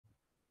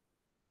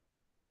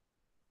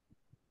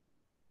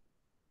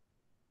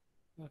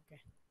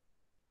Okay.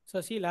 So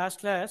see,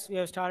 last class we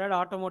have started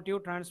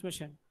automotive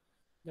transmission.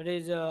 That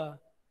is,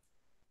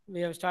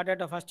 we have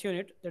started a first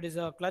unit. That is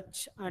a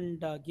clutch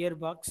and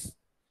gearbox.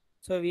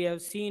 So we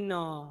have seen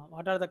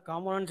what are the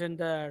components in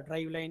the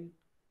driveline,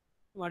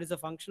 what is the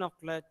function of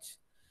clutch,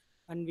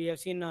 and we have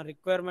seen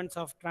requirements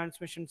of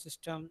transmission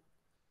system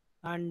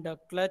and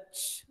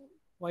clutch,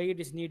 why it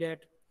is needed,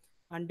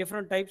 and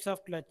different types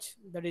of clutch.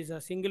 That is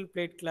a single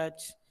plate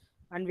clutch,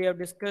 and we have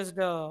discussed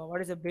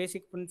what is the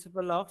basic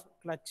principle of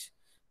clutch.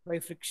 By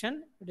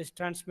friction it is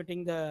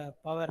transmitting the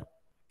power.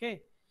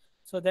 Okay,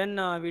 so then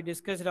we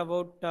discussed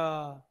about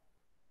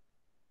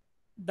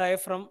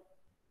diaphragm,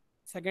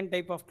 second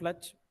type of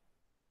clutch,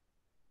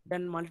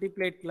 then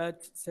multi-plate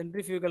clutch,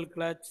 centrifugal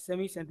clutch,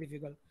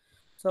 semi-centrifugal.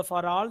 So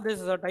for all this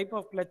type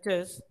of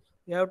clutches,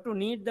 you have to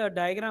need the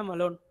diagram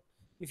alone.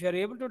 If you are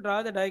able to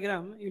draw the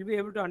diagram, you'll be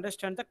able to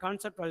understand the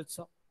concept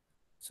also.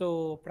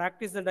 So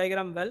practice the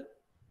diagram well.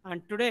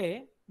 And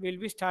today we'll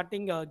be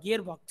starting a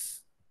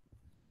gearbox.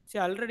 See,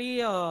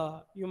 already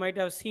you might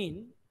have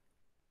seen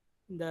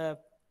in the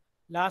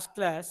last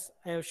class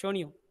I have shown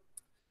you.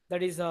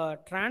 That is a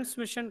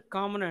transmission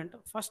component.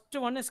 First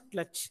one is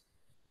clutch.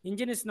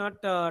 Engine is not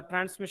a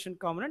transmission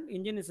component.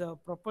 Engine is a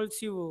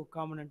propulsive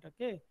component.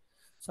 Okay.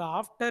 So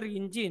after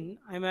engine,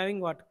 I'm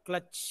having what?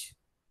 Clutch.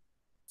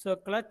 So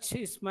clutch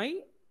is my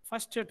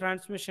first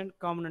transmission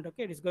component.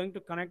 Okay. It is going to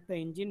connect the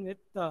engine with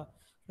the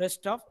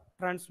rest of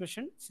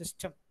transmission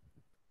system.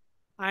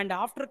 And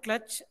after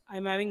clutch,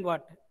 I'm having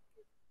what?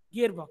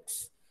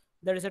 Gearbox.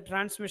 That is a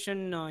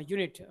transmission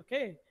unit.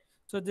 Okay.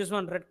 So this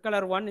one, red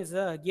color one, is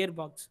a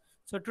gearbox.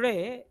 So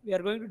today we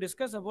are going to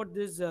discuss about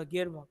this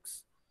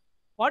gearbox.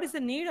 What is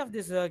the need of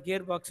this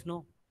gearbox?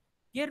 No,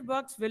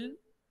 gearbox will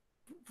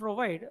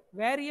provide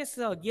various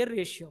gear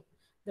ratio.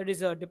 That is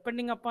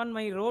depending upon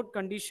my road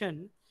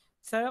condition.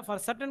 So for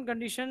certain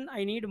condition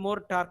I need more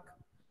torque,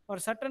 for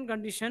certain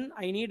condition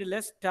I need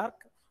less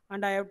torque,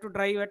 and I have to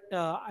drive at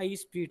high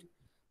speed.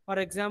 For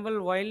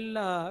example,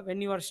 while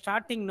when you are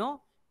starting,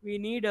 no, we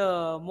need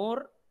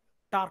more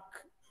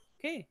torque.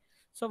 Okay,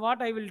 so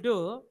what I will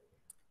do,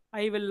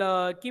 I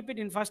will keep it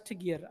in first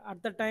gear.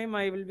 At the time,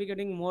 I will be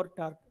getting more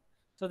torque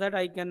so that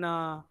I can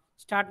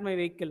start my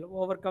vehicle,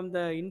 overcome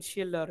the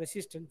initial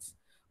resistance.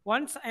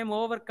 Once I am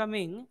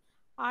overcoming,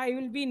 I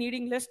will be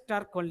needing less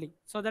torque only,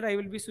 so that I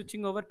will be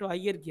switching over to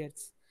higher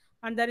gears.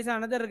 And there is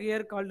another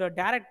gear called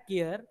direct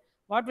gear.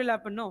 What will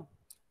happen? No,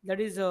 that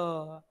is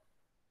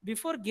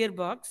before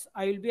gearbox,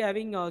 I will be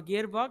having a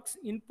gearbox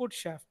input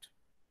shaft.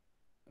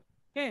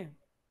 Okay,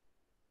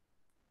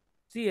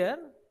 see here,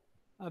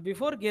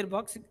 before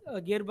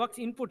gearbox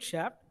input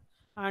shaft,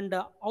 and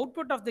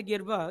output of the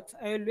gearbox,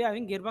 I will be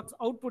having gearbox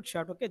output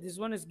shaft. Okay, this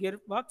one is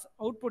gearbox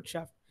output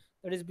shaft.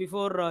 That is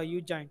before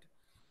U joint,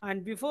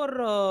 and before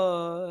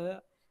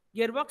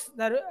gearbox,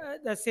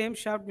 the same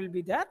shaft will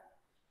be there,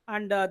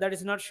 and that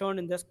is not shown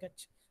in the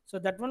sketch. So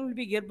that one will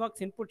be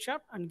gearbox input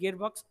shaft and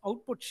gearbox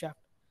output shaft.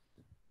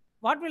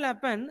 What will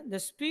happen? The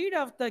speed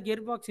of the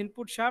gearbox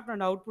input shaft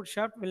and output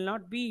shaft will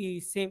not be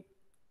same,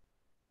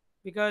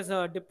 because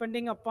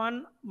depending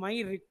upon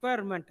my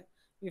requirement,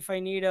 if I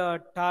need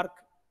a torque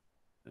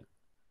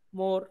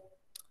more,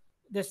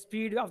 the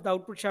speed of the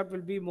output shaft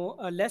will be more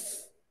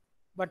less,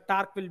 but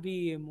torque will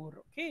be more.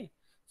 Okay,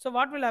 so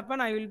what will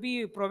happen, I will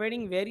be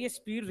providing various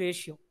speed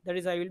ratio. That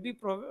is, I will be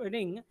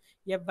providing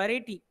a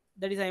variety.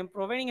 That is, I am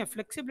providing a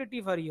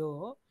flexibility for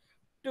you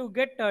to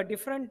get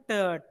different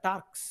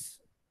torques.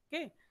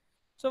 Okay,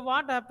 so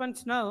what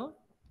happens now,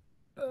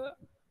 uh,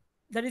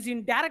 that is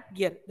in direct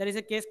gear, there is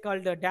a case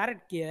called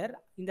direct gear.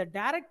 In the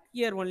direct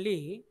gear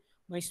only,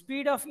 my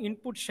speed of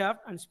input shaft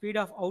and speed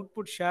of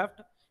output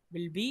shaft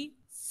will be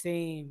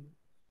same.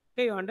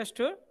 Okay, you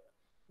understood?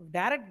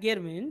 Direct gear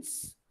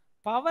means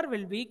power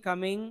will be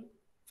coming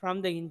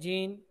from the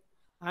engine,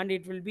 and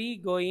it will be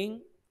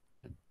going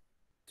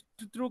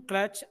through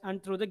clutch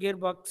and through the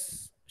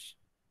gearbox.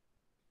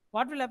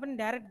 What will happen in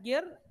direct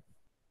gear?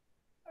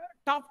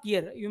 Top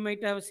gear, you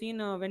might have seen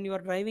when you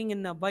are driving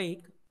in a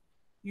bike,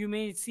 you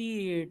may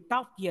see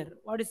top gear.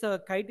 What is the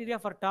criteria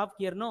for top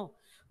gear? No,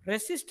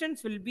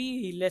 resistance will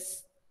be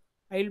less.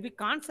 I will be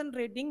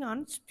concentrating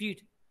on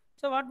speed.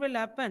 So what will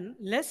happen?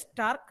 Less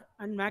torque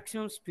and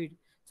maximum speed.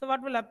 So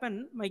what will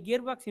happen? My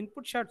gearbox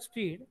input shaft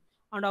speed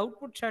and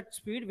output shaft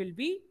speed will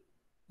be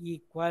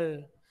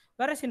equal.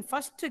 Whereas in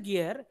first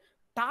gear,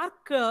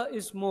 torque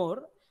is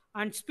more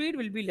and speed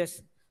will be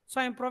less. So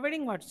I am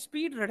providing what?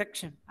 Speed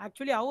reduction.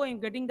 Actually, how I am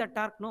getting the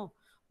torque? No,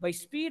 by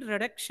speed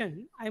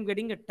reduction I am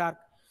getting a torque.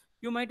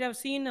 You might have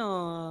seen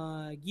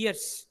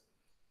gears.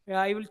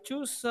 I will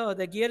choose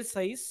the gear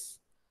size,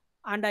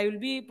 and I will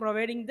be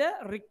providing the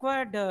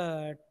required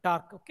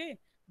torque. Okay,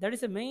 that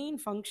is the main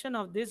function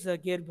of this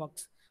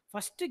gearbox.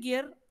 First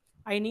gear,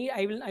 I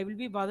will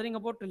be bothering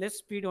about less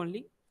speed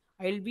only.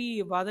 I will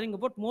be bothering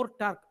about more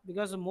torque,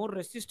 because more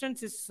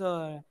resistance is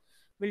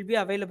will be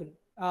available.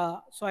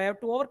 So I have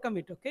to overcome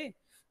it. Okay,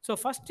 so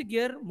first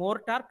gear, more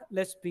torque,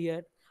 less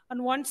speed.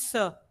 And once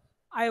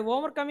I am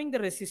overcoming the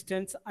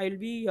resistance, I will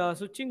be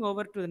switching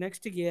over to the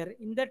next gear.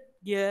 In that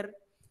gear,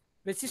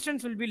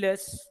 resistance will be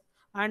less,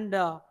 and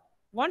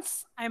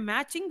once I'm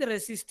matching the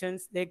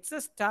resistance, the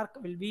excess torque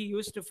will be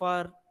used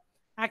for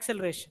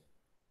acceleration.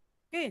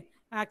 Okay,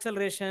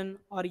 acceleration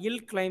or hill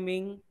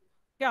climbing,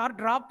 okay, or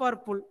drop or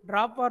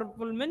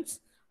pull means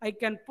I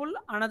can pull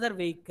another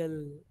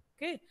vehicle.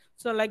 Okay,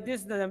 so like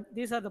this,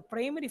 these are the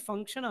primary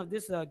function of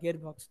this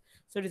gearbox.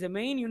 So it is a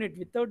main unit.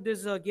 Without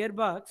this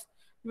gearbox,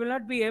 you will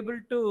not be able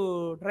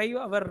to drive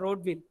our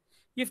road wheel.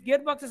 If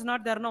gearbox is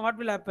not there now, what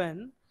will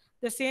happen?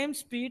 The same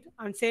speed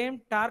and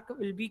same torque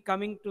will be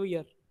coming to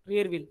your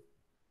rear wheel.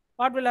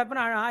 What will happen?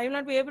 I will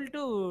not be able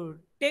to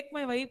take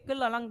my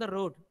vehicle along the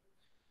road.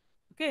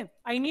 Okay,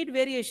 I need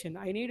variation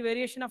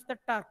of the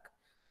torque.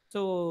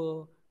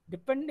 So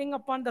depending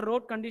upon the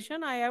road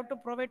condition, I have to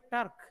provide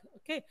torque.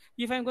 Okay,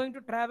 if I'm going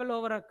to travel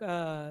over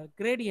a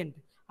gradient,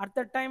 at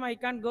that time I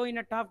can't go in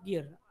a top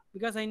gear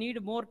because I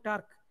need more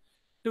torque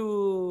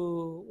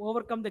to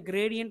overcome the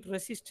gradient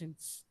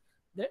resistance.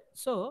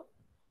 So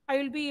I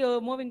will be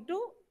moving to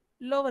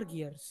lower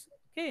gears.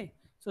 Okay,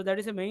 so that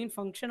is the main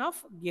function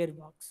of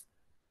gearbox.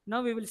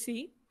 Now we will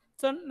see.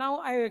 So now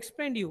I have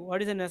explained you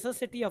what is the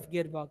necessity of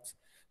gearbox.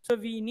 So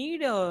we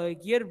need a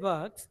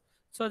gearbox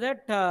so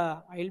that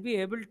I'll be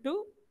able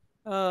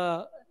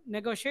to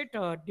negotiate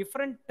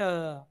different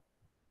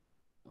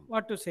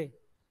what to say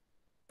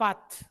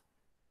path.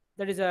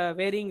 That is a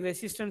varying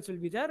resistance will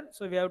be there.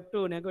 So we have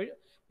to negotiate.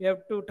 We have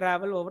to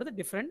travel over the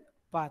different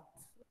path.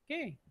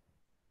 Okay,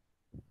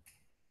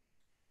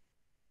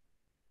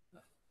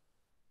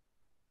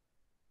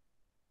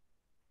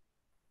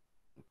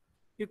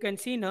 you can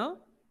see now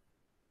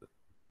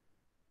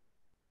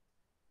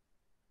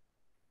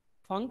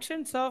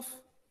functions of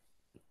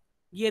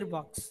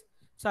gearbox.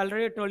 So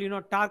already I told you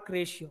know torque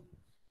ratio.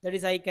 That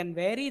is I can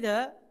vary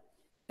the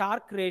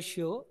torque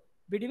ratio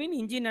between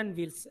engine and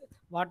wheels.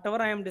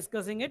 Whatever I am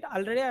discussing it,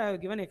 already I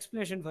have given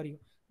explanation for you.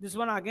 This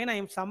one again I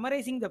am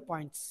summarizing the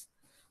points.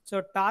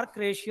 So torque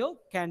ratio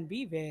can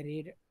be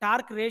varied.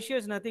 Torque ratio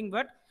is nothing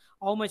but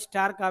how much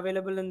torque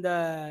available in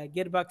the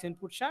gearbox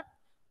input shaft,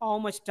 how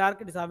much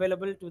torque is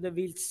available to the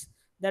wheels.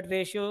 That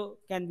ratio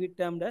can be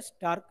termed as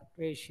torque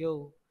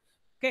ratio.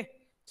 Okay,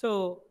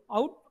 so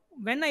out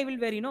when I will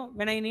vary,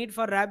 when I need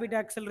for rapid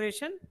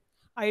acceleration,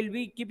 I will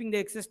be keeping the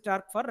excess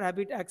torque for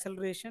rapid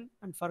acceleration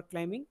and for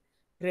climbing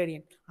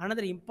gradient.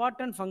 Another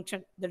important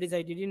function that is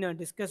I didn't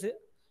discuss it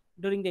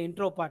during the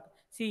intro part.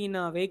 See in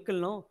a vehicle,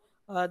 no,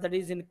 that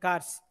is in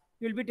cars,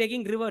 you will be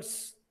taking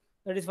reverse.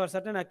 That is for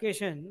certain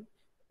occasion,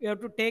 you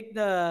have to take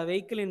the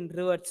vehicle in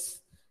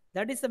reverse.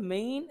 That is the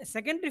main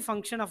secondary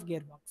function of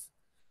gearbox.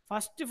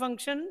 First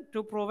function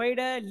to provide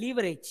a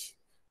leverage.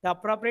 The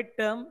appropriate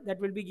term that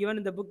will be given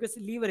in the book is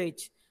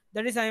leverage.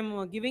 That is, I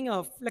am giving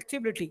a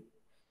flexibility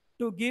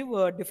to give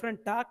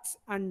different tasks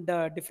and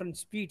different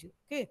speed.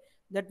 Okay,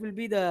 that will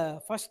be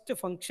the first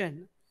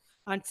function,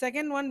 and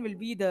second one will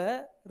be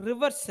the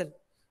reversal.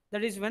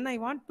 That is when I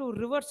want to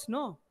reverse.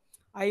 No,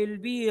 I will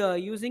be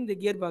using the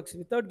gearbox.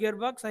 Without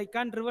gearbox, I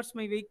can't reverse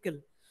my vehicle.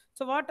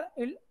 So what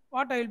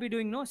I will be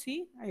doing? No,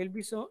 see, I will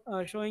be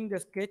showing the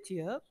sketch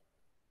here.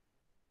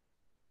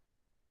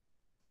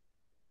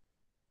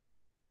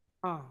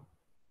 Ah,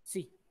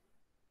 see,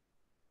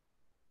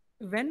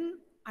 when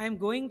I am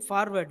going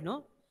forward,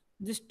 no,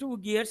 these two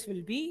gears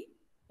will be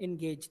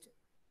engaged.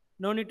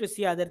 No need to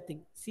see other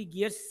thing. See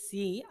gears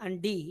C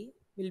and D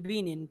will be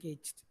in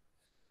engaged.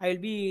 I will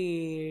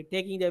be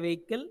taking the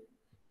vehicle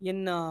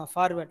in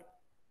forward.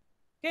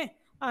 Okay,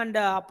 and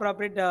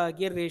appropriate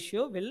gear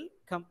ratio will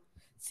come.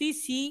 See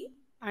C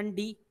and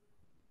D.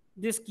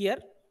 This gear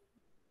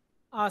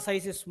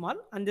size is small,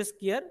 and this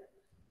gear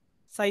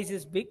size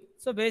is big.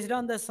 So based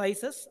on the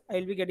sizes, I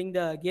will be getting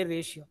the gear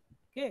ratio.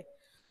 Okay.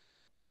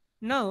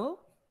 Now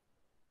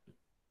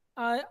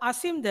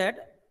assume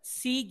that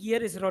C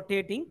gear is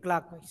rotating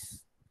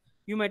clockwise.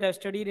 You might have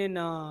studied in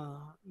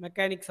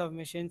mechanics of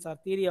machines or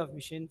theory of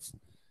machines.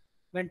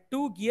 When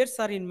two gears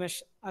are in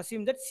mesh,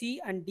 assume that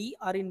C and D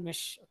are in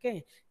mesh.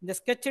 Okay, in the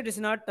sketch it is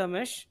not a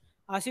mesh.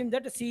 Assume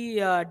that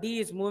D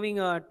is moving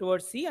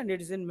towards C and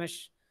it is in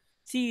mesh.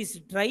 C is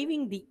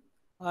driving D.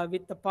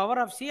 With the power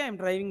of C, I am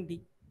driving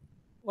D.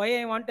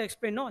 Why I want to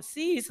explain? No,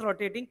 C is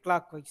rotating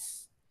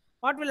clockwise.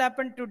 What will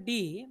happen to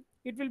D?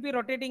 It will be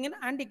rotating in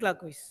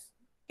anti-clockwise.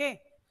 Okay,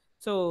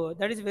 so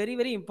that is very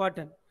very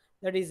important.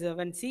 That is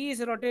when C is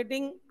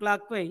rotating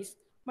clockwise,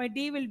 my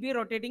D will be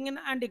rotating in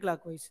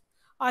anti-clockwise.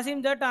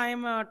 Assume that I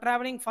am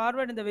traveling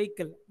forward in the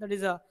vehicle. That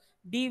is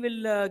D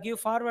will give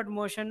forward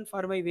motion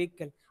for my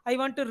vehicle. I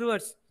want to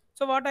reverse.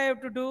 So what I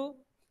have to do?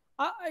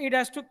 It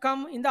has to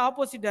come in the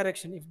opposite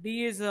direction. If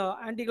D is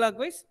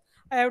anti-clockwise,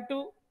 I have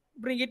to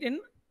bring it in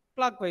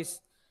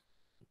clockwise.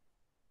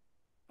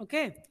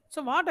 Okay,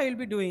 so what I will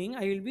be doing,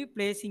 I will be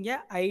placing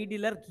a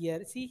idler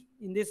gear. See,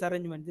 in this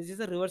arrangement, this is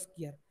a reverse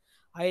gear.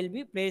 I will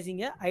be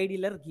placing a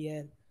idler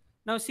gear.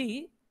 Now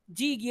see,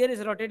 G gear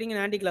is rotating in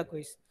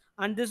anti-clockwise,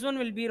 and this one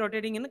will be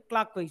rotating in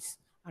clockwise.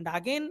 And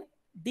again,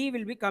 D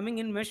will be coming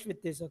in mesh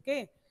with this.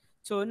 Okay,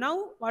 so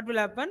now what will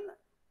happen?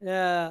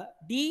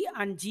 D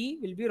and G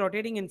will be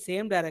rotating in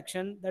same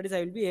direction. That is,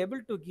 I will be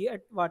able to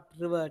get what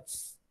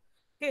reverse.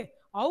 Okay,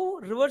 how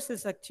reverse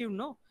is achieved?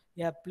 No,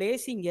 you are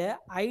placing a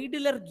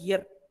idler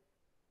gear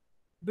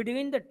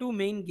between the two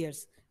main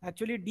gears.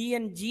 Actually, D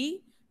and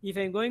G, if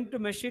I'm going to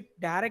mesh it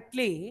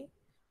directly,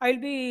 I'll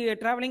be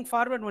traveling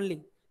forward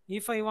only.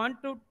 If I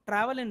want to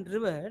travel in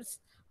reverse,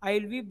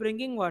 I'll be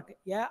bringing what?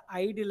 Yeah,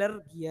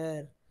 idler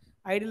gear.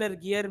 Idler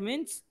gear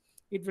means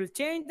it will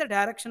change the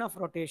direction of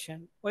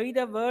rotation. Why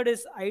the word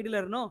is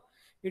idler? No,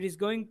 it is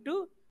going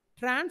to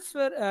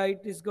transfer,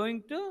 it is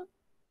going to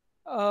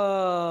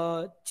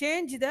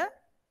change the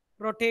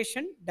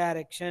rotation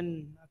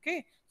direction.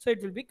 Okay, so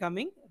it will be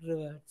coming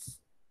reverse.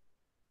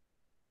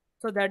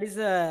 So that is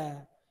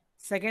a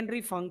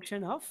secondary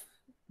function of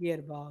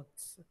gearbox.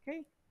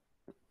 Okay.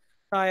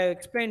 So I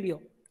explained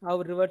you how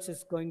reverse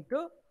is going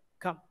to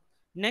come.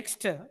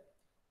 Next,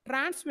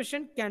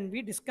 transmission can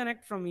be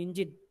disconnect from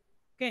engine.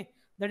 Okay.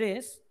 That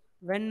is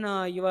when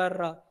you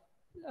are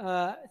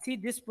see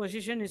this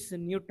position is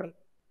neutral.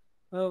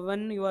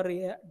 When you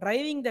are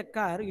driving the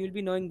car, you will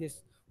be knowing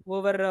this.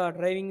 Over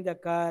driving the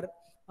car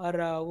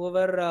or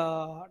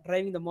over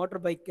driving the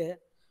motorbike,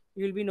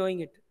 you will be knowing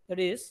it. That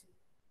is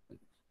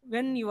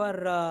when you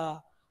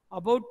are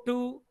about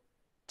to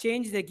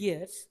change the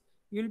gears,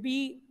 you'll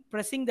be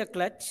pressing the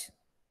clutch.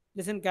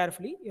 Listen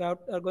carefully.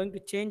 Are going to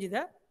change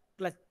the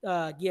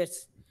clutch,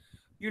 gears.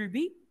 You'll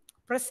be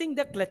pressing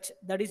the clutch.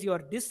 That is, you are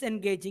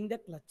disengaging the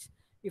clutch.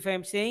 If I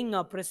am saying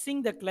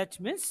pressing the clutch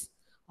means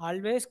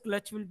always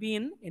clutch will be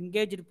in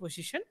engaged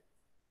position.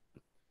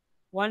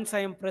 Once I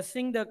am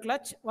pressing the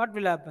clutch, what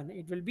will happen?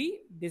 It will be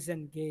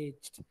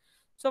disengaged.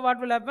 So what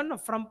will happen?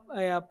 From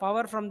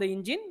power from the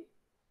engine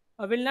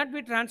will not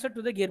be transferred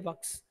to the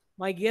gearbox.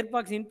 My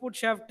gearbox input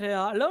shaft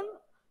alone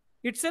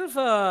itself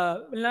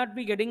will not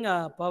be getting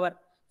power,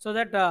 so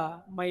that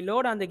my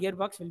load on the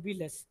gearbox will be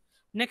less.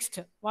 Next,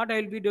 what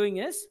I will be doing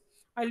is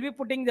I will be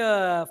putting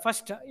the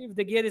first, if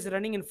the gear is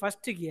running in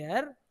first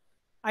gear,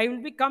 I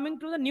will be coming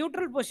to the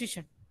neutral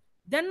position.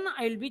 Then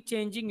I will be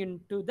changing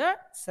into the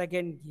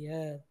second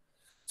gear.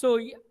 So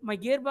my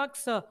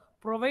gearbox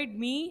provide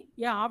me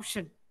a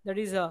option, that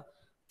is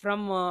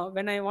from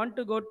when I want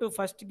to go to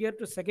first gear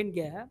to second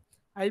gear,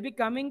 I'll be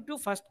coming to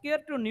first gear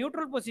to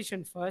neutral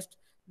position first,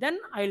 then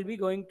I'll be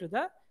going to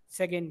the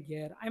second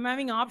gear. I'm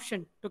having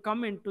option to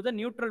come into the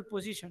neutral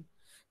position.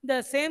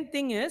 The same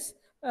thing is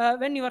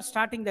when you are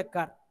starting the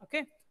car.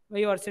 Okay,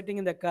 when you are sitting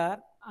in the car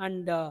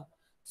and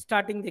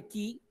starting the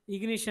key,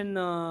 ignition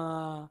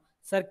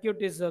circuit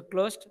is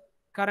closed,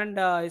 current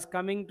is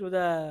coming to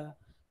the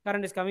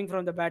current is coming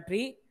from the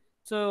battery.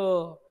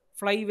 So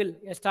flywheel,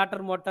 a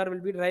starter motor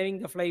will be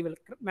driving the flywheel.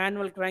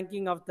 Manual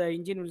cranking of the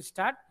engine will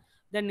start.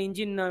 Then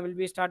engine will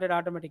be started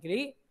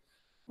automatically.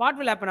 What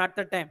will happen at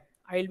the time?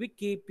 I will be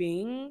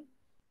keeping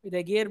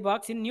the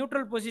gearbox in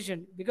neutral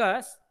position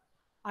because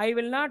I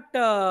will not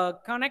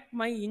connect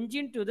my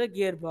engine to the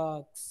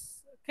gearbox.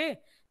 Okay,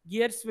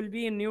 gears will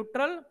be in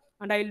neutral,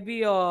 and I will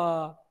be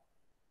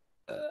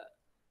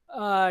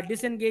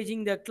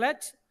disengaging the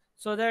clutch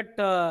so that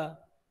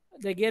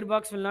the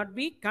gearbox will not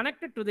be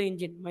connected to the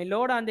engine. My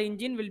load on the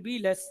engine will be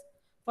less.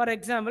 For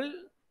example,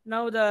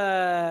 now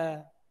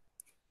the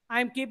I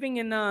am keeping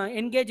in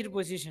engaged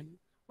position.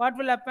 What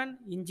will happen?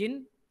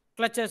 Engine,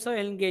 clutch also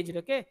engaged.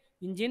 Okay,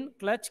 engine,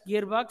 clutch,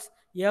 gearbox,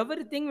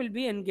 everything will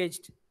be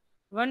engaged.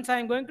 Once I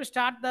am going to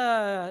start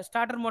the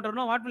starter motor,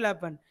 no, what will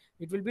happen?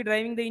 It will be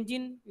driving the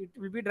engine. It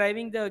will be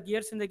driving the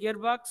gears in the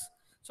gearbox.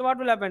 So what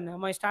will happen?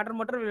 My starter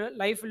motor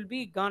life will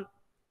be gone.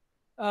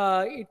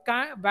 It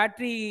can't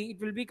battery.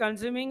 It will be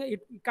consuming.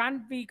 It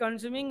can't be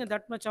consuming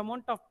that much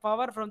amount of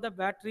power from the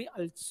battery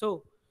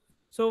also.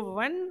 So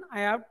when I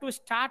have to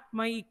start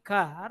my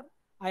car,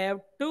 I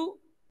have to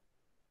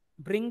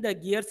bring the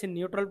gears in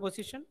neutral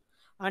position,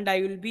 and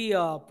I will be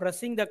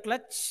pressing the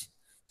clutch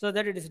so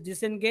that it is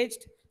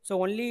disengaged.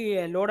 So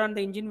only load on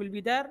the engine will be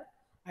there.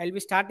 I will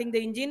be starting the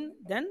engine,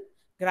 then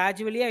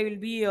gradually I will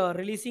be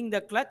releasing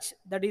the clutch.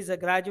 That is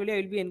gradually I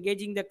will be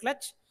engaging the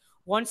clutch.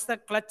 Once the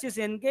clutch is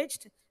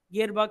engaged,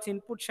 gearbox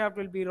input shaft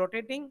will be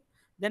rotating.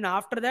 Then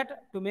after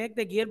that, to make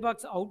the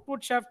gearbox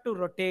output shaft to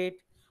rotate,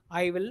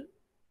 I will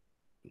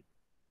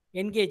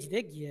engage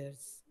the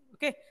gears.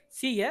 Okay,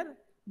 see here,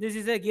 this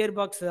is a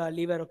gearbox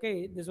lever.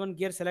 Okay, this one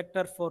gear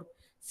selector for,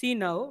 see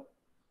now,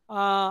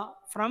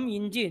 from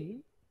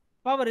engine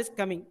power is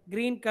coming.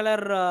 Green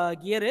color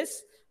gear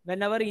is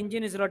whenever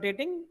engine is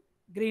rotating,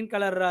 green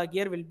color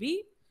gear will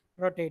be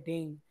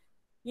rotating.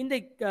 In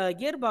the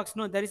gearbox,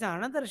 no, there is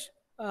another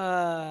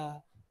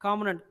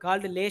component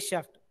called lay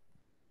shaft.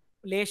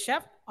 Lay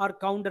shaft or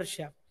counter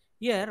shaft.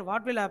 Here,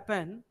 what will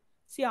happen?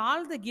 See,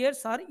 all the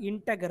gears are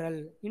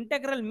integral.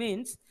 Integral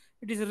means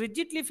it is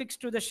rigidly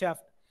fixed to the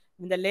shaft.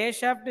 When the lay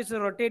shaft is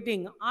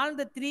rotating, all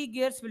the three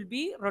gears will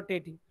be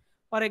rotating.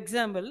 For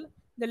example,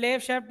 the lay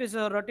shaft is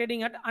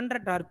rotating at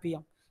 100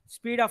 rpm.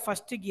 Speed of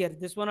first gear,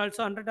 this one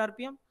also 100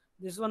 rpm,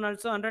 this one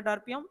also 100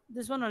 rpm,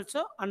 this one also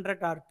 100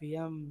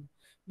 rpm.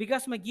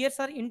 Because my gears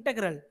are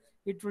integral,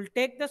 it will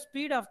take the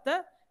speed of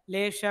the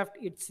lay shaft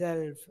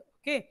itself.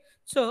 Okay,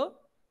 so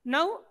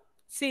now,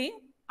 see,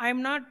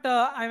 I'm not,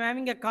 I'm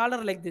having a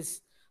collar like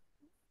this.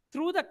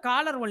 through the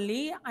collar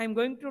only I'm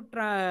going to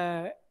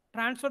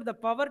transfer the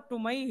power to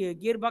my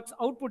gearbox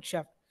output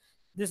shaft.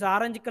 This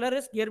orange color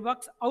is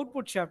gearbox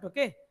output shaft.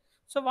 Okay,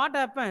 so what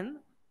happened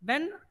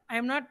when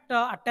I'm not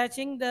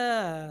attaching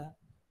the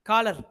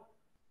collar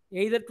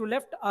either to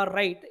left or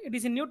right, it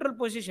is in neutral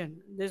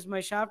position, this my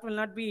shaft will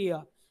not be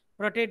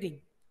rotating.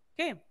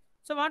 Okay,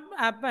 so what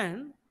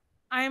happened,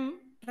 I'm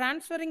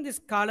transferring this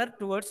collar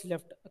towards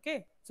left.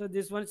 Okay, so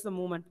this one's the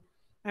movement,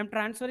 I'm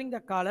transferring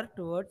the collar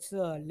towards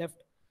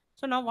left.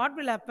 So now what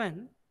will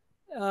happen?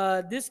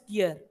 This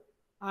gear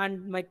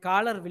and my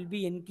collar will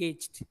be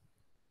engaged.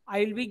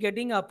 I will be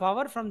getting a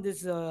power from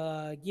this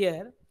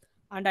gear,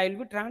 and I will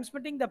be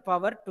transmitting the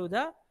power to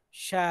the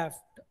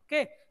shaft.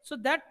 Okay, so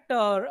that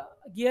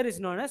gear is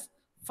known as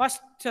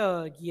first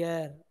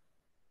gear.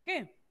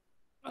 Okay,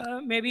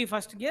 maybe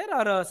first gear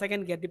or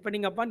second gear,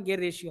 depending upon gear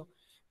ratio.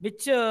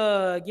 Which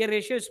gear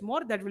ratio is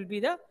more, that will be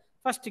the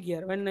first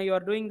gear. When you are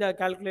doing the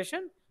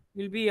calculation,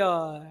 you'll be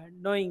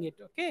knowing it.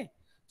 Okay,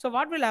 so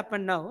what will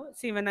happen now?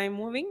 See, when I'm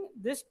moving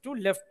this to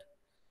left,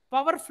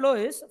 power flow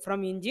is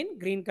from engine,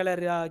 green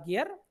color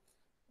gear,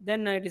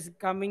 then it is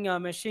coming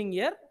meshing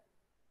here.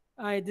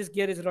 This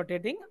gear is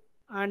rotating,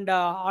 and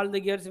all the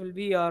gears will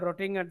be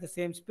rotating at the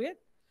same speed.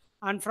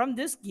 And from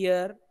this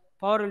gear,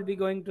 power will be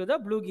going to the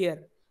blue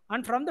gear,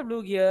 and from the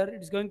blue gear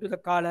it is going to the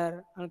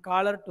collar, and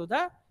collar to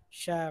the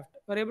shaft.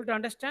 You are able to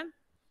understand?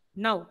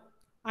 Now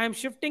I am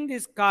shifting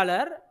this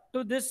collar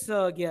to this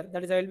gear,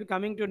 that is I will be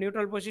coming to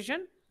neutral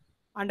position,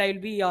 and I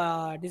will be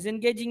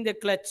disengaging the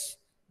clutch.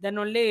 Then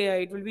only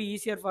it will be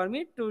easier for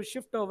me to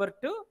shift over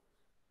to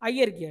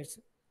higher gears.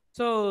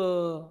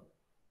 So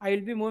I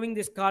will be moving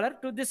this collar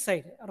to this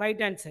side, right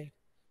hand side.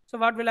 So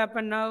what will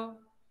happen now?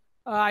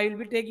 I will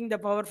be taking the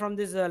power from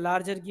this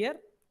larger gear,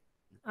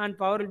 and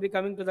power will be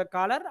coming to the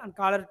collar, and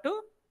collar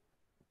to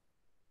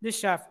this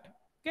shaft.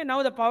 Okay,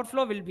 now the power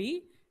flow will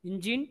be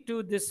engine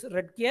to this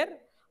red gear,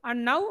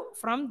 and now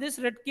from this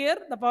red gear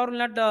the power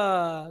will not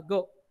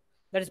go.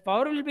 That is,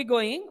 power will be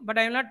going, but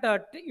I will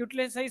not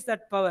utilize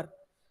that power.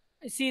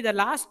 See the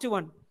last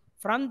one.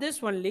 From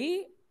this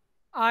only,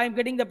 I am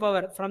getting the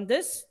power. From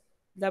this,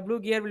 the blue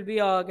gear will be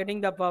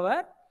getting the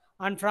power,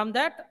 and from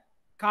that,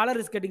 collar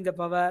is getting the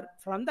power.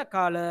 From the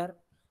collar,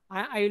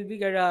 I will be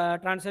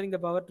transferring the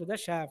power to the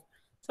shaft.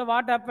 So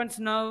what happens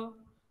now?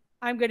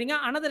 I'm getting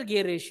another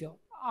gear ratio.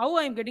 How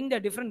I'm getting the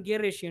different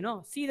gear ratio?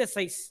 No, see the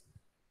size.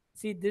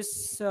 See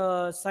this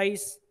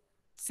size,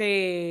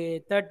 say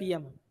 30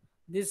 mm.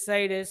 This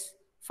side is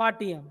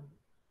 40 mm.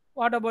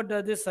 What about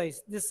this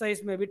size? This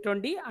size may be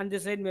 20, and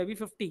this side may be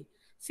 50.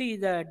 See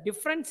the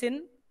difference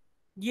in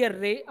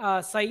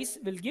size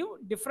will give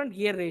different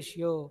gear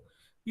ratio.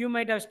 You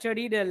might have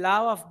studied a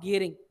law of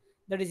gearing,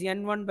 that is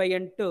N1 by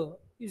N2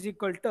 is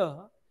equal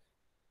to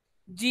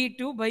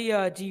G2 by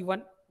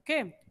G1.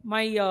 Okay,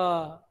 my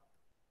uh,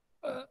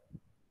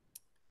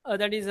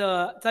 that is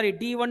sorry,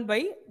 d1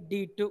 by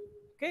d2.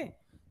 Okay,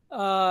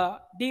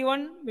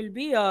 d1 will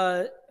be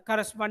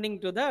corresponding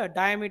to the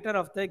diameter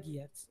of the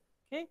gears.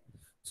 Okay,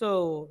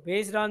 so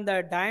based on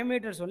the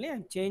diameters only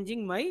I'm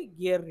changing my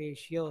gear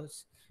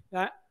ratios.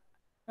 uh,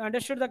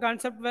 Understood the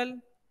concept well?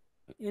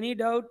 Any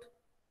doubt?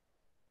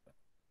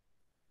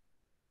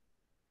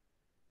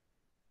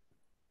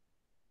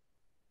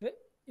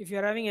 If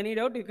you're having any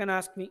doubt, you can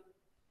ask me.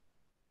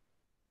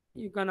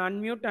 You can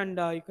unmute, and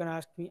you can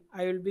ask me.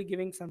 I will be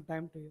giving some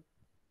time to you.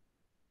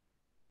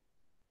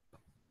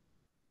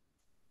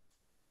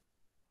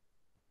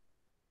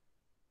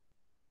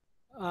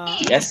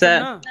 Yes, Understood sir.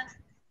 now?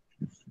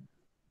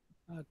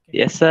 Okay.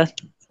 Yes, sir.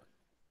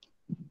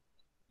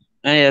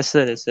 Yes,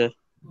 sir. Yes, sir. Okay.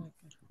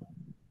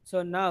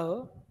 So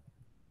now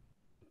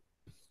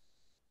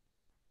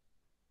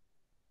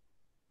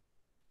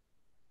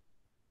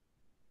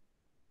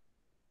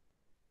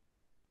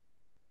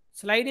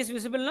slide is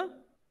visible now,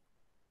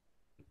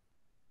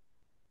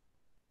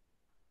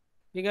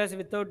 because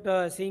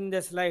without seeing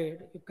the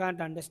slide you can't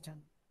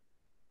understand.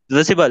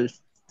 Visible.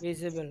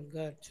 Visible,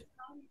 good.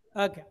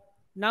 Okay,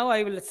 now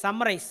I will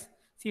summarize.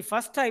 See,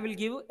 first I will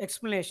give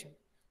explanation,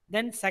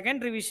 then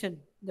second revision,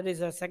 that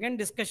is a second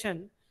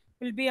discussion,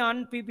 will be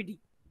on PPT,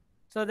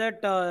 so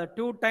that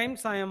two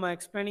times I am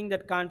explaining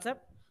that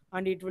concept,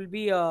 and it will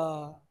be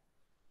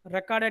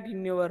recorded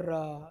in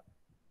your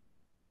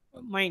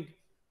mind.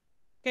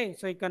 Okay,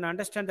 so you can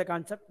understand the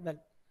concept well.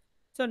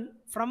 So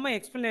from my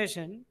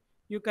explanation,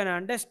 you can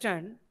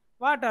understand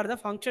what are the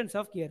functions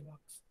of gearbox.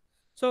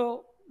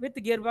 So with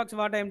gearbox,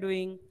 what I am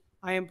doing,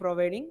 I am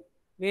providing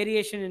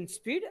variation in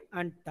speed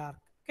and torque.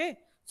 Okay,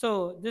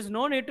 so there's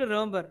no need to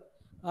remember.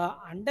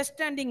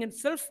 Understanding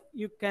itself,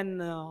 you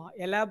can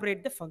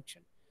elaborate the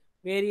function,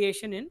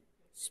 variation in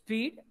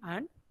speed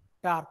and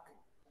torque.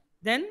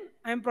 Then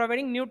I am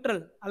providing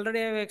neutral. Already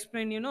I have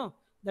explained,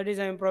 that is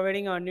I am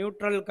providing a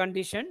neutral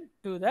condition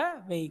to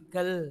the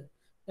vehicle.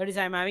 That is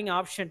I am having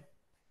option.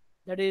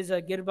 That is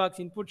a gearbox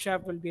input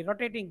shaft will be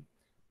rotating.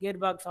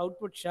 Gearbox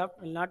output shaft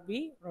will not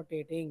be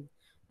rotating.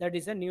 That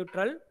is a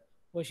neutral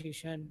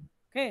position.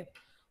 Okay.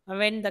 And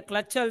when the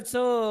clutch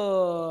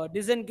also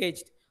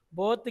disengaged,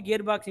 Both the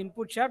gearbox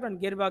input shaft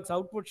and gearbox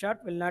output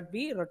shaft will not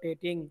be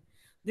rotating.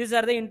 These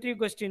are the interview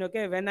question.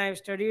 Okay, when I have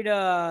studied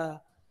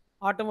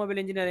automobile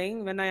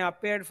engineering, when I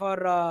appeared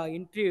for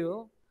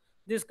interview,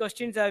 these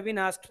questions have been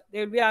asked.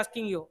 They will be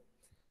asking you,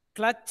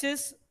 clutch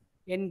is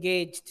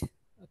engaged.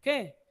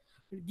 Okay,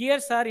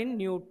 gears are in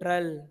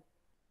neutral.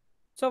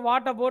 So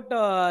what about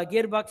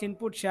gearbox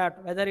input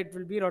shaft? Whether it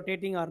will be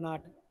rotating or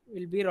not?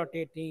 Will be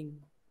rotating.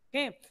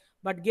 Okay,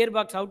 but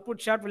gearbox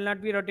output shaft will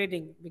not be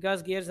rotating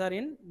because gears are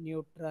in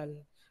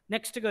neutral.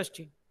 Next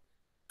question.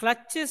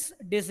 Clutch is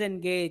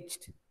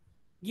disengaged.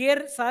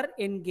 Gears are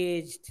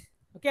engaged.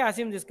 Okay,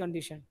 assume this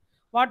condition.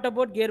 What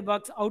about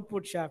gearbox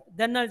output shaft?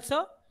 Then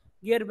also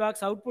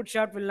gearbox output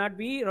shaft will not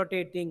be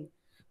rotating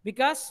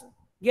because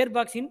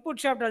gearbox input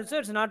shaft also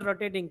is not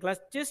rotating.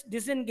 Clutch is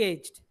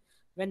disengaged.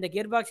 When the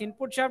gearbox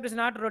input shaft is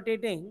not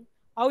rotating,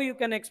 how you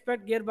can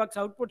expect gearbox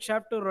output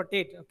shaft to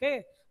rotate?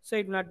 Okay, so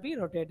it will not be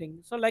rotating.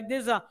 So like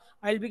this,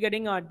 I'll be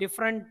getting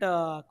different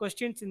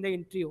questions in the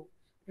interview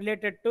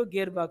related to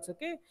gearbox.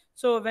 Okay,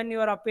 so when you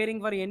are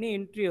appearing for any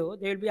interview,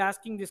 they will be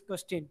asking this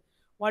question: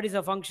 what is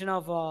the function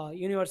of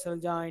universal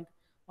joint?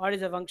 What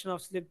is the function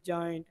of slip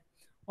joint?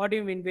 What do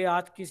you mean by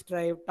Archis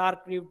drive,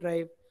 torque creep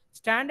drive?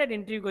 Standard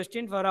interview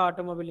question for an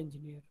automobile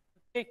engineer.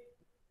 Okay,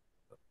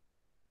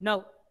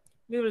 now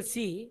we will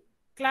see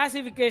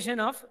classification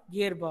of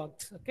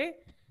gearbox. Okay,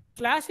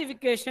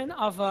 classification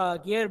of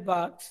a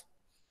gearbox.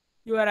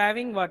 You are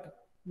having what?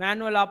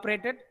 Manual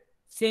operated,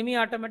 semi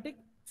automatic,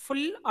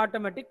 full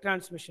automatic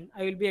transmission.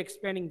 I will be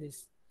explaining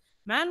this.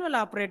 Manual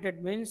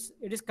operated means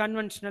it is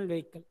conventional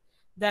vehicle.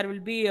 There will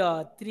be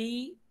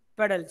three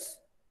pedals,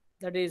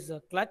 that is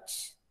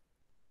clutch,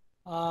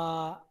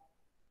 uh,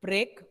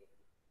 brake,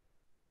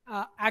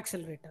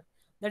 accelerator.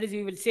 That is,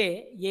 we will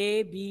say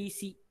A, B,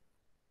 C.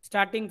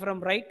 Starting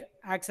from right,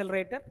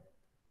 accelerator,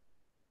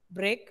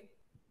 brake,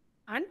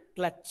 and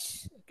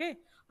clutch. Okay,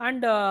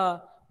 and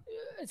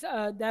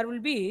there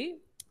will be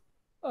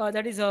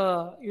that is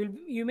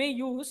you may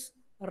use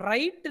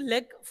right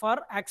leg for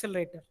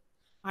accelerator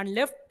and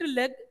left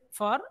leg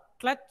for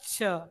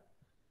clutch.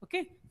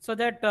 Okay, so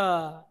that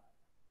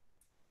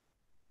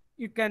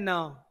you can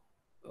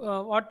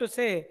what to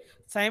say,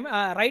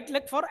 right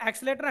leg for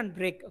accelerator and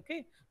brake.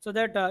 Okay, so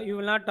that you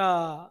will not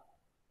uh,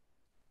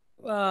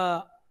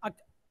 ac-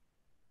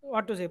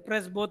 what to say,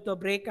 press both the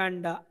brake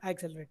and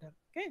accelerator.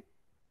 Okay,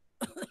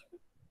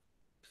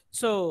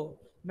 so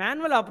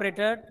manual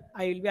operated,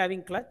 I will be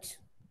having clutch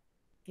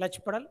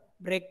pedal,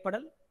 brake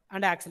pedal,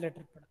 and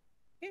accelerator pedal.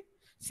 Okay.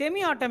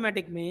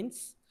 Semi-automatic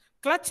means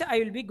clutch I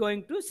will be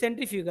going to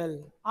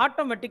centrifugal,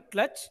 automatic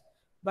clutch,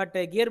 but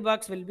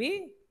gearbox will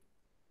be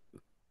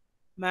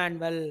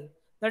manual.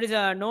 That is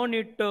no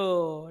need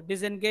to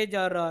disengage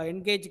or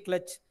engage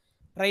clutch.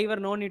 Driver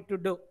no need to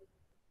do.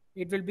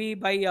 It will be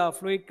by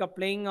fluid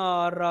coupling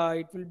or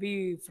it will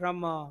be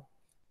from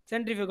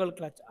centrifugal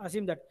clutch.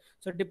 Assume that.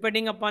 So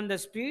depending upon the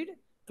speed,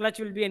 clutch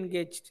will be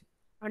engaged,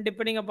 and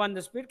depending upon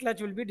the speed,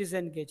 clutch will be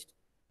disengaged.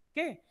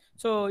 Okay.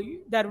 So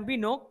there will be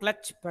no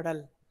clutch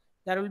pedal.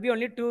 There will be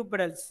only two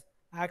pedals: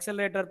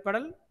 accelerator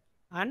pedal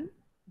and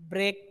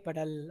brake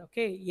pedal.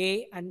 Okay,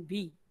 A and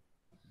B.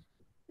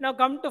 Now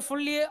come to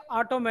fully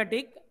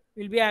automatic.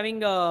 We'll be having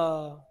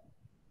no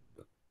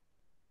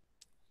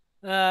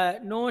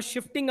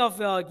shifting of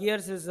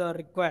gears is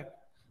required.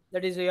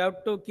 That is, you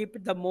have to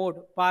keep the mode: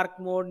 park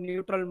mode,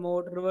 neutral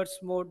mode, reverse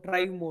mode,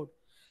 drive mode.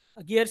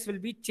 Gears will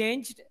be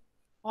changed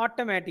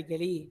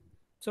automatically.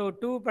 So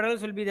two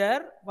pedals will be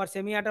there for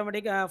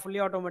semi-automatic, fully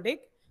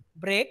automatic,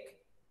 brake,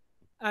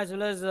 as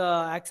well as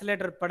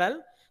accelerator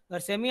pedal. For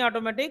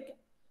semi-automatic,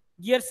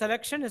 gear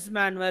selection is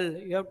manual.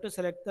 You have to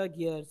select the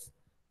gears.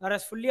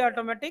 Whereas fully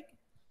automatic,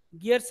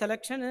 gear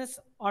selection is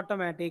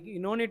automatic. You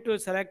no need to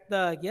select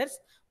the gears,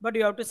 but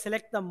you have to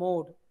select the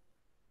mode.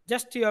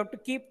 Just you have to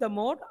keep the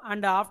mode,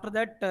 and after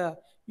that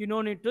you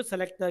no need to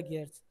select the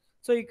gears.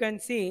 So you can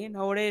see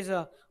nowadays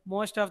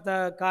most of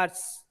the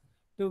cars,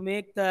 to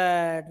make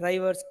the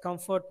drivers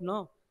comfort,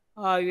 no,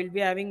 you will be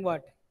having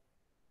what?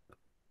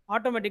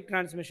 Automatic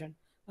transmission.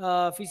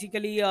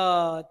 Physically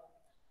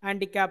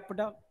handicapped,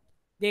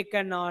 they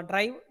can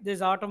drive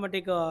this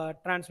automatic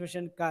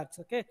transmission cars.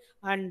 Okay,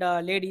 and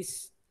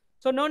ladies,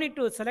 so no need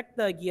to select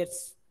the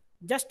gears,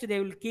 just they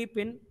will keep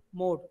in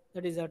mode.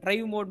 That is a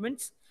drive mode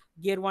means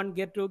gear 1,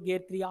 gear 2, gear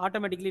 3,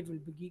 automatically it will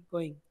be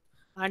going.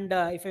 And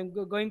if I'm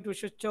going to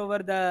switch over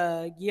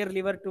the gear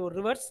lever to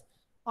reverse,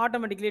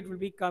 automatically it will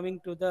be coming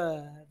to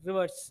the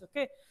reverse.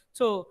 Okay,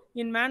 so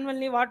in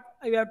manually, what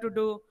you have to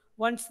do,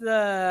 once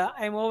the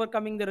I'm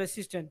overcoming the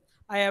resistance,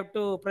 I have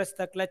to press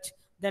the clutch,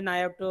 then I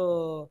have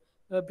to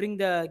bring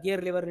the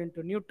gear lever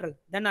into neutral,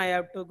 then I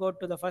have to go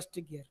to the first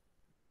gear.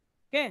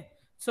 Okay,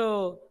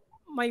 so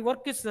my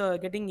work is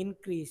getting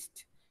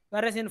increased,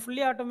 whereas in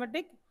fully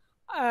automatic,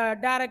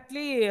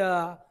 directly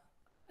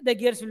the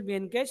gears will be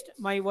engaged,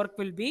 my work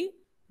will be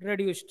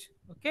reduced.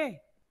 Okay,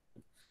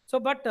 so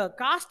but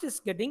cost is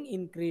getting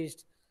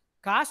increased.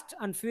 Cost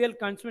and fuel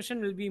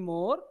consumption will be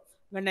more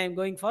when I'm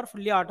going for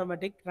fully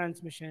automatic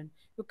transmission.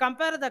 You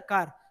compare the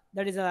car,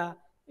 that is a,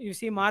 you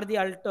see Maruti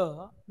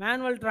Alto,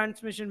 manual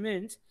transmission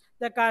means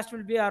the cost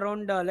will be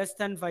around less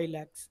than 5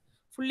 lakhs.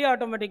 Fully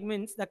automatic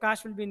means the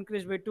cost will be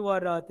increased by 2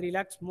 or 3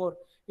 lakhs more.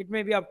 It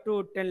may be up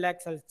to 10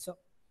 lakhs also,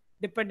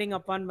 depending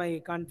upon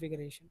my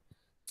configuration.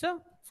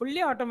 So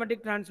fully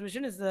automatic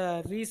transmission is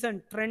the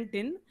recent trend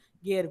in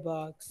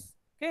gearbox.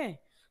 Okay.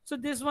 So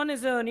this one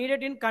is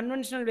needed in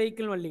conventional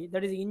vehicle only,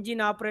 that is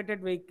engine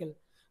operated vehicle.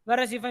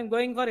 Whereas if I'm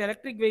going for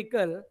electric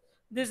vehicle,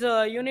 this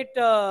unit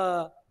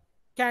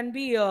can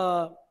be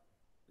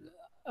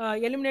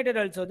eliminated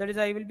also. That is,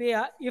 I will be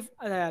if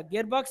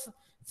gearbox,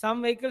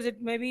 some vehicles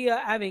it may be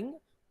having,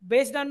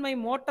 based on my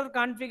motor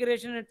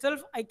configuration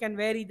itself, I can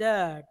vary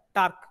the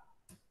torque.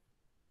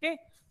 Okay,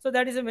 so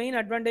that is the main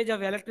advantage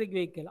of electric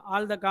vehicle.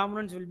 All the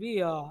components will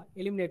be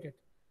eliminated.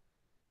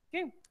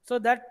 Okay, so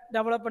that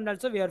development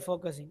also we are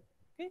focusing.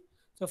 Okay,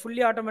 so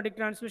fully automatic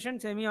transmission,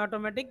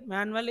 semi-automatic,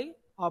 manually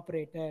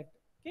operated.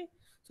 Okay,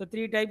 so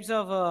three types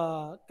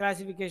of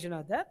classification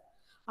are there.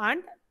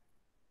 And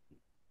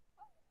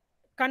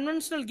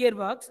conventional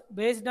gearbox,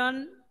 based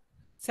on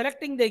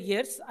selecting the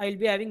gears, I will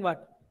be having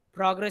what?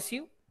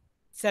 Progressive,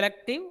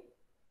 selective,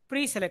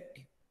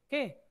 pre-selective.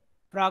 Okay,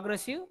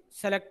 progressive,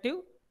 selective,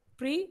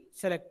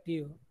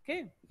 pre-selective.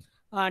 Okay,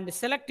 and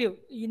selective,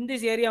 in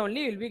this area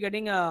only you will be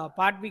getting a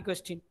part B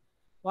question.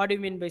 What do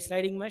you mean by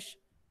sliding mesh?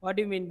 What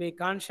do you mean by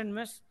constant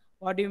mesh?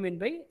 What do you mean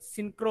by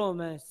synchro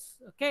mesh?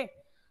 Okay,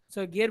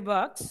 so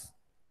gearbox,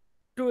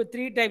 two,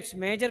 three types: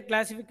 major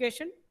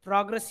classification,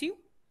 progressive,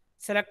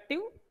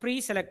 selective,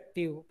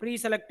 pre-selective.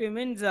 Pre-selective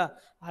means uh,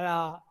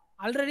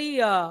 already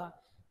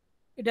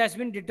it has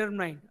been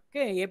determined.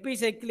 Okay,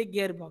 epicyclic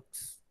gearbox.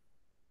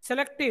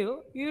 Selective,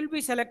 you will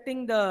be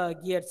selecting the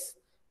gears.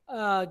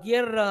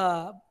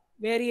 Gear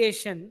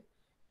variation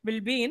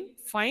will be in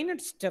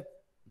finite step.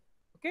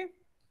 Okay,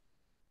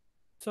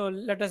 so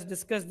let us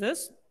discuss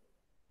this.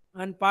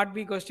 And part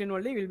B question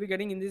only will be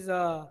getting in this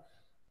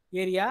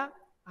area.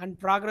 And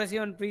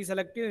progressive and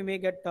pre-selective, you may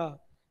get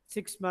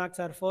 6 marks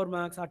or 4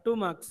 marks or 2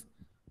 marks.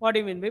 What do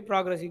you mean by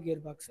progressive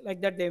gearbox?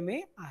 Like that they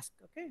may ask.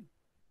 Okay.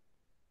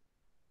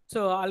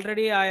 So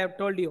already I have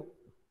told you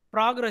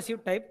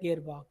progressive type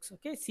gearbox.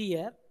 Okay, see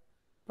here,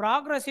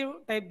 progressive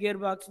type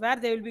gearbox, where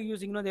they will be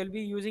using, they will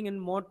be using in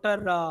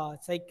motor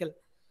cycle.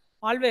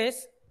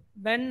 Always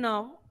when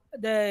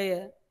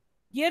the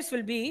gears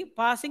will be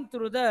passing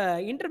through the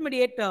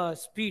intermediate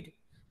speed,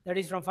 that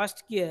is from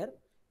first gear,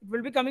 it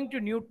will be coming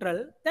to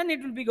neutral, then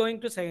it will be going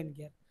to second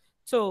gear.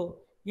 So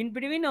in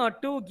between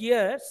two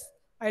gears,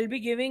 I'll be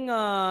giving,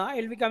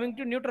 I'll be coming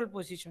to neutral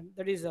position.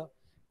 That is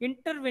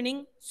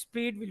intervening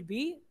speed will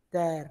be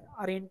there,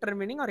 or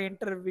intervening or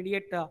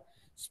intermediate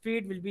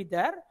speed will be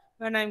there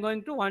when I'm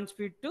going to one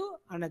speed to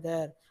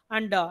another.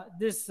 And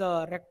this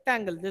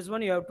rectangle, this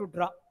one you have to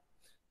draw.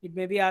 It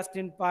may be asked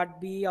in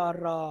part B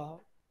or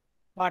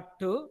part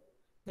 2.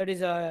 That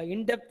is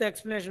in-depth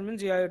explanation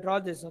means you have to draw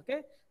this.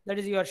 Okay, that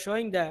is you are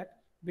showing that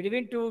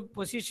between two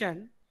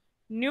position,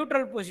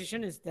 neutral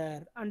position is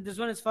there, and this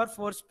one is for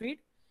 4-speed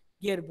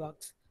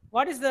gearbox.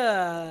 What is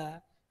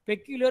the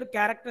peculiar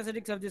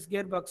characteristics of this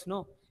gearbox?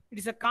 No, it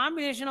is a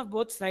combination of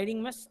both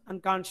sliding mesh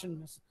and constant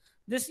mesh.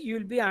 This you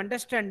will be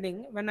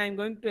understanding when I am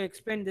going to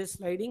explain this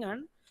sliding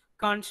and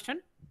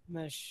constant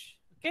mesh.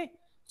 Okay,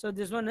 so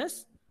this one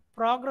is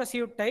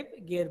progressive type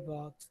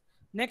gearbox.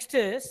 Next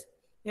is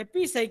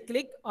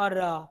epicyclic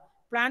or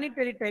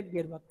planetary type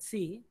gearbox.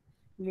 See,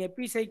 in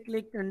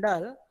epicyclic and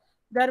all,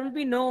 there will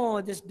be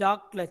no this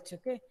dog clutch.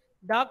 Okay,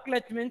 dog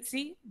clutch means,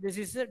 see, this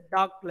is a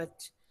dog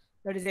clutch.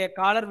 That is, a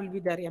collar will be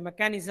there, a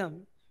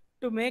mechanism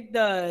to make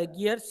the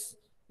gears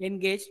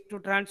engage to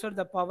transfer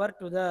the power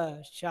to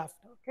the shaft.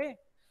 Okay,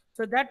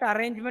 so that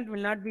arrangement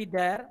will not be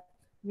there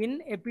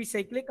in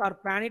epicyclic or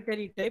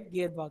planetary type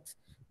gearbox.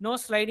 No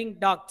sliding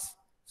docks.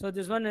 So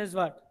this one is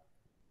what?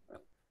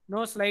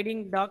 No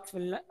sliding docks.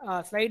 Will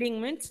sliding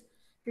means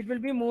it will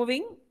be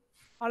moving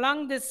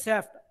along this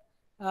shaft.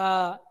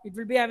 It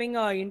will be having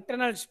a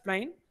internal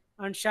spline,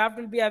 and shaft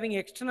will be having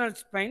external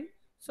spline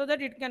so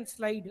that it can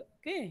slide.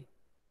 Okay.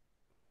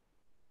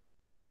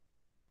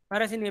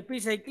 Whereas in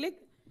epicyclic,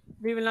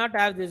 we will not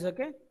have this.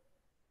 Okay.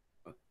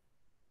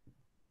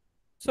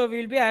 So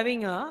we will be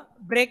having a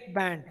brake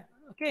band.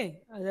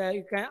 Okay,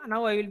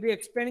 now I will be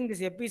explaining this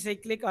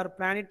epicyclic or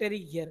planetary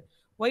here.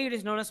 Why it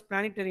is known as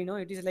planetary? No,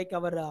 it is like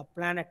our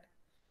planet,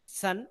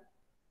 sun,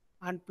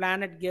 and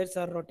planet gears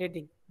are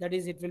rotating. That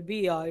is, it will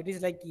be, it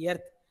is like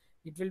Earth.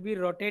 It will be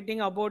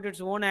rotating about its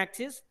own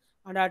axis,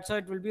 and also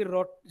it will be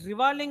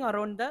revolving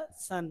around the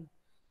sun.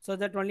 So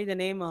that only the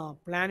name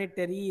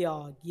planetary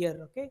gear.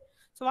 Okay.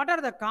 So what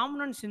are the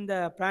components in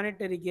the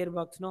planetary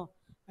gearbox? No,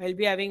 I will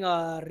be having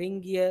a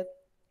ring gear,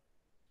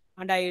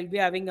 and I will be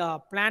having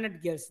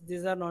planet gears.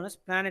 These are known as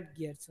planet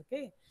gears.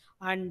 Okay,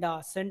 and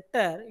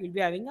center you'll be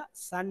having a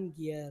sun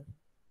gear.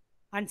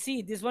 And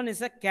see, this one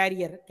is a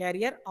carrier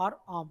or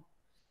arm.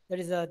 That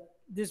is a,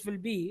 this will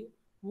be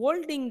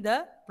holding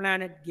the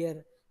planet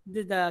gear.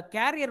 The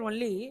carrier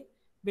only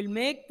will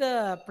make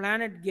the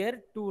planet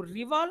gear to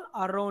revolve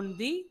around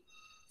the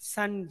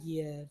sun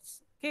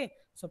gears. Okay,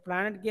 So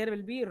planet gear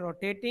will be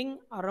rotating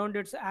around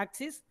its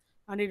axis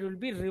and it will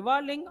be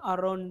revolving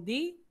around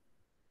the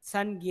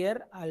sun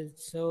gear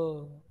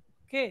also.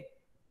 Okay.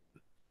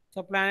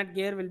 So planet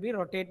gear will be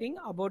rotating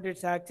about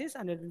its axis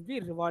and it will be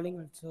revolving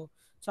also.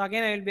 So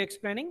again I will be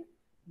explaining.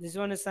 This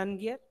one is sun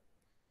gear,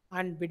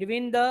 and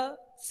between the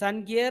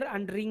sun gear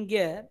and ring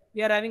gear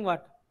we are having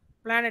what?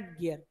 Planet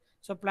gear.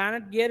 So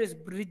planet gear is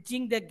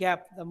bridging the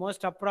gap. The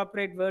most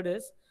appropriate word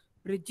is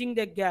bridging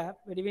the gap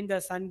between the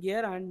sun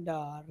gear and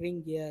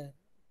ring gear.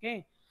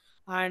 Okay,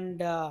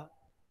 and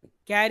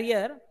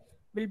carrier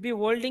will be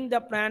holding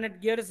the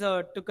planet gears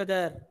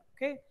together.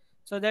 Okay,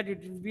 so that it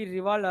will be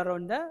revolve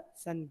around the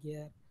sun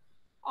gear.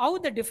 How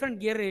the different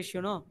gear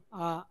ratio,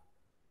 no?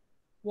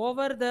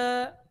 Over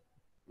the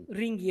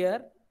ring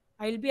gear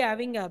I'll be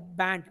having a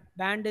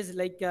band is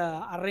like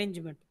a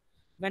arrangement.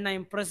 When I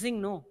am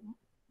pressing, no,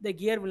 the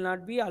gear will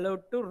not be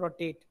allowed to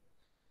rotate.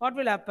 What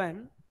will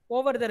happen?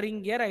 Over the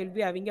ring gear I will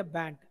be having a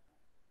band.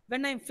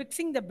 When I am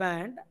fixing the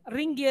band,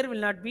 ring gear will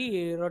not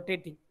be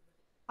rotating.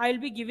 I will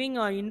be giving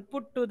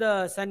input to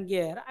the sun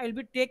gear. I will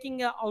be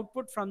taking a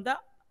output from the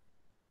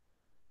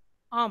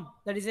arm,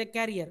 that is a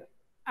carrier.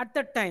 At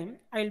that time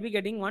I will be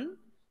getting one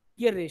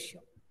gear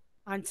ratio.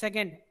 And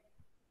second,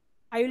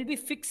 I will be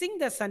fixing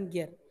the sun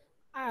gear,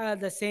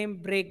 the same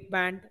brake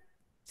band,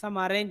 some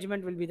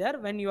arrangement will be there.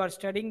 When you are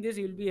studying this,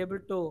 you will be able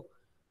to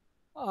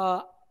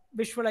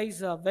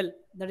visualize well.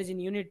 That is in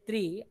Unit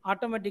 3,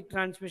 automatic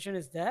transmission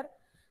is there.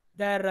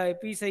 Their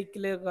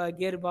epicyclic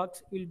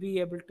gearbox will be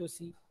able to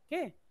see.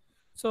 Okay.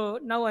 So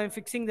now I am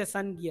fixing the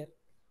sun gear.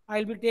 I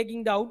will be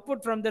taking the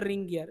output from the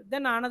ring gear.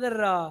 Then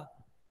another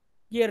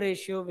gear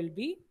ratio will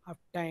be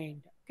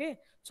obtained. Okay.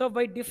 So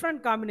by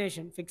different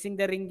combination, fixing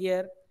the ring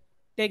gear,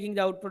 taking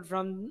the output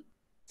from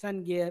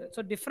sun gear.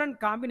 So different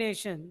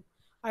combination,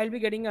 I will be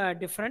getting a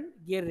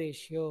different gear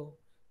ratio.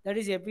 That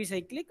is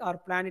epicyclic or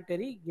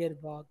planetary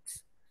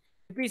gearbox.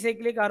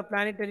 Epicyclic or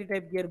planetary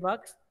type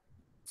gearbox.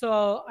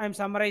 So I'm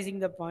summarizing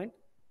the point.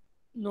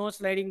 No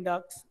sliding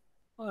ducts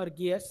or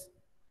gears,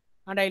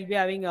 and I'll be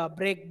having a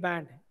brake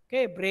band.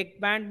 Okay, brake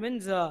band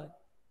means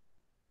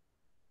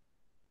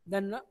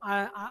then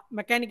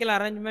mechanical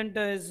arrangement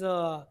is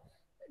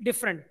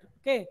different.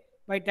 Okay,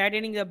 by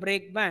tightening the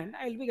brake band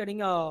I'll be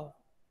getting a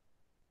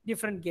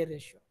different gear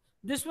ratio.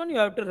 This one you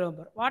have to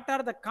remember. What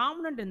are the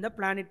component in the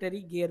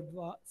planetary gear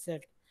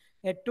set?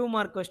 A 2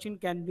 mark question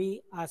can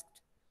be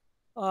asked.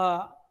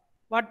 uh,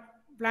 what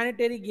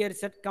planetary gear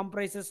set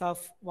comprises of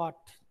what?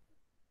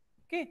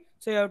 Okay,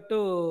 so you have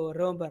to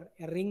remember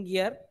a ring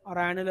gear or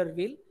annular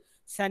wheel,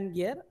 sun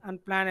gear,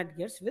 and planet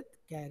gears with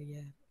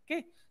carrier.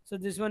 Okay, so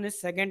this one is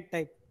second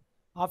type.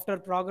 After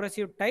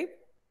progressive type,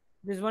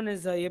 this one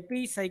is a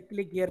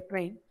epicyclic gear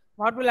train.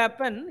 What will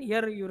happen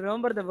here? You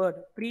remember the word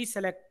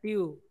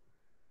pre-selective.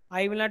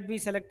 I will not be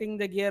selecting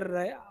the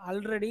gear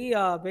already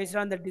based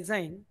on the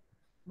design.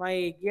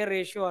 My gear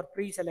ratio are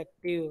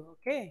pre-selective.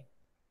 Okay,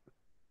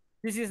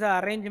 this is the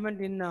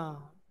arrangement in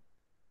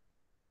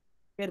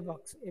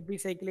gearbox,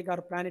 epicyclic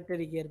or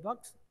planetary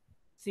gearbox.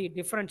 See,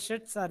 different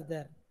sets are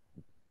there.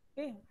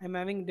 Okay, I'm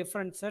having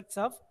different sets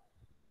of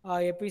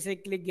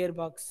epicyclic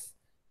gearbox.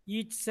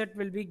 Each set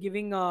will be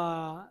giving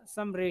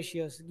some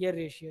ratios, gear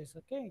ratios.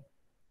 Okay,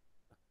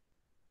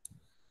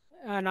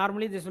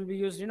 normally this will be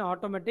used in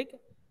automatic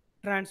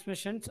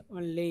transmissions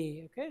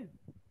only. Okay,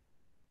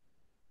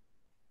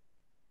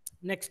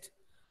 next,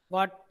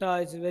 what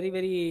is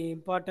very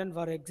important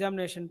for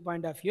examination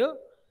point of view,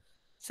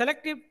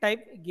 selective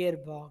type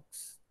gearbox.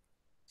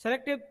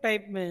 Selective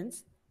type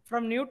means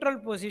from neutral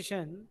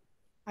position,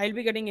 I'll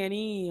be getting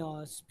any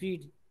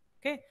speed.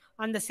 Okay,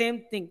 and the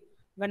same thing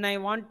when I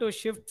want to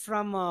shift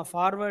from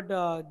forward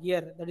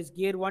gear, that is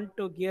gear 1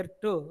 to gear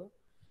 2,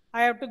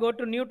 I have to go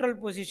to neutral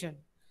position.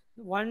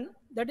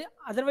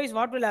 Otherwise,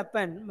 what will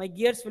happen? My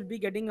gears will be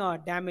getting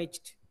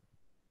damaged.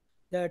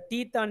 The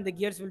teeth and the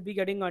gears will be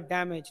getting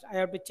damaged. I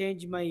have to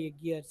change my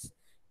gears.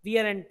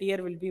 Wear and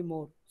tear will be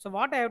more. So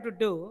what I have to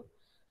do,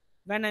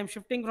 when I'm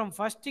shifting from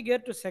first gear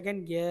to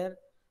second gear,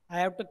 I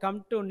have to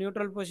come to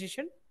neutral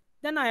position.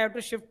 Then I have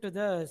to shift to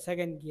the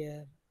second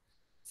gear.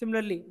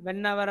 Similarly,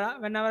 whenever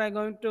I'm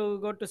going to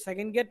go to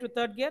second gear to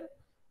third gear,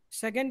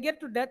 second gear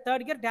to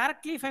third gear,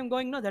 directly if I'm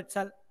going, no, that's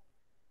all.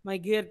 My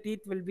gear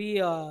teeth will be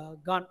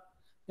gone.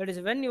 That is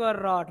when you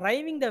are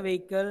driving the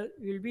vehicle,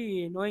 you will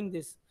be knowing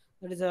this.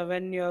 That is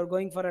when you are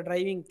going for a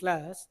driving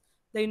class,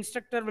 the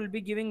instructor will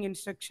be giving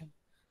instruction.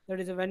 That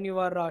is when you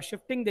are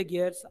shifting the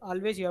gears,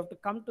 always you have to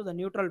come to the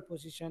neutral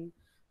position.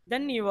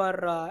 Then you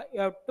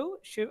have to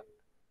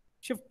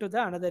shift to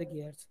the another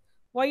gears.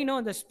 Why?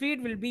 No, the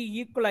speed will be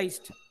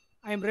equalized.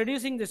 I am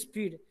reducing the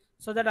speed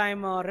so that I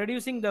am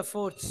reducing the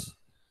force.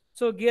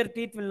 So gear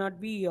teeth will not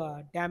be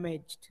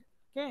damaged.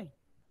 Okay.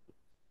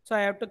 So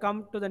I have to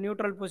come to the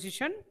neutral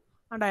position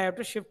and I have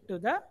to shift to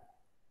the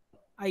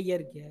higher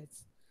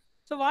gears.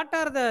 So what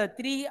are the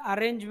three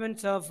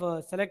arrangements of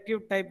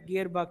selective type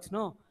gearbox?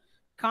 No,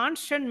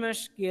 constant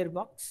mesh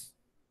gearbox.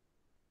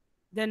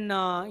 Then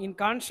in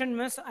constant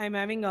mesh, I'm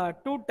having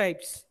two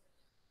types: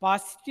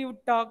 positive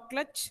torque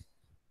clutch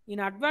In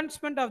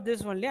advancement of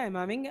this only, I'm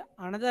having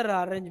another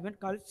arrangement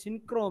called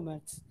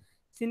synchromats.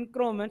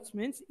 Synchromats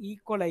means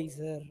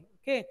equalizer.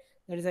 Okay,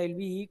 that is, I'll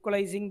be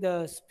equalizing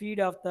the speed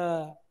of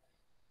the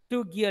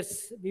two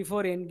gears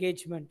before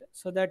engagement,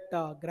 so that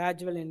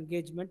gradual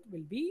engagement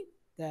will be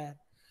there.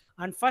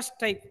 And first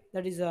type,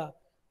 that is a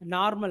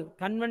normal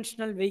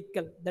conventional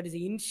vehicle, that is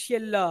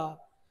initial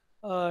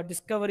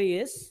discovery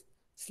is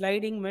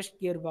sliding mesh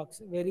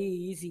gearbox. Very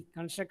easy,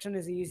 construction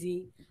is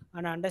easy,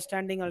 and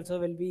understanding also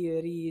will be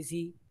very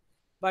easy.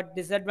 But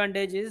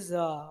disadvantage is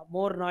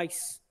more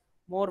noise,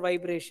 more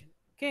vibration.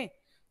 Okay,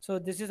 so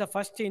this is the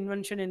first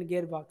invention in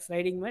gearbox,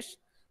 sliding mesh.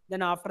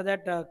 Then after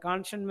that,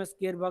 constant mesh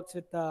gearbox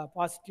with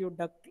positive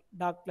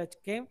dark clutch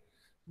came.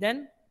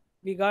 Then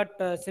we got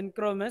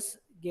synchro mesh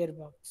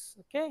gearbox.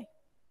 Okay,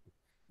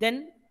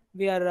 then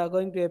we are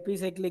going to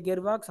epicyclic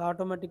gearbox,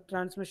 automatic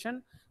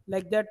transmission.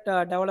 Like that,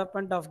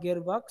 development of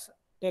gearbox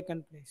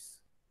taken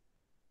place.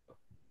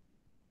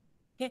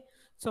 Okay,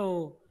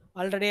 so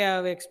already I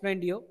have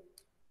explained you.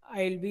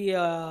 I'll be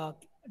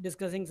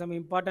discussing some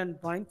important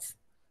points.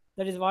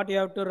 That is, what you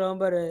have to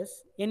remember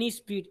is any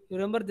speed, you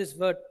remember this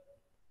word.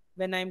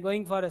 When I'm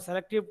going for a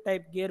selective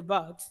type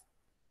gearbox,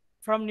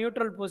 from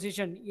neutral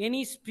position,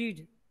 any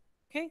speed.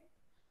 Okay,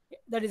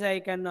 that is,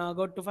 I can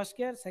go to first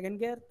gear, second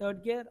gear,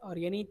 third gear, or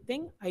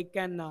anything I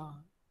can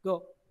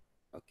go.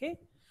 Okay,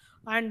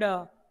 and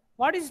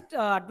what is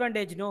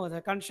advantage? No,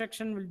 the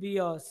construction will be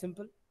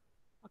simple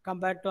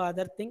compared to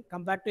other thing.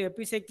 Compared to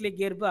epicyclic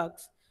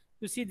gearbox,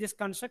 you see this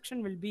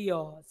construction will be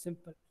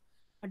simple.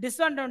 A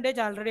disadvantage,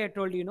 already I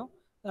told you,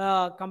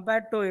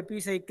 compared to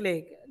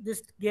epicyclic,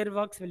 this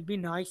gearbox will be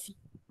noisy,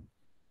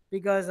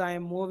 because I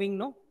am moving,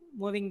 no,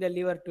 moving the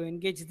lever to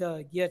engage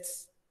the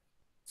gears.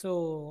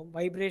 So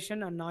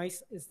vibration and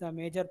noise is the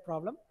major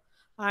problem,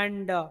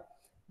 and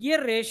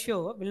gear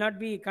ratio will not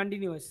be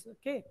continuous.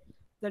 Okay,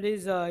 that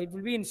is, it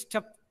will be in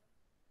step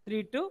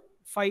 3 to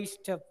 5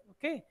 step.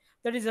 Okay,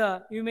 that is,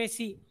 you may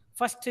see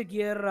first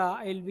gear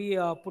I'll be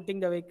putting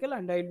the vehicle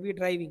and I'll be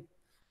driving.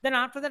 Then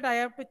after that, I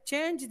have to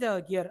change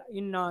the gear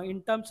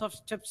in terms of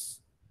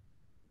steps.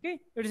 Okay,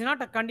 it is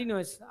not a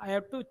continuous. I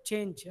have to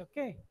change.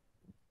 Okay,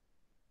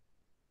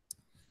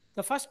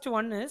 the first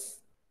one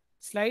is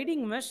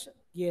sliding mesh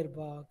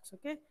gearbox.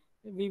 Okay,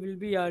 we will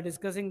be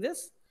discussing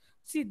this.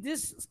 See,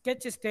 this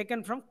sketch is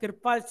taken from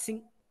Kirpal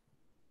Singh.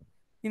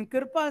 In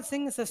Kirpal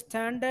Singh is a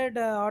standard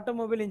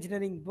automobile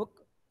engineering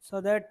book,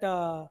 so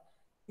that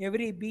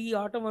every B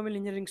automobile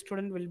engineering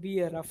student will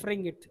be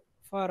referring it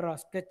for a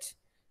sketch.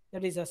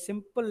 That is, a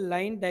simple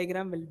line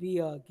diagram will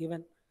be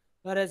given,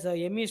 whereas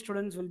ME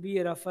students will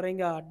be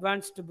referring a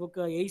advanced book,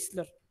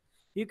 Eisler.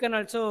 You can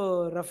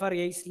also refer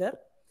Eisler.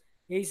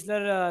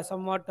 Eisler,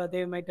 somewhat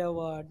they might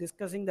have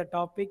discussing the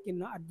topic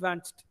in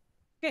advanced.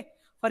 Okay,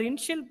 for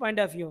initial point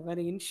of view, when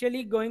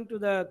initially going to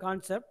the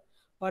concept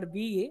for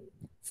BA,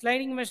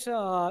 sliding mesh,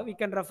 we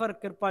can refer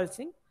Kirpal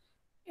Singh.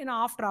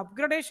 After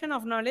upgradation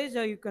of knowledge,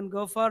 you can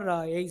go for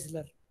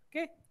Eisler.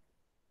 Okay,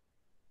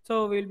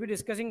 so we'll be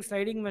discussing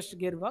sliding mesh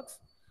gearbox.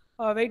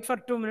 Wait for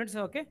 2 minutes.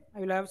 Okay, I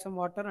will have some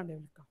water and I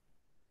will come.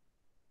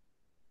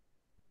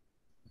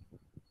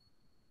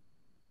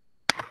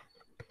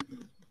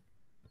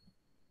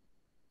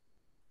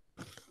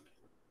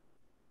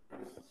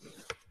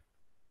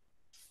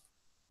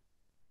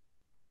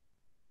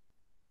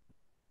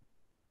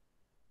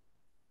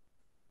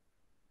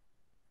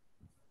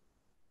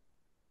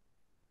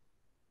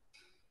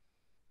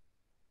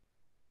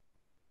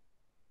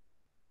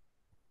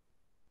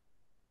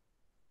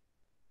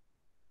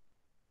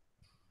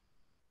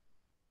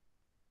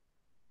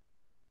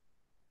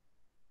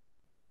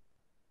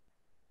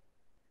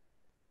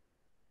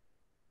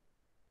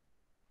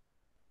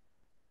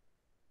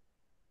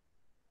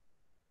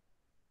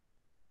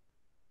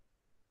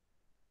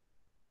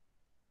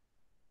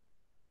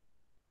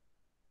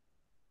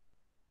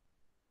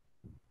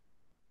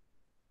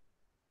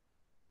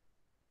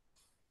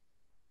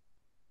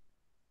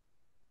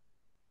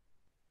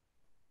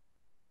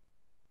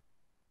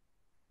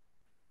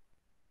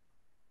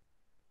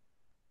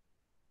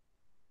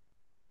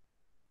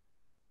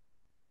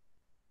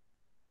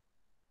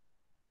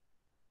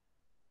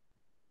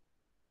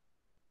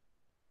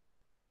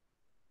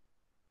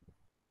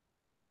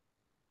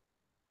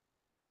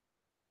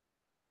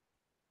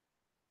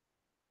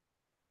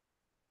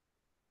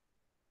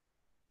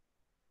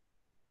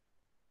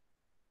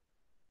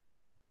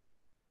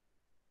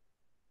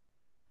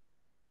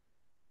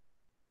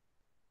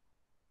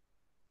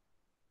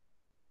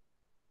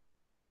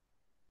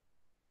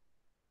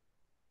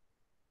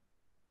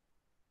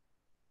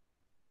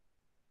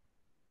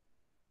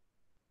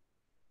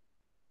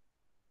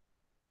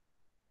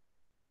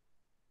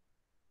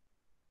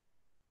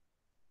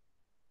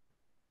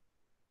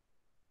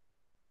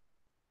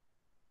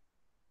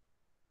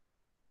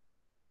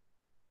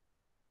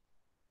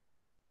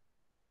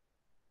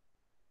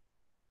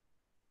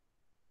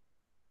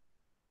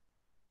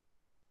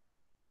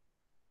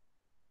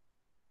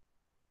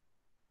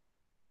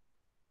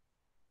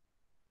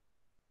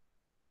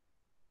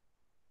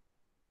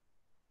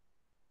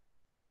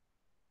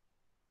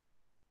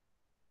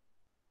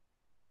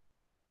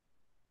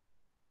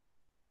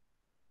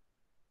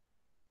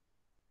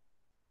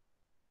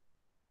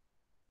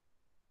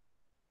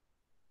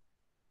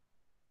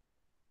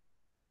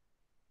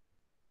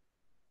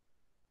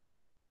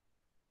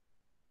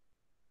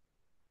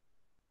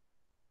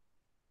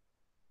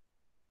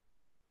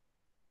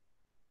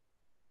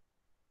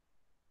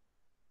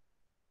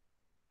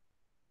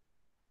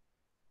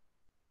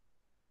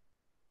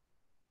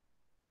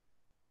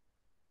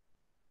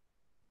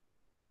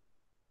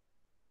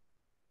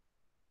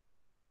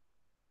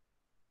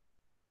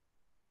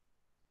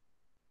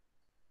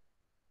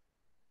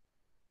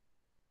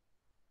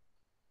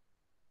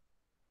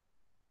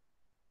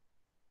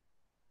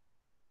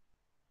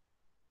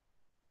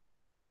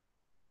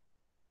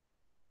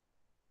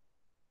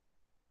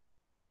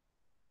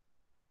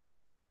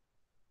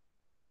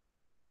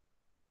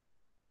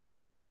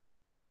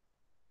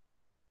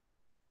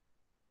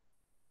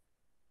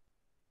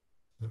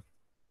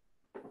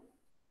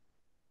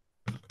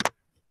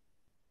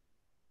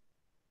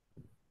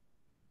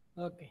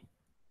 Okay.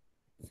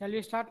 Shall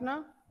we start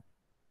now?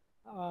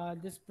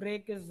 This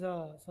break is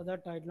so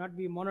that it not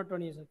be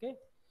monotonous. Okay.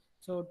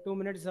 So 2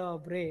 minutes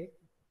break.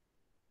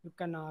 You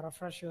can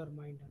refresh your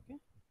mind. Okay.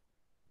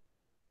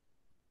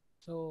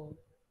 So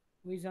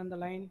who is on the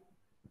line?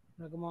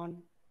 Raghuman,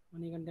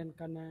 Manikandan,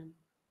 Kannan.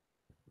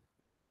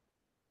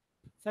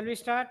 Shall we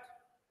start?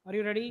 Are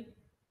you ready?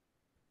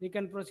 We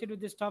can proceed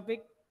with this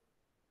topic.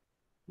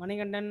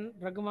 Manikandan,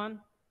 Raghuman,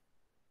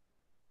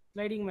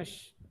 sliding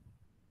mesh.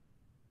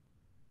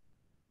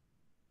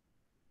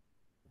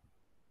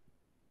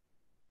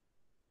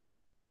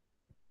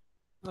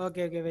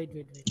 Okay, okay, wait.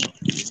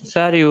 I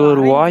Sir, have to your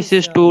arrange voice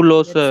this is too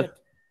low, sir. headset.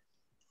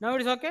 Now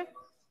it is okay?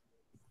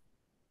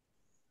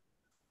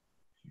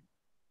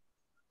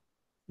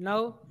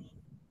 Now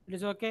it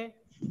is okay?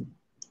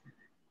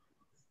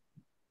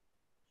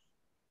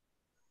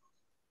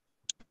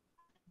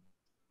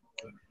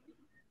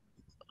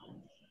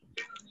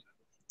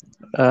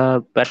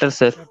 Better,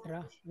 sir.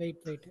 Better. Wait.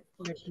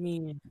 Let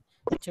me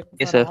check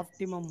Okay, for sir.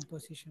 optimum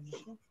position.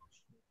 Okay.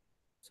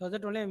 So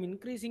that only I'm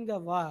increasing the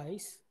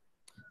voice.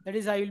 That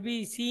is, I will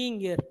be seeing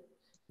here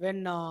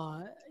when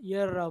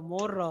here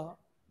more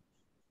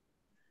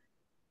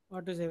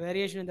what to say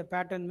variation in the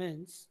pattern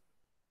means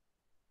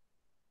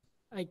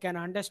I can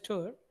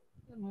understood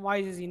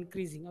voice is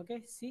increasing.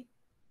 Okay. See,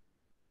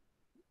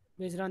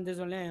 based on this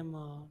only I am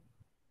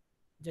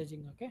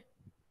judging. Okay.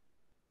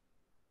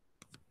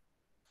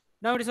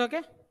 Now it is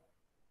okay.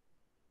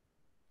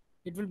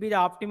 It will be the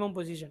optimum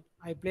position.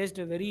 I placed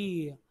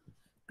very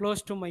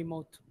close to my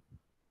mouth.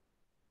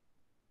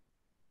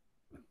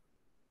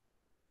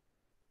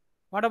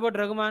 What about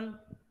Raghuman?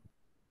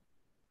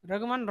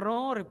 Raghuman,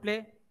 no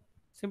replay.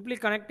 Simply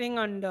connecting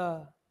and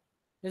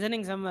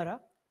listening somewhere. Huh?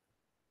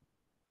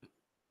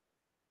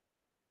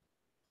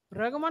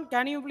 Raghuman,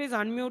 can you please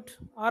unmute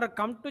or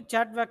come to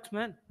chat box,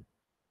 man?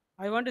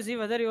 I want to see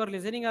whether you are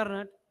listening or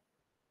not.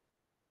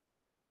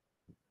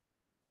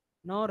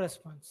 No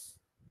response.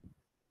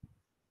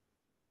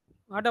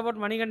 What about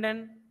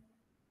Manikandan?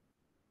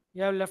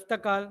 You have left the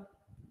call.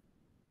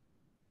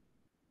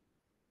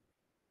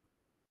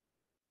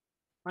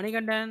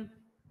 Manikandan,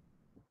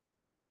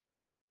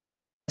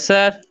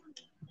 Sir,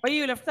 why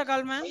you left the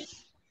call, man?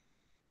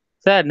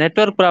 sir,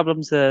 network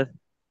problem, sir.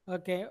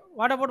 Okay.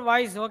 What about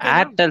voice? Okay,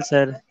 now? Airtel,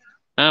 sir.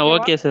 Okay,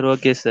 what? Okay, sir.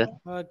 Okay, sir.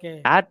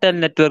 Okay. Airtel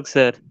network,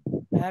 sir.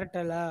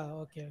 Airtel.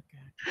 Okay.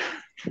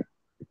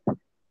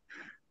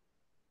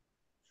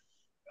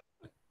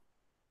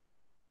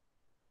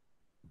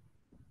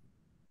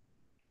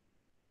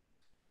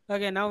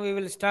 Okay, now we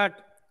will start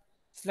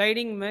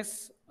sliding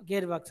mesh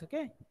gearbox.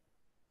 Okay.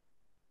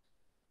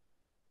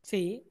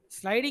 See,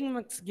 sliding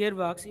mesh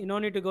gearbox, you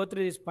don't need to go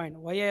through this point.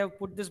 Why I have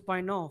put this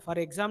point? No, for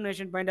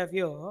examination point of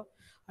view,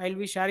 I'll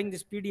be sharing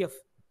this PDF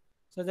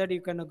so that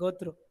you can go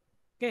through.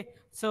 Okay.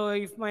 So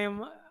if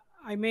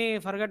I may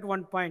forget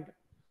one point.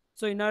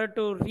 So in order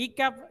to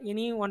recap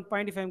any one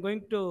point, if I'm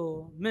going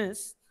to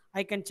miss,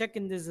 I can check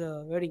in this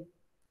wording.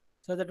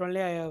 So that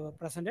only I have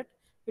presented.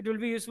 It will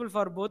be useful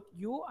for both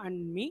you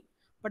and me.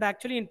 But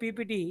actually in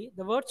PPT,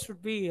 the words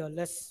should be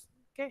less.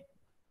 Okay.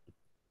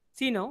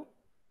 See now,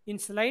 in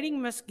sliding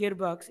mesh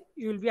gearbox,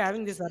 you will be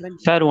having this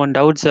arrangement. Sir, one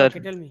doubt, sir. Okay,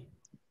 tell me.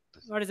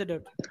 What is the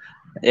doubt?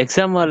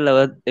 Exam ஹாலில்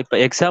இப்போ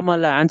exam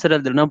ஹாலில் answer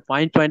எழுதுனா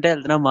பாயிண்டாக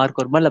எழுதுனா mark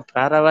வருமா இல்லை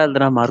பேராவாக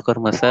எழுதுனா mark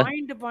வருமா sir?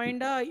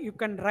 Point, you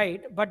can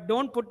write, but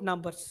don't put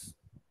numbers.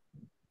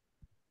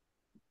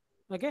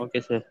 Okay?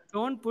 Okay, sir.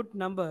 Don't put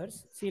numbers.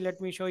 See, let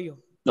me show you.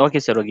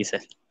 Okay, sir. Okay,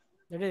 sir.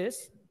 That is,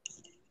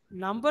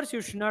 numbers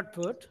you should not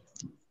put.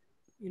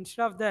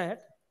 Instead of that,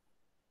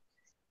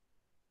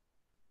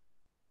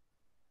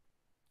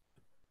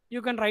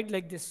 you can write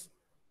like this,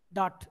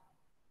 dot.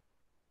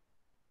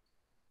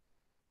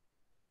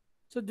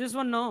 So this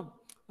one now,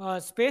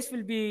 space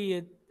will be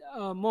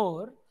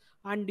more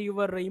and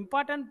your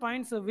important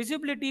points,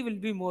 visibility will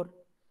be more.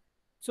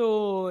 So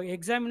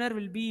examiner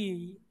will be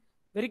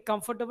very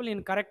comfortable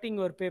in correcting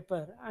your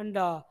paper and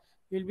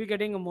you'll be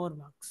getting more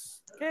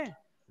marks. Okay.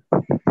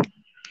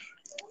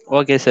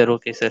 Okay, sir.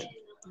 Okay, sir.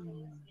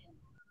 Mm.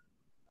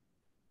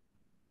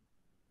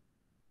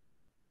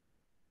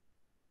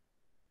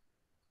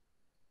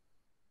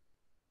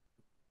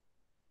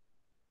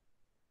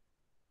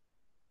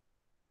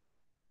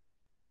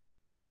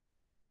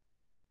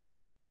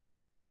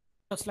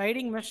 So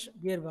sliding mesh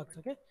gearbox.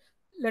 Okay.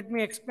 Let me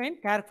explain.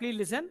 Carefully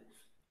listen.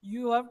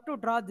 You have to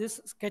draw this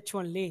sketch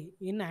only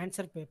in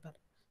answer paper.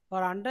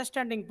 For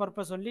understanding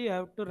purpose only, you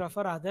have to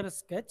refer other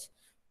sketch.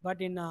 But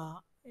in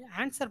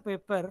answer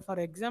paper, for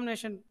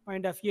examination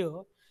point of view,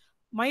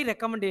 my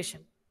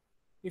recommendation,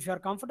 if you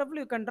are comfortable,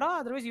 you can draw.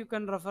 Otherwise, you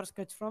can refer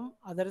sketch from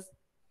other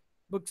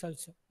books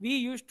also. We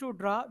used to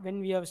draw when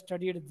we have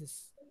studied this.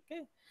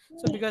 Okay.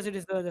 So because it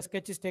is the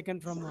sketch is taken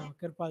from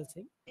Kirpal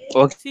Singh.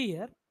 See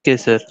here, Okay,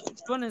 sir.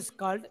 this one is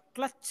called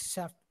clutch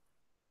shaft.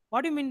 What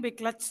do you mean by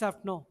clutch shaft?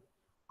 No.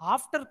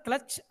 After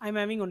clutch, I'm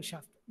having one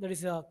shaft. That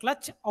is a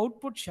clutch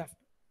output shaft.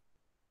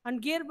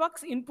 And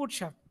gearbox input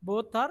shaft.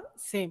 Both are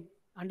same.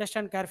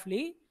 Understand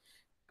carefully.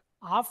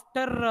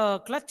 After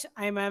clutch,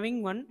 I'm having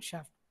one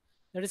shaft.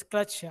 That is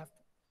clutch shaft.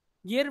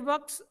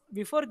 Gearbox,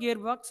 before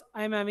gearbox,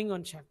 I am having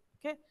one shaft.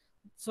 Okay.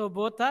 So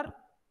both are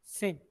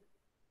same.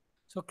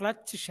 So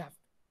clutch shaft.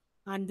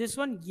 And this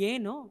one, A,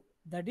 no,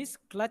 that is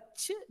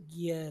clutch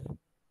gear.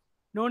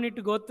 No need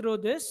to go through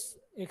this.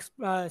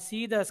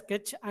 See the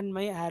sketch and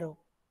my arrow.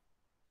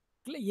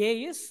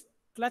 A is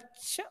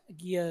clutch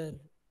gear.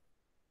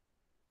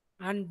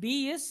 And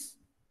B is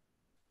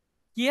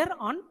gear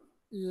on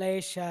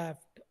lay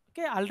shaft.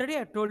 Okay, already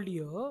I told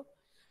you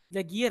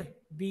the gear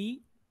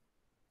B,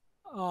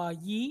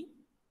 E,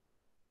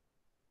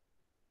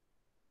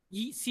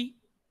 E, C,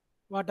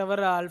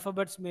 whatever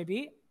alphabets may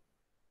be,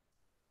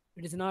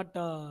 it is not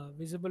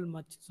visible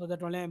much. So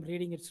that only I am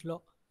reading it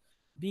slow.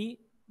 B,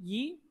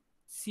 E,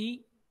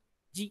 C,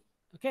 G.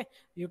 Okay,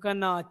 you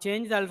can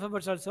change the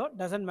alphabets also,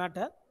 doesn't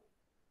matter.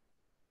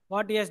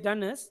 What he has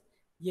done is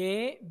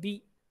A,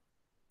 B,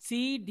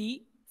 C,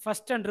 D,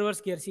 first and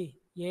reverse gear. See,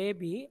 A,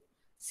 B,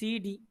 C,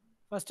 D,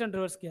 first and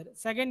reverse gear.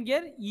 Second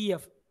gear, E,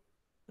 F,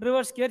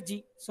 reverse gear,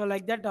 G. So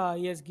like that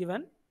he has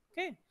given.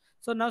 Okay.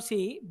 So now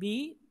see,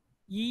 B,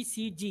 E,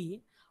 C,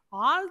 G,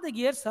 all the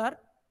gears are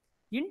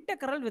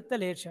integral with the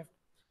lathe shaft.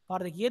 For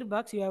the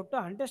gearbox, you have to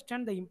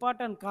understand the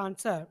important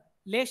concept,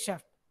 lathe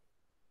shaft.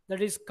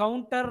 That is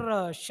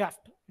counter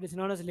shaft. It is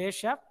known as lathe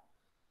shaft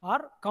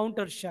or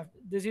counter shaft.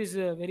 This is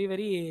very,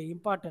 very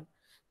important.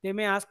 They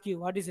may ask you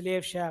what is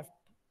lathe shaft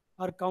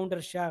or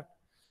counter shaft.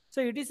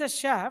 So it is a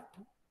shaft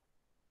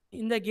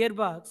in the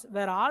gearbox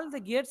where all the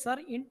gears are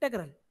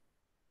integral.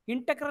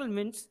 Integral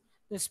means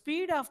the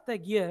speed of the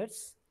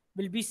gears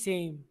will be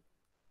same.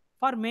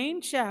 For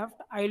main shaft,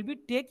 I will be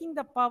taking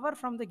the power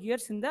from the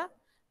gears in the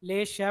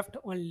lathe shaft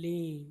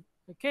only.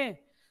 Okay,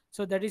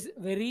 so that is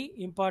very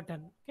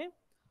important. Okay,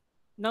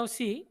 now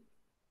see,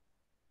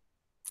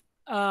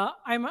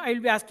 I will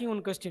be asking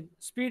one question.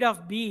 Speed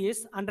of B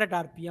is 100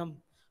 RPM.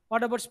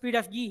 What about speed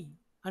of E?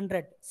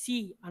 100.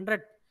 C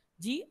 100.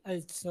 G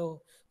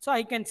also. So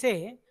I can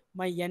say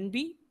my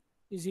NB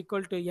is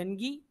equal to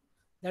NE,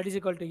 that is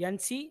equal to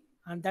NC,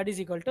 and that is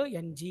equal to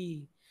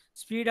NG.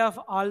 Speed of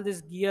all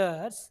these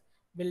gears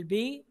will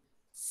be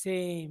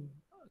same.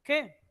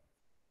 Okay.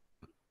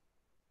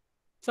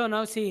 So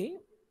now see,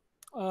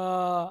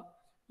 uh,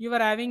 you are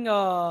having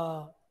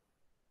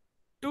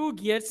two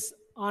gears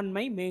on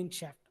my main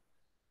shaft.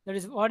 That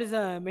is what is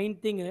the main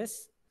thing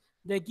is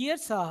the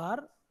gears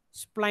are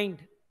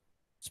splined.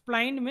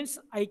 Splined means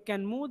I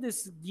can move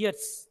these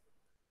gears.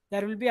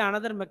 There will be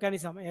another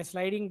mechanism. A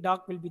sliding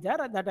dock will be there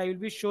that I will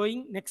be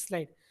showing next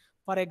slide.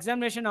 For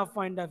examination of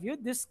point of view,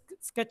 this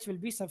sketch will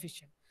be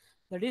sufficient.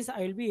 That is,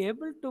 I will be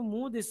able to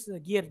move this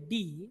gear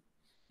D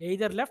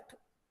either left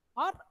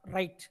or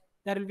right.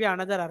 There will be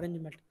another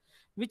arrangement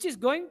which is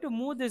going to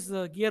move this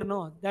gear.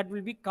 No, that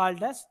will be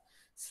called as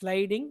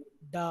sliding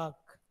dock.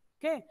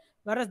 Okay,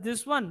 whereas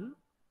this one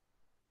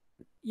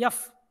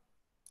F,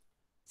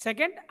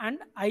 second and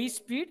high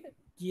speed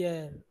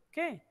gear.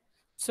 Okay,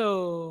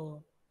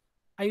 so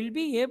I will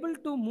be able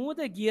to move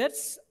the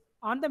gears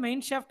on the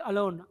main shaft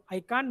alone.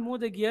 I can't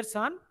move the gears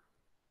on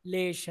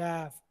lay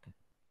shaft.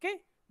 Okay,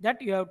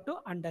 that you have to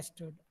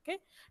understood. Okay,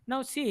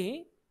 now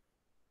see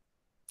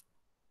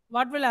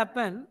what will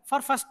happen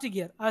for first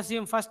gear.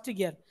 Assume first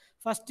gear.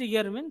 First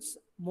gear means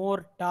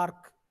more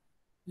torque,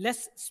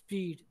 less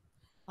speed.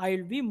 I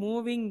will be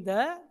moving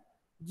the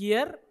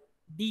gear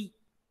D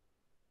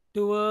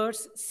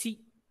towards C.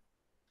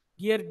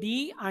 Gear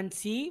D and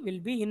C will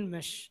be in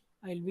mesh.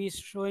 I will be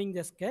showing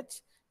the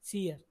sketch.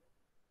 See here.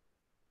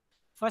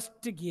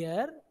 First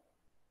gear,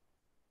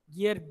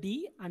 gear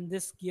D, and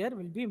this gear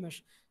will be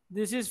mesh.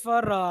 This is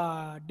for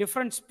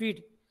different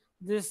speed.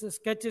 This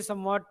sketch is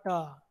somewhat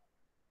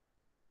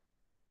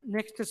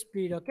next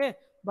speed, okay?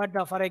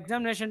 But for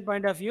examination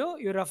point of view,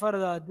 you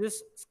refer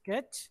this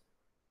sketch.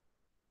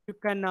 You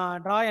can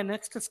draw a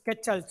next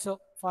sketch also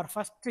for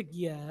first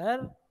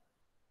gear.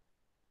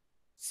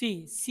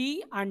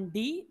 C and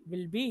D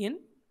will be in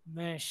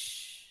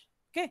mesh.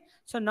 Okay,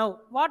 so now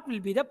what will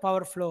be the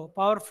power flow?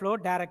 Power flow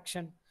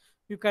direction.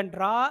 You can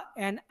draw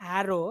an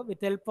arrow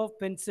with help of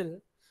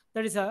pencil.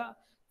 That is a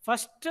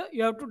first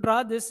you have to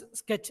draw this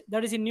sketch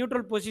that is in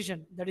neutral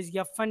position. That is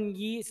F and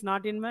E is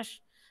not in mesh.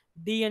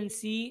 D and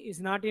C is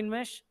not in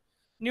mesh.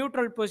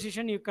 Neutral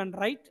position you can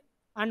write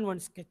and one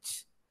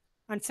sketch.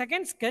 And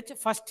second sketch,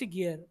 first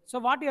gear. So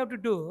what you have to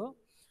do?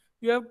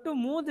 You have to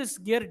move this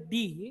gear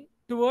D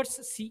towards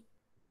C.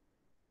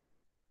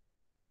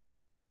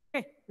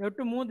 Okay, you have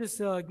to move this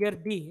gear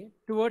D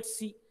towards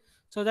C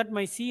so that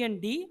my C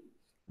and D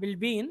will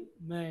be in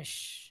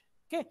mesh.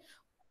 Okay,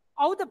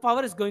 how the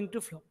power is going to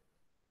flow?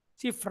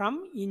 See,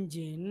 from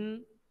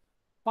engine,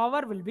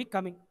 power will be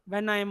coming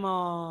when I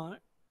am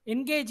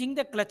engaging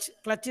the clutch.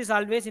 Clutch is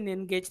always in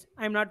engaged.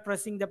 I am not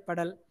pressing the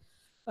pedal.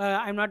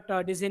 I am not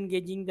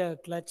disengaging the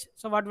clutch.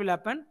 So what will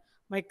happen?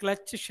 My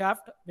clutch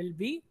shaft will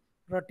be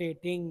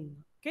rotating.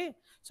 Okay.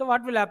 So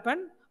what will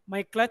happen?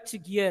 My clutch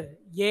gear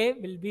A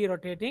will be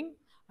rotating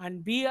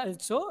and B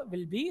also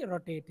will be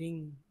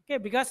rotating. Okay,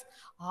 because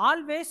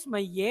always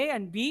my A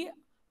and B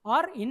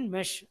are in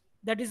mesh.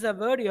 That is the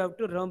word you have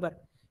to remember.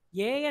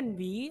 A and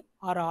B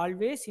are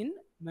always in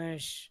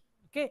mesh.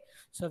 Okay,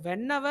 so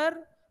whenever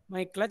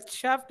my clutch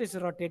shaft is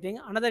rotating,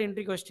 another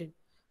entry question.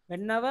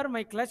 Whenever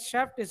my clutch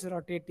shaft is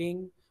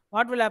rotating,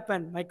 what will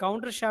happen? My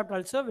counter shaft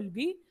also will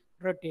be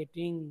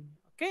rotating.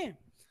 Okay,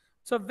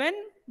 so when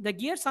the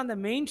gears on the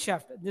main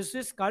shaft, this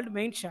is called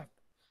main shaft.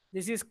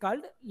 This is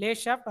called lay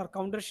shaft or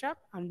counter shaft,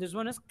 and this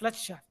one is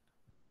clutch shaft.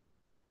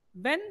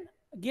 When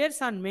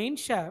gears on main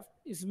shaft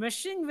is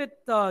meshing with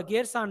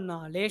gears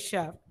on lay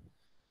shaft,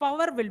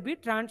 power will be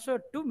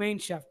transferred to main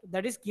shaft,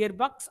 that is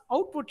gearbox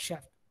output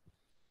shaft.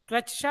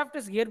 Clutch shaft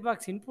is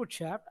gearbox input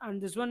shaft, and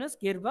this one is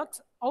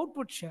gearbox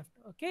output shaft.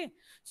 Okay,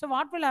 so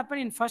what will happen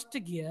in first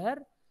gear?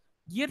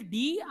 Gear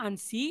D and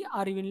C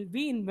are will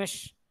be in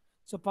mesh,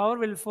 so power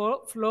will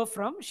flow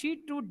from C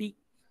to D.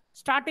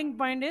 Starting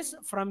point is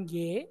from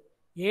A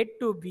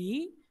to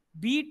B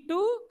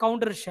to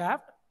counter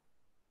shaft,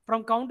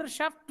 from counter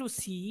shaft to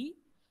C,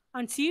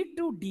 and C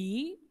to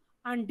D,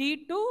 and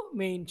D to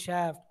main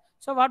shaft.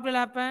 So what will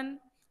happen?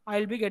 I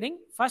will be getting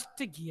first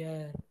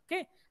gear.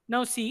 Okay.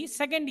 Now see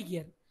second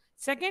gear.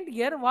 Second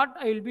gear, what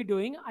I will be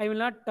doing? I will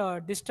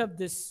not disturb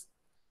this.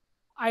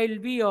 I will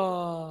be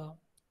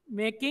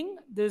making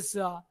this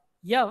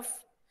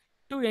F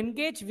to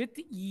engage with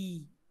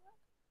E.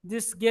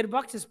 This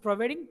gearbox is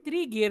providing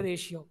three gear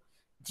ratio: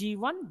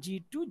 G1,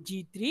 G2,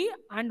 G3,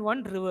 and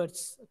one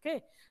reverse.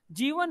 Okay,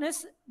 G1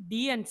 is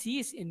D and C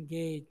is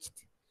engaged.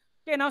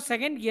 Okay, now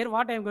second gear,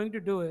 what I am going to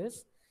do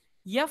is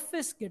F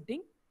is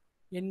getting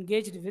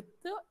engaged with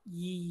the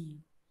E.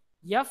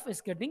 F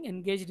is getting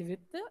engaged with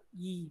the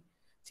E.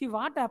 See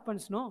what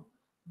happens, no?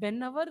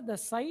 Whenever the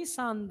size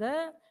on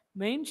the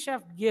main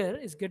shaft gear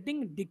is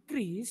getting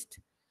decreased,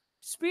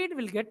 speed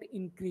will get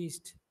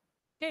increased.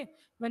 Okay,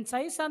 when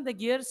size on the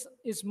gears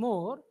is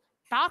more,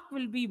 torque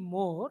will be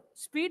more,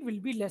 speed will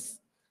be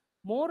less.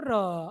 More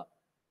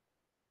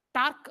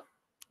torque,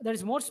 there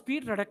is more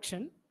speed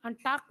reduction, and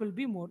torque will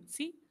be more.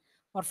 See,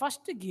 for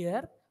first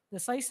gear, the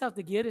size of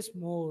the gear is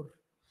more,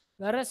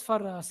 whereas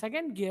for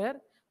second gear,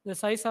 the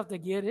size of the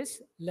gear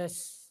is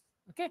less.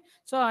 Okay,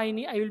 so I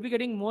will be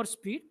getting more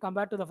speed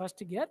compared to the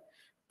first gear.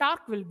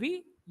 Torque will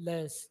be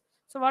less.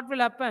 So what will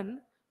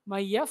happen?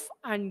 My F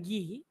and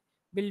E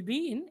will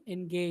be in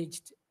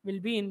engaged, will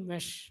be in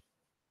mesh.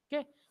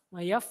 Okay,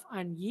 my F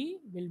and E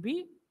will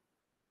be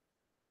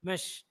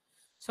mesh.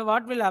 So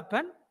what will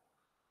happen?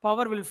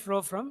 Power will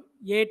flow from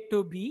A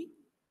to B,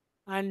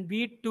 and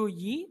B to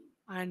E,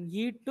 and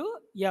E to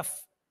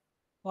F.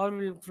 Power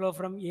will flow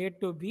from A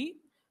to B,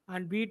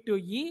 and B to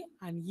E,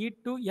 and E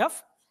to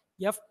F,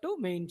 F to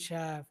main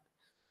shaft.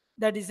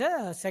 That is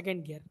a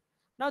second gear.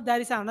 Now there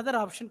is another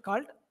option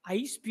called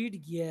high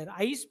speed gear.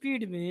 High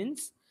speed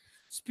means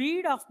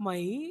speed of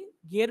my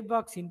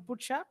gearbox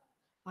input shaft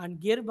and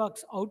gearbox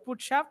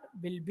output shaft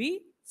will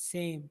be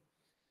same.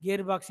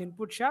 Gearbox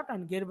input shaft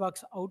and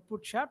gearbox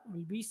output shaft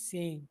will be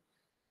same.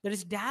 That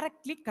is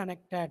directly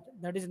connected.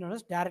 That is known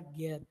as direct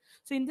gear.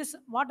 So in this,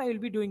 what I will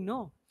be doing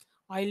now,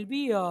 I will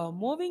be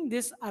moving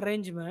this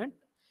arrangement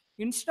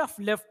instead of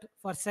left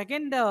for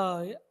second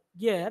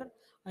gear.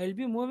 I will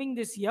be moving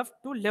this F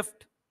to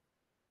left.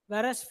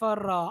 Whereas for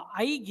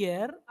I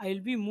gear, I will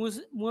be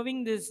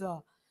moving this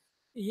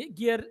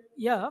gear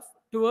F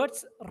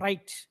towards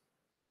right.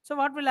 So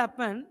what will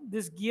happen?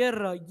 This gear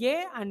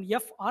A and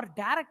F are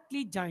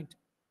directly joined,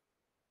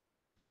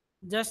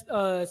 just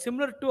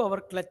similar to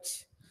our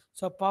clutch.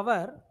 So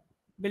power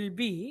will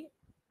be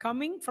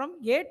coming from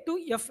A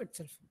to F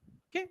itself.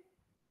 Okay,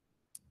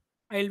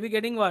 I will be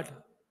getting what?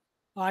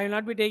 I will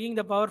not be taking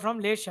the power from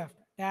lay shaft.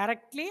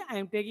 Directly, I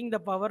am taking the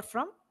power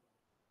from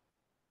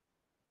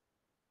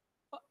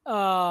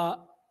uh,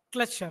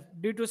 clutch shaft.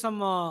 Due to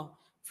some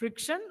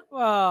friction,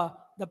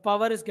 the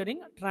power is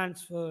getting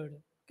transferred.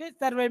 Okay,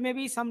 there may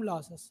be some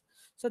losses.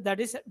 So that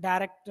is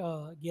direct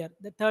gear,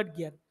 the third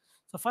gear.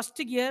 So first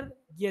gear,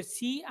 gear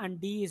C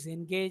and D is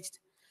engaged.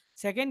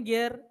 Second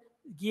gear,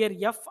 gear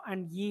F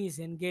and E is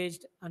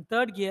engaged. And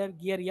third gear,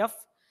 gear F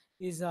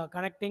is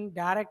connecting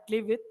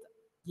directly with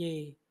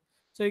A.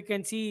 So you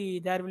can see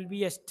there will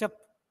be a step.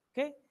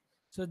 Okay,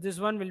 so this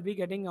one will be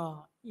getting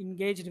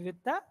engaged with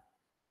the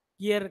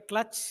gear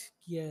clutch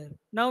gear.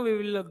 Now we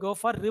will go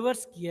for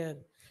reverse gear.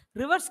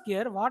 Reverse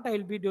gear, what I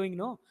will be doing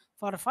now?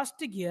 For first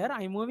gear,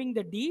 I am moving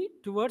the D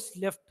towards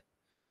left.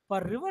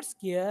 For reverse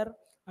gear,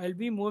 I will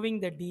be moving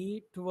the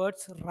D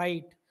towards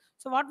right.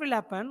 So what will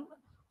happen?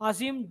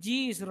 Assume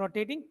G is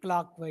rotating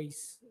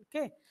clockwise.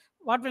 Okay,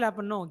 what will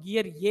happen now?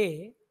 Gear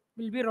A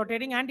will be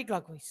rotating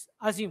anti-clockwise.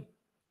 Assume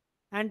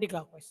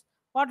anti-clockwise.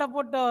 What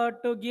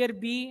about to gear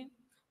B?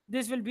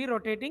 This will be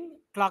rotating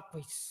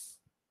clockwise.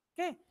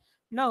 Okay,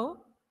 now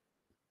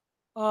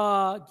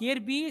gear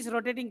B is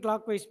rotating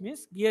clockwise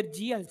means gear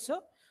G also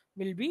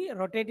will be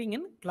rotating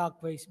in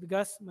clockwise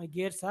because my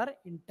gears are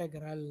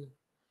integral.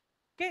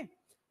 Okay.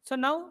 So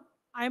now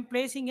I am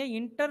placing a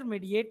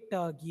intermediate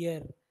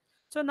gear.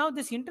 So now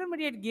this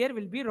intermediate gear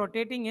will be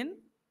rotating in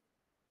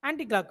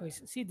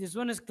anti-clockwise. See, this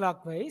one is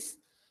clockwise.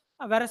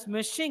 Whereas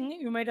meshing,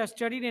 you might have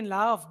studied in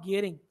law of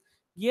gearing.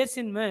 Gears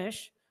in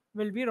mesh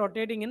will be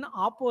rotating in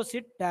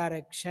opposite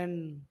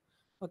direction.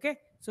 Okay,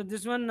 so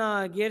this one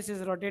gears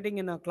is rotating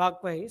in a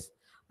clockwise,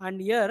 and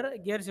here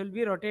gears will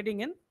be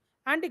rotating in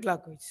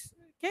anti-clockwise.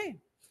 Okay,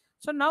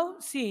 so now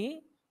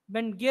see,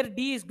 when gear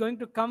D is going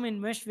to come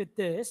in mesh with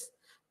this,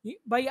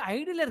 by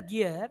idler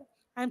gear,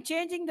 I'm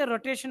changing the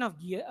rotation of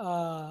gear.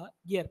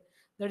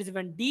 That is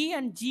when D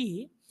and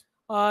G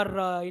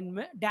are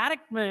in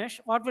direct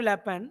mesh. What will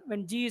happen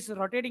when G is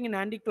rotating in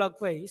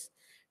anti-clockwise?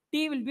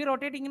 T will be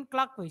rotating in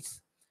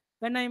clockwise.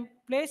 When I'm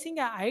placing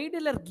a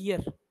idler gear,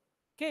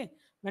 okay,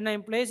 when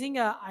I'm placing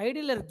a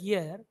idler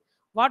gear,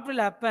 what will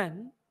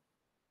happen?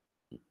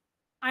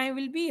 I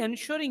will be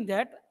ensuring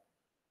that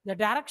the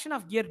direction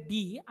of gear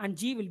D and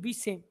G will be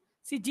same.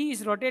 See, G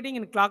is rotating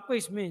in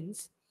clockwise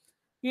means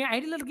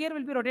idler gear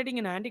will be rotating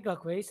in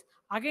anti-clockwise.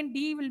 Again,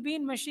 D will be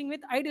in meshing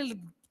with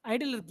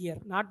idler gear,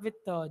 not with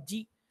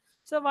G.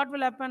 So what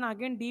will happen?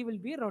 Again, D will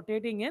be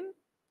rotating in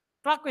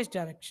clockwise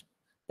direction.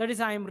 That is,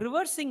 I am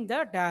reversing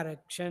the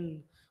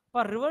direction.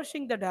 For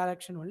reversing the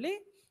direction only,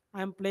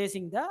 I am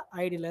placing the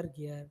idler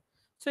gear.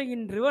 So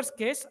in reverse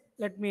case,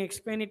 let me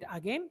explain it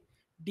again.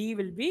 D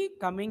will be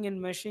coming in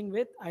meshing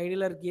with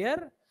idler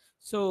gear.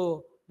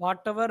 So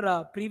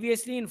whatever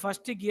previously in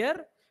first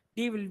gear,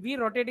 D will be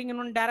rotating in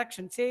one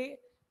direction, say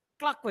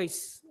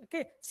clockwise.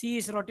 Okay, C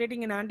is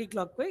rotating in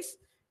anti-clockwise.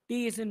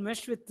 D is in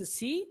mesh with the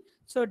C.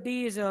 So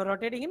D is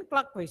rotating in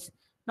clockwise.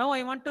 Now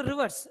I want to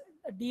reverse.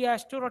 D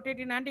has to rotate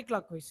in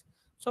anti-clockwise.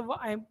 So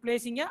I am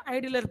placing a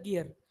idler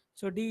gear.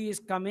 So D is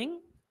coming,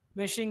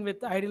 meshing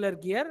with idler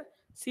gear.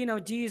 See now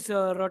G is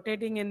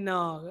rotating in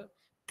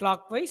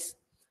clockwise,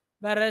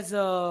 whereas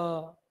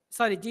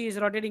sorry, G is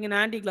rotating in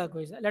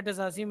anti-clockwise. Let us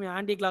assume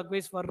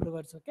anti-clockwise for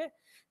reverse. Okay,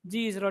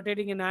 G is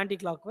rotating in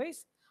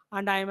anti-clockwise,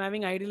 and I am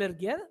having idler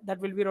gear that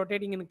will be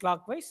rotating in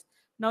clockwise.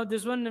 Now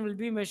this one will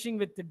be meshing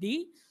with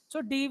D,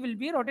 so D will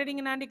be rotating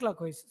in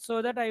anti-clockwise,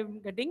 so that I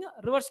am getting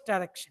reverse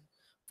direction.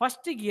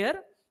 First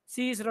gear,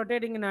 C is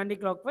rotating in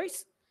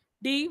anti-clockwise,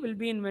 D will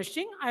be in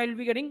meshing, I will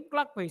be getting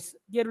clockwise.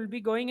 Gear will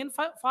be going in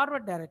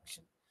forward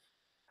direction.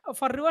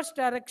 For reverse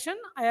direction,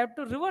 I have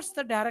to reverse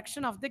the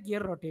direction of the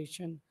gear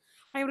rotation.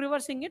 I am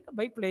reversing it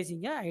by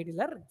placing a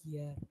idler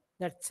gear.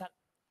 That's all.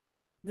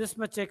 This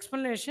much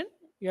explanation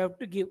you have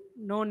to give.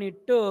 No need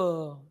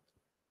to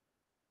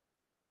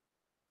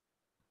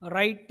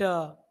write.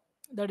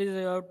 That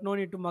is, no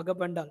need to mug up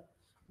and all.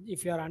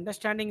 If you are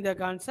understanding the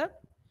concept,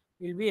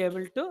 you'll be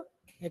able to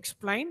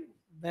explain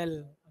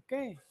well.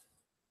 Okay.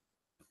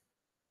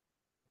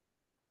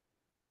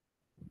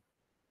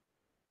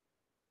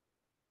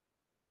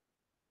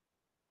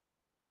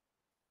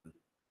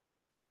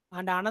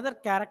 And another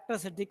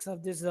characteristics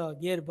of this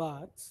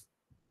gearbox.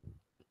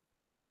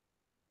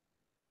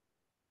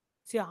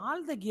 See,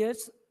 all the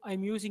gears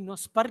I'm using no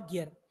spur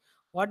gear.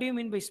 What do you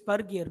mean by spur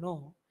gear?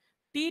 No,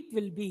 teeth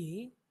will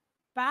be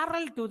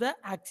parallel to the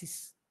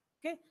axis.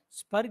 Okay,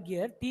 spur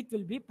gear teeth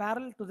will be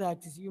parallel to the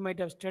axis. You might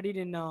have studied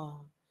in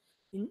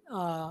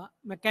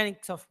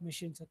mechanics of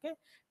machines. Okay,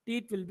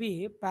 teeth will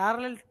be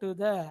parallel to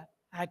the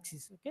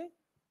axis. Okay,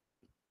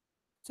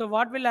 so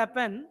what will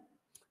happen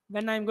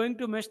when I'm going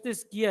to mesh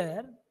this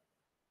gear?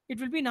 It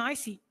will be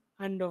noisy,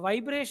 and the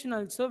vibration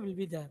also will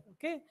be there.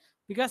 Okay,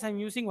 because I'm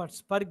using what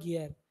spur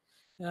gear.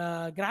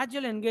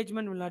 Gradual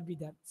engagement will not be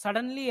there.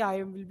 Suddenly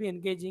I will be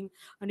engaging,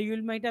 and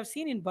you might have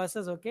seen in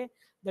buses. Okay,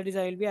 that is,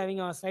 I will be having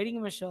a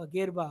sliding mesh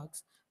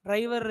gearbox.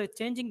 Driver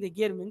changing the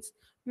gear means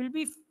you will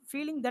be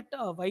feeling that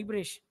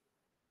vibration.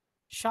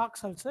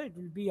 Shocks also it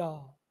will be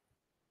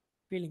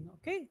feeling.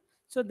 Okay,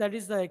 so that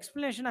is the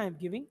explanation I am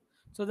giving,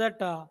 so that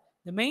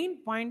the main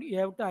point you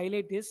have to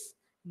highlight is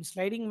in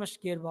sliding mesh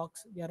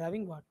gearbox we are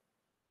having what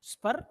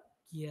spur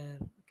gear.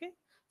 Okay,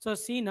 so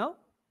see now,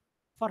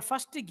 for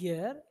first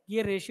gear,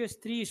 gear ratio is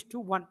 3 is to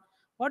 1.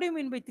 What do you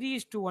mean by 3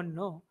 is to 1?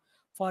 No,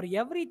 for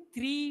every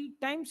 3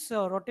 times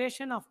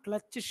rotation of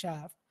clutch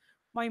shaft,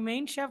 my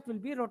main shaft will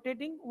be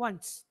rotating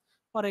once.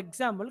 For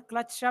example,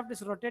 clutch shaft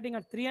is rotating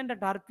at 300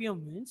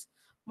 rpm means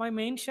my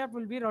main shaft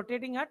will be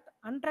rotating at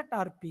 100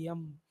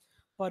 rpm.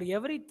 For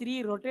every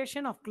 3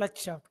 rotation of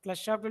clutch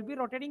shaft will be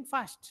rotating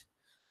fast.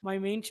 My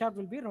main shaft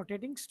will be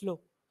rotating slow.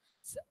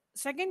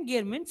 Second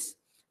gear means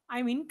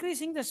I'm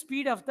increasing the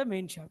speed of the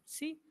main shaft.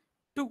 See,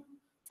 2.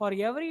 For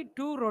every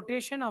 2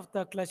 rotation of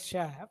the clutch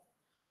shaft,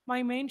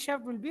 my main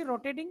shaft will be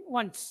rotating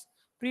once.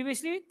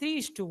 Previously 3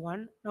 is to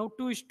 1, now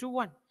 2 is to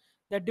 1.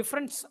 The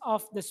difference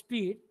of the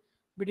speed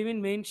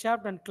between main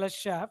shaft and clutch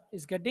shaft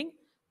is getting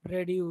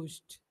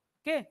reduced.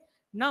 Okay,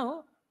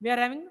 now we are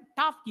having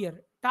top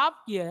gear. Top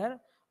gear,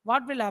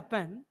 what will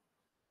happen?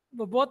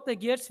 Both the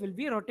gears will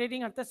be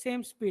rotating at the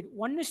same speed.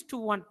 1 is to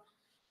 1.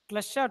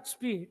 Clutch shaft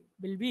speed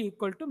will be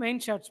equal to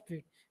main shaft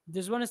speed.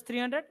 This one is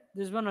 300,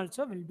 this one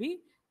also will be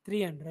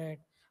 300.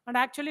 And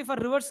actually for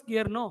reverse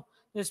gear, no,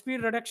 the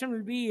speed reduction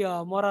will be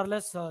more or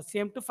less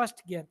same to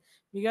first gear,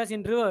 because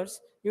in reverse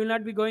you will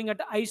not be going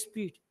at high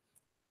speed,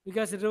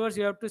 because in reverse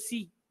you have to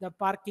see the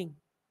parking,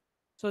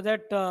 so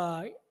that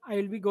I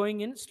will be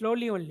going in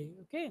slowly only.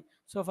 Okay,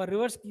 so for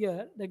reverse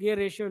gear, the gear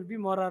ratio will be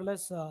more or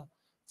less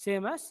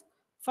same as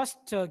first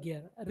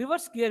gear.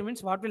 Reverse gear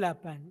means what will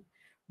happen?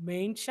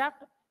 Main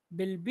shaft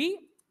will be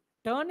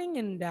turning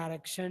in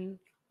direction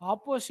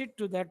opposite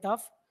to that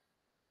of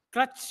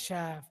clutch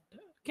shaft.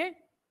 Okay,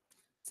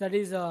 so that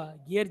is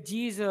gear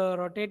G is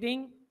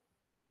rotating,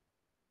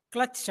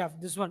 clutch shaft,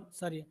 this one,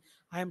 sorry,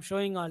 I am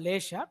showing a lay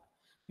shaft.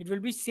 It will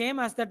be same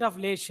as that of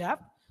lay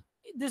shaft.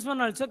 This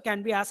one also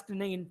can be asked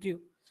in an interview.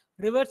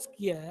 Reverse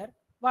gear,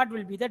 what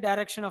will be the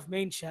direction of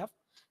main shaft?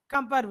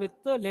 Compare with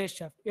the lay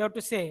shaft. You have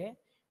to say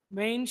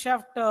main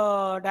shaft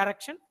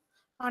direction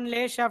and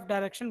lay shaft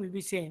direction will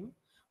be same,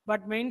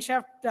 but main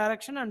shaft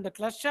direction and the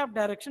clutch shaft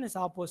direction is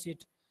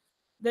opposite.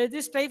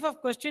 This type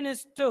of question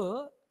is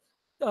to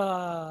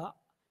uh,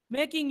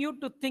 making you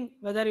to think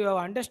whether you have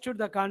understood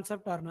the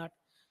concept or not.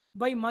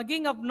 By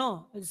mugging up,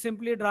 no,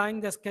 simply drawing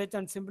the sketch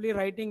and simply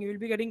writing, you will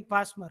be getting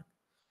pass mark.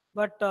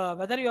 But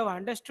whether you have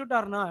understood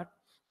or not,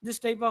 this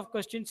type of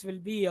questions will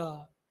be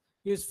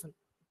useful.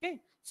 Okay,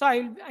 so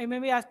I may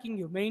be asking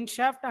you, main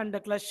shaft and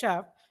the clutch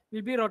shaft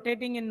will be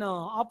rotating in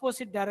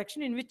opposite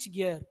direction. In which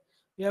gear?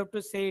 You have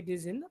to say it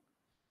is in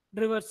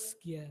reverse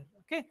gear.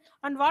 Okay,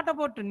 and what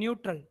about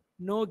neutral?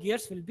 No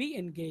gears will be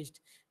engaged.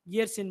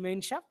 Gears in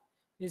main shaft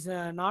is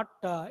not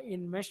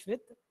in mesh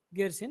with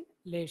gears in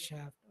lay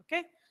shaft.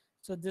 Okay,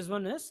 so this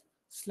one is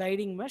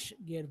sliding mesh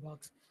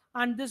gearbox,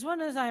 and this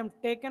one is I am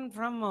taken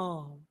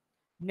from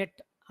net,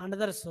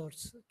 another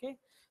source. Okay,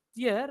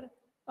 here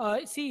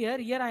see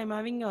here I am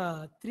having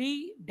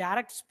three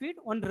direct speed,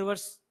 one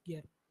reverse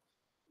gear.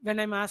 When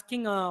I'm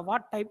asking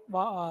what type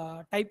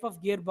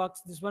of gearbox,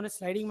 this one is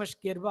sliding mesh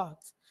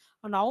gearbox,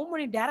 and how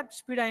many direct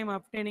speed I am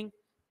obtaining?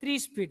 Three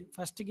speed: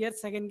 first gear,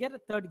 second gear,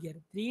 third gear.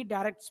 Three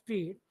direct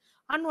speed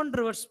and one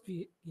reverse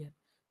speed gear.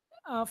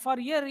 For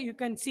here, you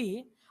can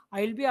see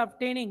I will be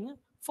obtaining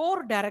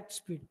four direct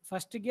speed: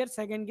 first gear,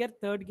 second gear,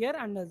 third gear,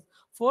 and the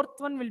fourth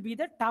one will be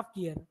the top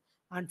gear,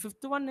 and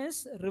fifth one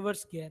is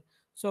reverse gear.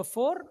 So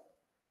four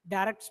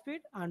direct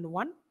speed and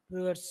one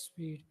reverse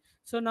speed.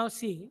 So now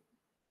see,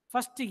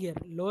 first gear,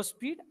 low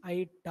speed,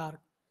 high torque.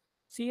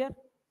 See here,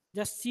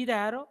 just see the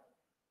arrow,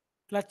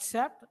 clutch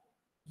shaft,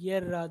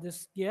 here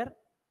this gear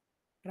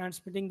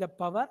transmitting the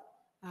power,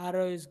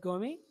 arrow is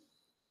going.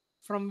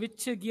 From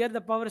which gear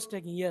the power is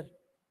taking here?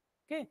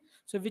 Okay,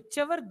 so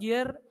whichever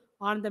gear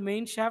on the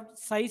main shaft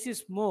size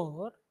is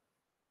more,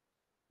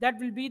 that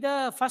will be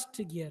the first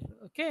gear.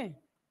 Okay,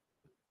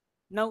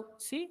 now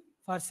see,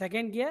 for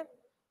second gear,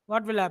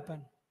 what will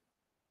happen?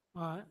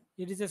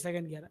 It is a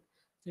second gear.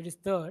 So it is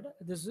third.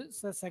 This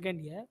is a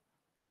second gear.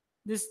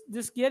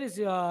 This gear is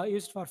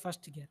used for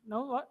first gear.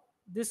 Now what?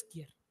 This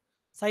gear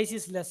size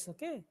is less.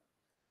 Okay,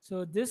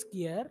 so this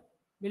gear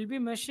will be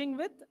meshing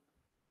with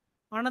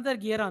another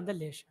gear on the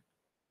lay shaft.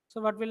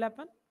 So what will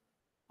happen?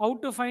 How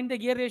to find the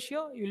gear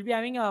ratio? You will be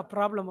having a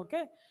problem.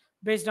 Okay,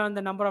 based on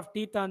the number of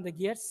teeth on the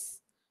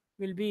gears,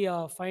 we'll be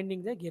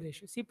finding the gear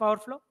ratio. See power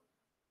flow.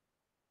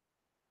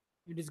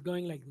 It is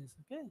going like this.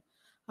 Okay,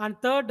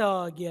 and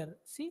third gear.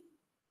 See,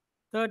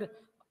 third,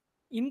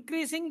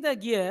 increasing the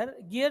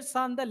gears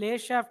on the lay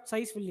shaft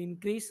size will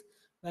increase,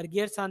 where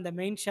gears on the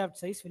main shaft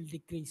size will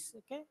decrease.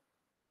 Okay,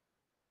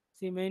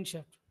 see main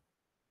shaft.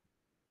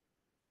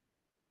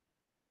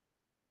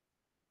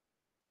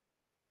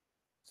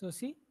 So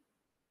see,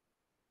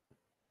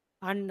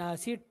 and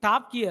see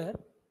top gear,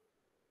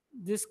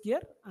 this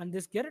gear and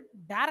this gear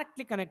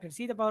directly connected.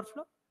 See the power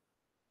flow.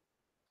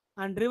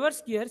 And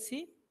reverse gear,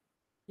 see,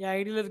 yeah,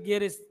 idler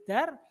gear is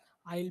there.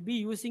 I'll be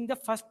using the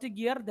first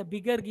gear, the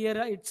bigger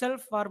gear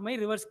itself for my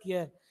reverse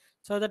gear.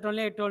 So that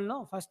only I told,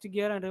 no, first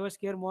gear and reverse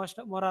gear more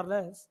or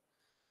less,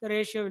 the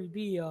ratio will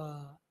be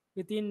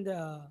within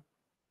the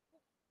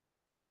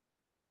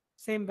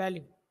same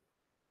value.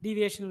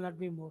 Deviation will not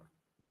be more.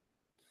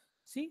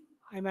 See,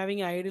 I'm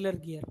having an idler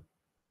gear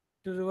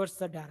to reverse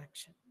the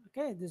direction.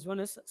 Okay, this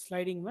one is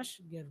sliding mesh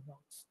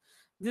gearbox.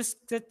 This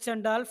sketch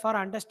and all for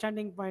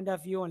understanding point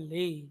of view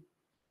only.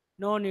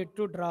 No need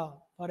to draw.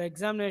 For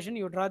examination,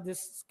 you draw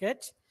this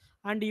sketch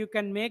and you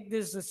can make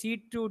this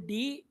C to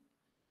D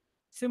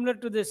similar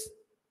to this.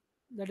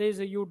 That is,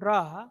 you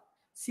draw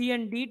C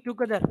and D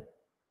together,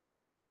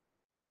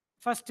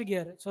 first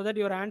gear, so that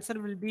your answer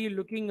will be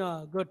looking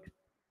good.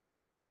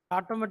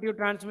 Automotive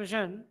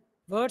transmission,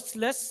 words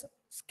less,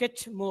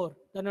 sketch more.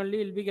 Then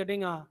only you'll be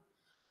getting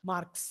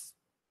marks.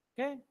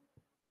 Okay.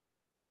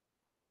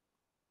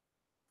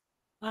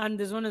 And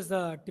this one is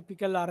the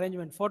typical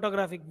arrangement,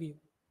 photographic view.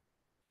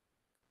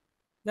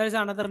 There is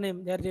another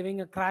name. They are giving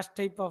a crash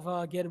type of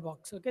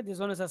gearbox. Okay, this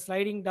one is a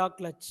sliding dog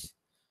clutch.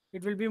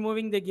 It will be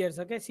moving the gears.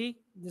 Okay, see,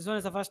 this one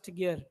is the first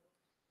gear.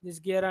 This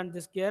gear and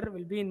this gear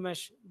will be in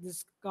mesh.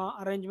 This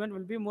arrangement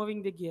will be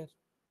moving the gear.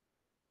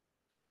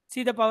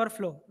 See the power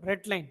flow,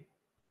 red line.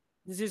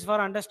 This is for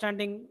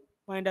understanding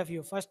point of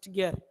view. First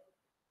gear,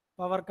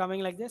 power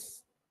coming like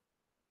this.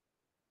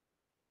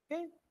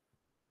 Okay,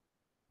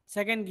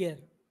 second gear.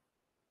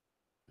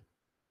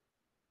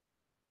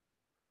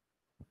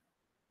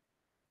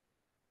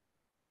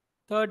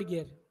 Third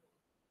gear,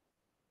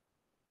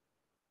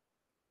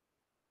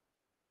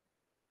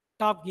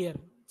 top gear.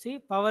 See,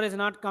 power is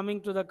not coming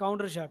to the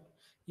counter shaft.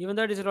 Even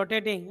though it is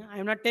rotating, I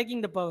am not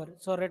taking the power.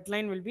 So red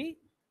line will be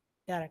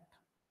direct.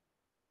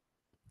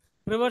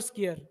 Reverse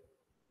gear.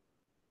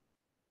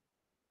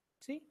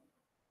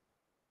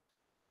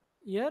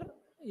 Here,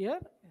 here.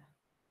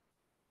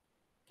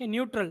 Okay,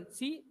 neutral.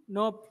 See,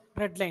 no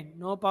red line,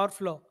 no power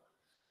flow.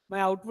 My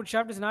output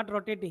shaft is not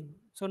rotating,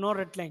 so no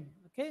red line.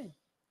 Okay.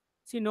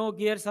 See, no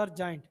gears are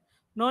joint.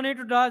 No need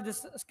to draw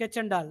this sketch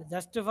and all,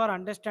 just for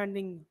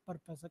understanding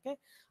purpose. Okay.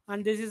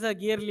 And this is a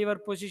gear lever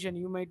position.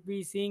 You might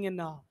be seeing in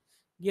a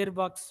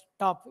gearbox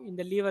top in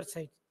the lever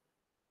side.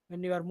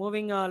 When you are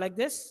moving like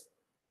this,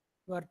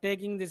 you are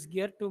taking this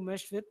gear to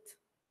mesh with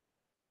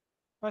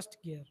first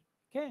gear.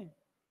 Okay.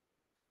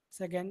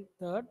 Second,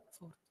 third,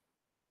 fourth.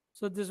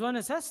 So this one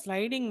is a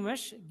sliding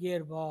mesh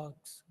gearbox.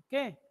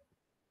 Okay.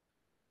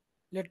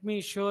 Let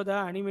me show the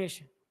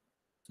animation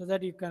so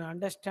that you can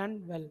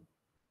understand well.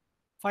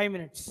 5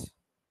 minutes.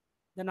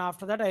 Then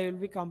after that, I will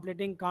be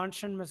completing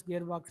constant mesh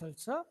gearbox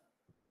also.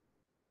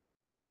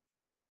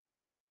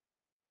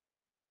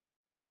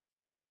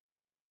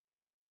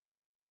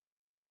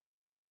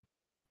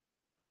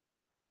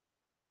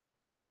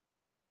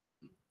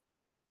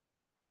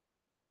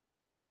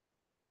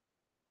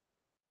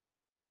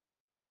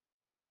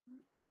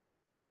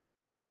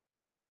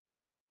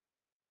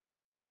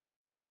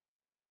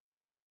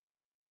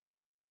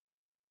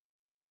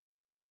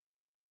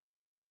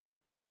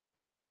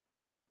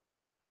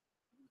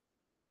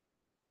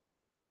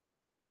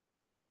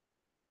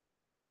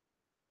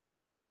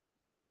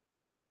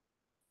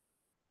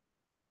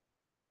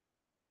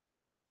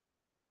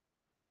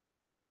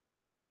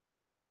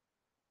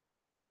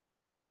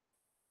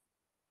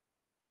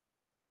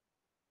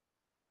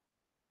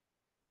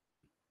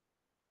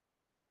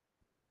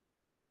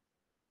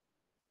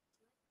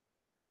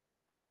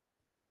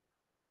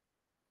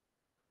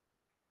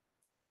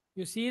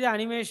 You see the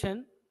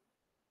animation.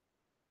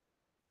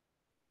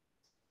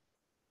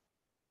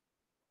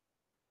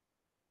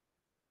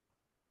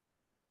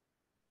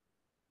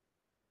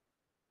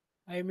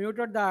 I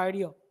muted the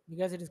audio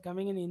because it is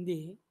coming in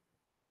Hindi.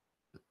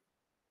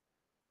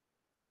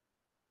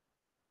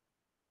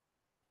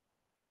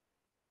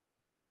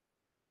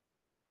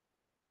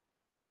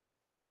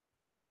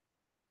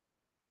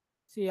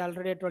 See,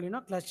 already I told you,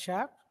 no, clutch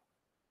shaft,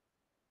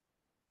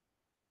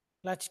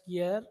 clutch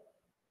gear,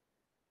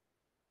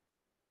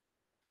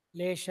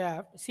 lay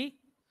shaft. See,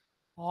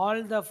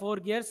 all the four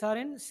gears are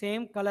in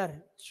same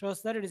color.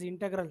 Shows that it is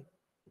integral.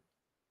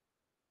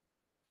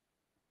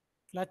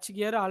 Clutch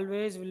gear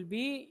always will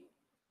be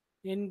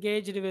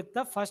engaged with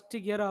the first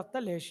gear of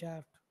the lay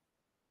shaft.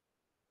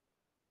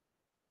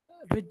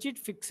 Rigid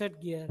fixed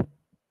gear.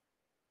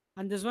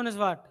 And this one is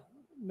what?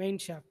 Main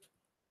shaft.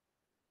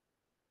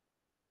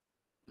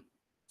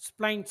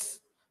 Splines.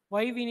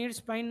 Why we need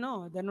spline?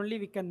 No, then only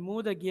we can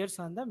move the gears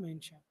on the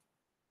main shaft.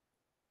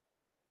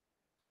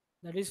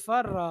 That is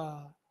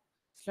for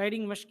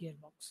sliding mesh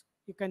gearbox.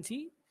 You can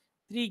see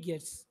three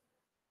gears.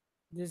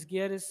 This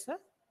gear is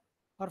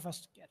for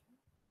first gear.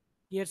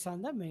 Gears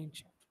on the main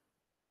shaft.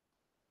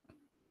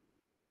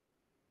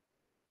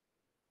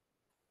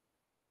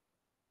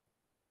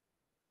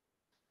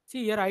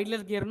 See here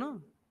idler gear,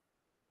 no?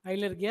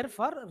 Idler gear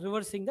for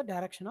reversing the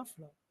direction of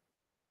flow.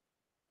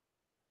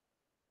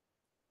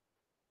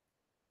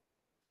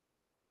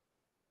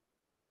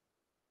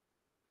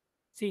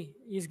 See,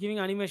 he is giving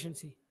animation.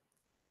 See,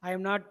 I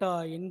am not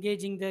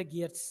engaging the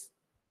gears.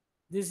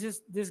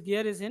 This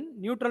gear is in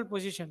neutral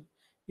position.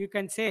 You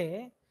can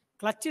say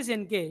clutch is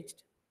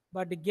engaged,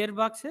 but the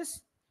gearbox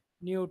is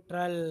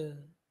neutral.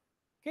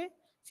 Okay.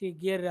 See,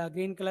 gear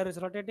green color is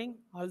rotating.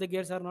 All the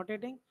gears are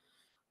rotating.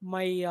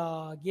 My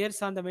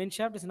gears on the main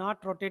shaft is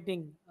not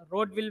rotating.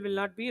 Road wheel will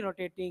not be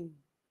rotating.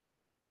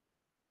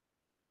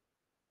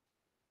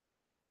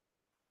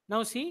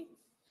 Now see,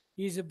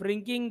 he is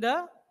bringing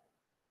the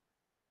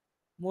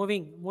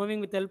moving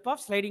with help of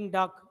sliding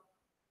dock.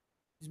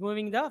 Is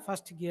moving the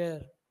first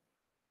gear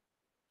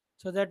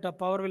so that the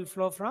power will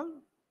flow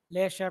from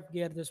lay shaft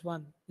gear. This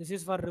one. This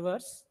is for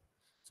reverse.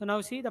 So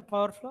now see the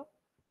power flow.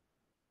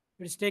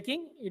 It is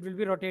taking. It will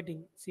be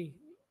rotating. See,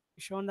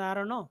 shown the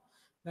arrow. No.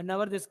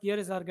 Whenever this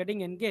gears are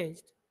getting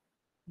engaged,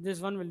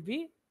 this one will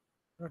be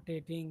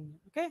rotating.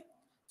 Okay.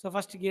 So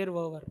first gear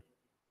over.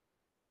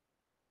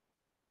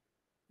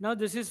 Now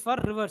this is for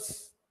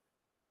reverse.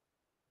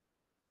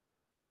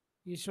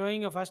 He is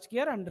showing a first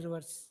gear and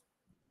reverse.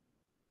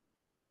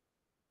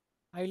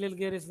 Idle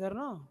gear is there,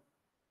 no?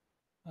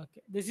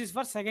 Okay. This is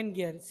for second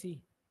gear.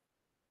 See,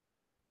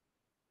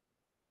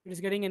 it is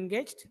getting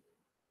engaged.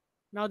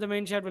 Now the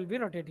main shaft will be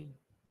rotating.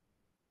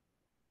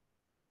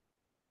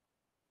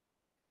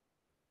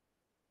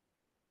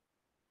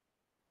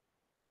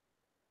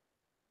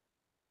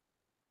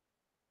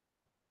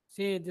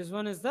 See, this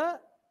one is the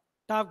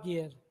top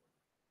gear.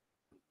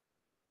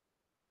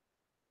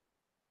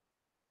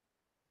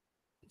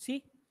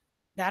 See,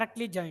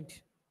 directly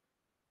joint.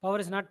 Power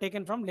is not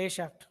taken from lay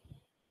shaft.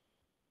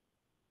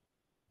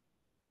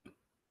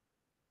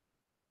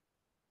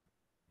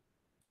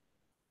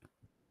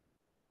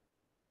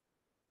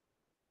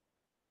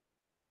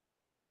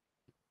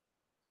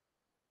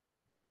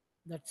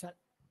 That's all.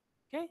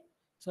 Okay.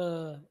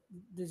 So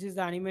this is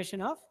the animation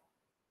of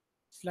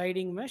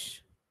sliding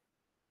mesh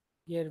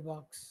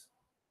gearbox.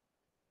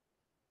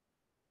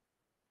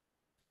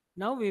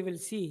 Now we will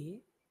see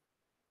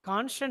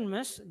constant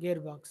mesh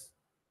gearbox.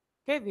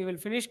 Okay, we will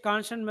finish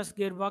constant mesh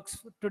gearbox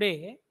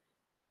today,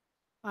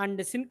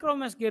 and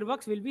synchronous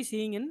gearbox we'll be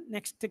seeing in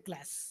next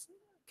class.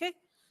 Okay,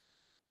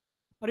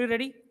 are you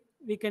ready?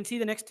 We can see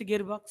the next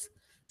gearbox.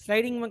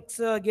 Sliding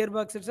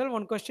gearbox itself,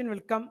 one question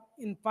will come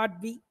in part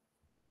B.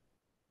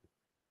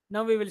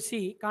 Now we will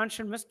see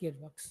constant mesh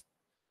gearbox.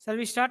 Shall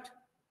we start?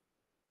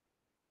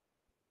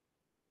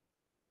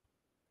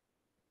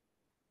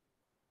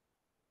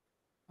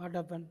 What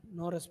happened?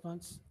 No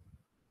response.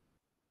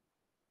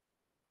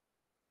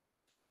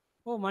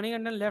 Oh,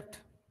 Manigandan left.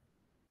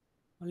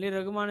 Only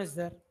Raghuman is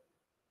there.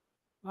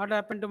 What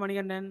happened to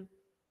Manigandan?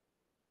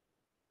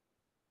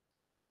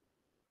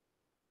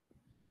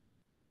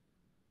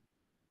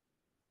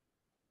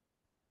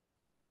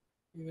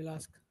 We will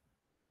ask.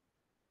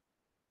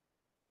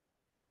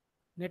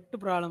 Net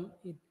problem.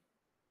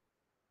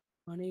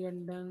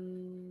 Manigandan,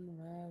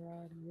 where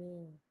are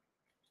you?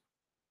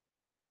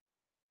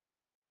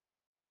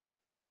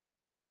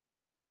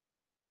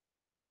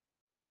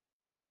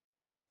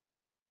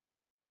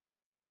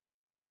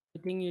 I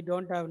think you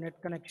don't have net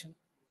connection.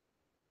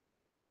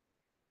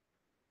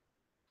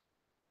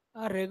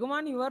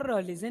 Raghuman, you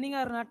are listening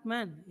or not,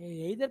 man?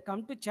 Either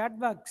come to chat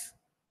box.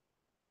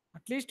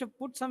 At least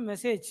put some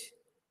message.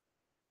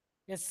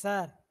 Yes,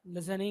 sir.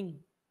 Listening.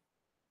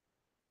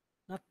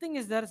 Nothing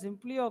is there.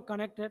 Simply you're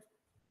connected.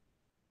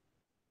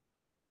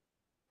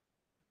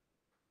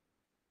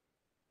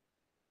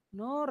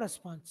 No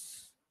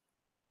response.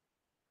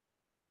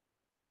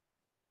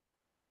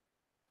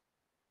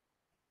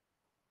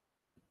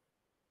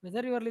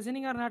 Whether you are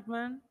listening or not,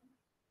 man.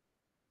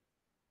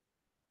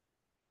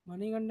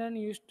 Manigandan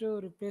used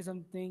to reply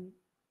something.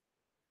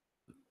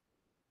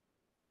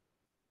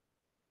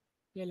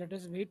 Okay, let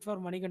us wait for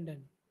Manigandan.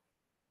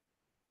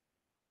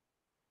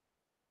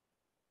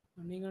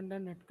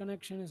 Manigandan net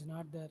connection is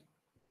not there.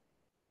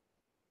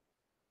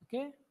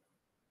 Okay.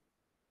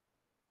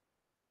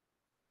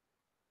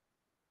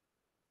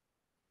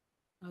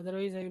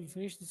 Otherwise, I will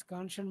finish this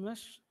constant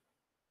mesh.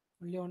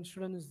 Only one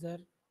student is there.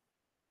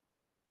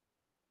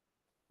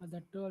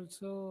 That too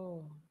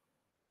also.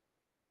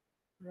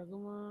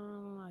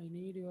 Raghuman, I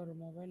need your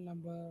mobile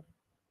number.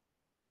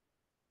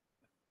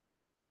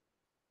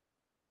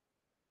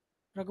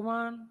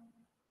 Raghuman,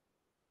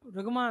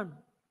 Raghuman.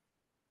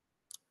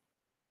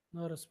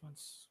 No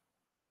response.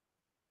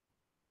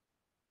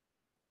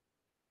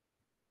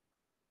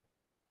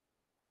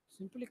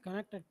 Simply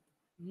connected.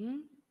 Hmm?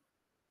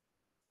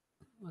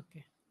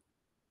 Okay.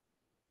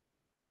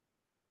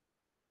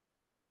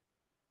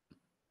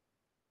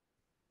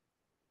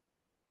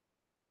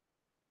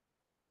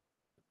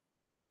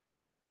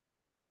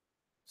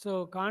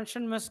 So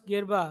constant mesh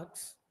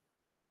gearbox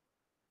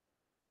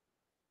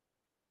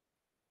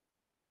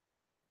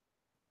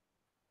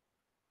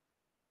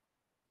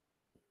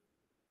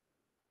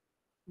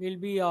we'll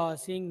be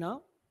seeing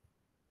now.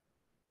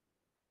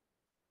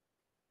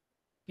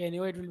 Okay,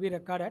 anyway, it will be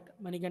recorded.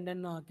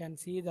 Manikandan can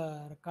see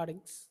the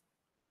recordings.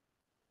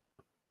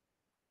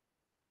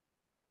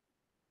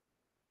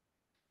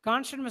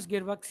 Constant mesh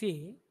gearbox,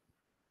 see,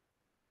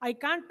 I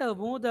can't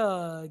move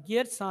the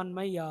gears on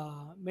my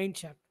main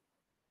shaft.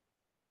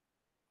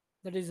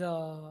 That is,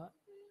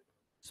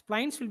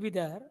 splines will be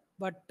there,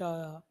 but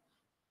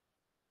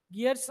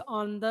gears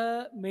on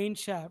the main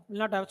shaft will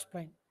not have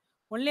spline.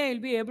 Only I will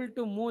be able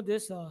to move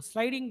this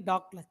sliding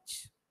dog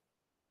clutch.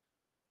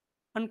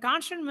 And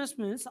constant mesh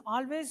means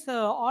always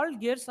all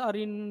gears are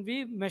in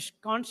the mesh,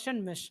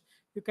 constant mesh.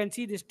 You can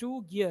see these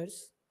two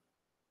gears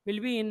will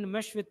be in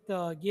mesh with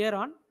gear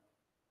on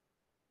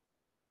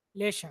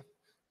lay shaft.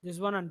 This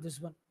one and this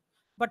one.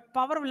 But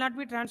power will not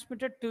be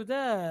transmitted to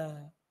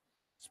the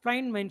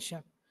spline main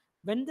shaft.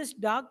 When this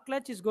dog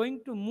clutch is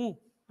going to move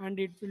and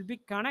it will be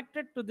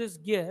connected to this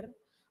gear,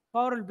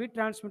 power will be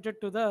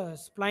transmitted to the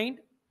spline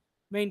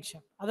main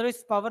shaft.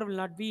 Otherwise, power will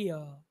not be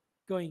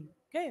going.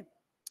 Okay.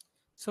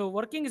 So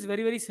working is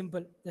very, very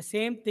simple. The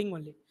same thing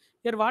only.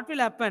 Here what will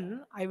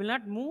happen, I will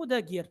not move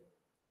the gear.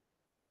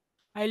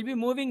 I will be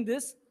moving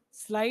this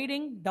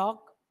sliding dog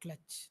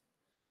clutch.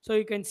 So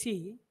you can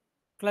see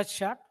clutch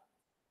shaft,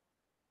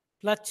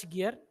 clutch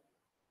gear,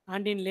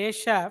 and in lay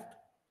shaft,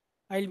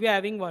 I will be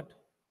having what?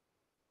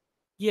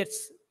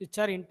 Gears, which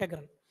are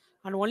integral.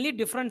 And only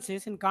difference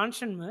is in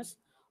constant mesh,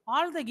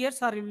 all the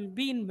gears are will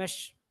be in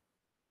mesh.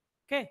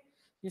 Okay.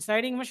 In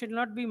sliding mesh, it will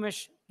not be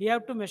mesh. We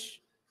have to mesh.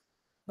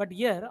 But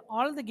here,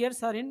 all the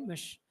gears are in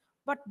mesh.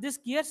 But these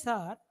gears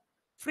are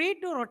free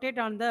to rotate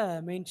on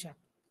the main shaft.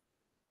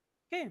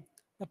 Okay.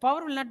 The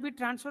power will not be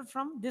transferred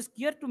from this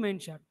gear to main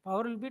shaft.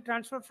 Power will be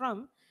transferred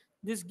from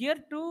this gear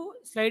to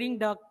sliding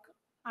dock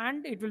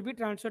and it will be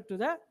transferred to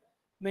the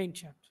main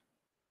shaft.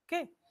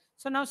 Okay.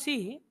 So now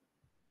see,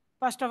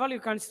 first of all, you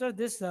consider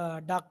this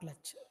dock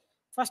clutch.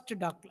 First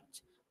dock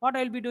clutch. What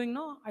I will be doing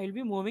now? I will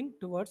be moving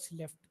towards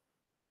left.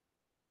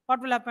 What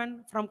will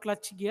happen from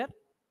clutch gear?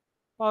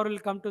 Power will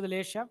come to the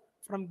lay shaft.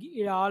 From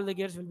all the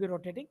gears will be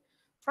rotating.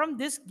 From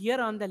this gear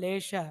on the lay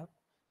shaft,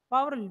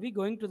 power will be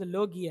going to the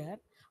low gear,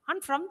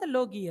 and from the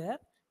low gear,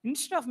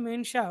 instead of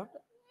main shaft,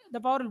 the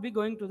power will be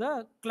going to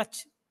the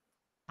clutch,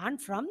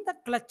 and from the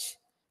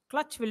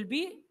clutch will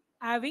be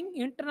having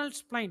internal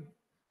spline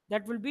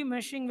that will be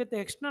meshing with the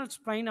external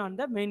spline on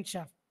the main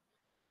shaft.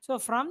 So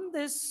from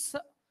this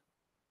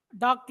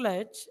dog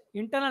clutch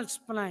internal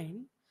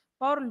spline,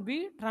 power will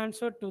be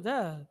transferred to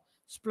the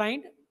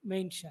splined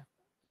main shaft.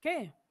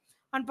 Okay,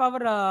 and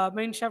power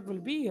main shaft will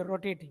be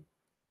rotating.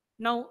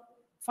 Now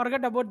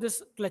forget about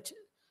this clutch.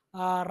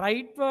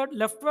 Rightward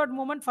leftward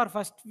movement for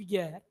first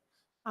gear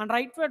and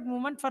rightward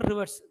movement for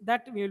reverse,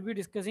 that we will be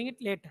discussing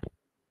it later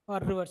for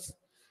reverse.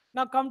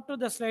 Now come to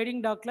the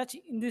sliding dog clutch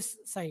in this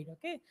side.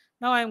 Okay,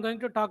 now I am going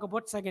to talk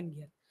about second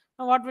gear.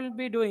 Now what we'll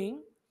be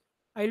doing,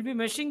 I will be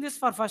meshing this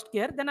for first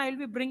gear, then I will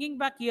be bringing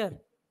back here.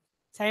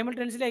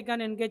 Simultaneously, I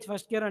can engage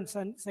first gear and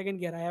second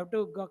gear. I have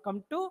to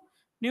come to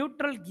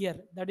neutral gear.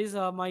 That is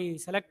my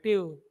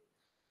selective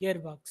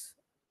gearbox.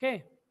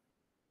 Okay.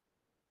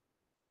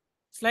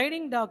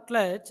 Sliding the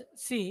clutch.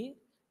 See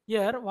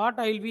here, what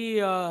I will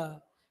be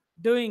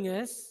doing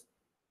is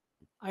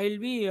I will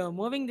be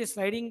moving the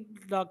sliding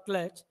the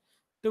clutch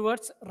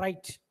towards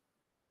right.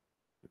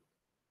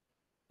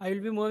 I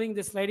will be moving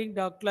the sliding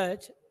dog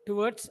clutch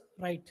towards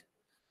right.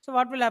 So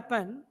what will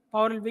happen?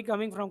 Power will be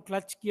coming from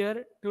clutch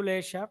gear to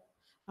lay shaft,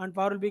 and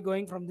power will be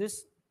going from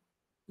this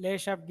lay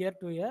shaft gear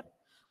to here,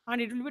 and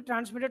it will be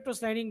transmitted to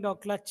sliding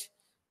dog clutch.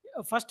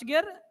 First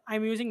gear, I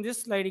am using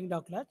this sliding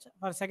dog clutch.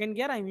 For second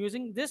gear, I am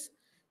using this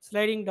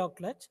sliding dog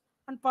clutch,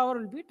 and power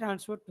will be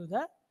transferred to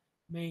the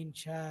main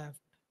shaft.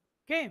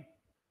 Okay.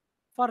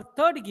 For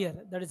third gear,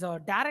 that is our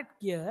direct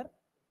gear,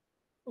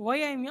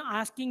 why I'm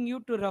asking you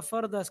to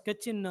refer the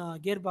sketch in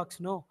gearbox?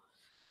 No,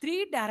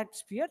 three direct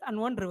speed and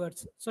one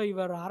reverse, so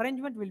your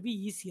arrangement will be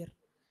easier.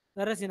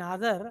 Whereas in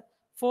other,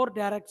 four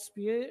direct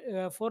speed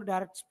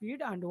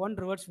and one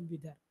reverse will be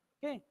there.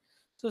 Okay,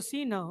 so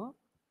see now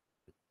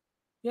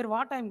here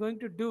what I'm going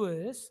to do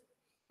is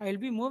I will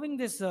be moving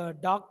this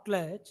dog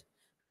clutch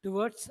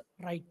towards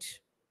right.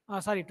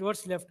 Sorry,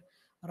 towards left.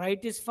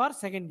 Right is for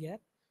second gear,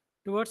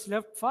 towards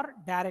left for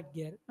direct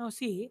gear. Now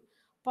see,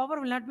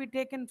 power will not be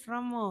taken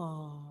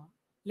from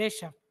lay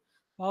shaft.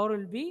 Power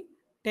will be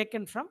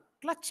taken from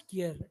clutch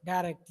gear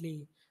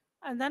directly.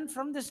 And then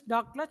from this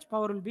dog clutch,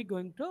 power will be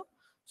going to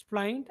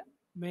splined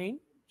main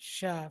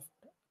shaft.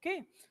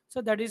 Okay,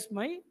 so that is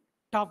my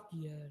top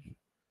gear.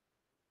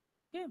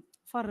 Okay,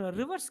 for a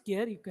reverse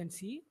gear, you can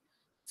see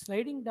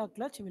sliding the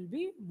clutch will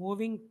be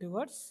moving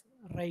towards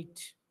right.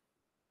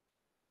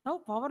 Now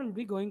power will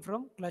be going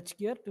from clutch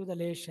gear to the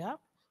lay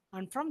shaft,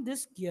 and from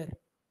this gear,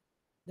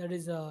 that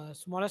is the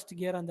smallest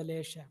gear on the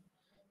lay shaft,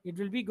 it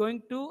will be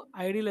going to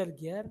idler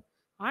gear,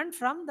 and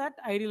from that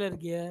idler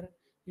gear,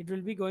 it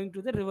will be going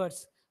to the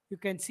reverse. You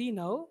can see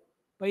now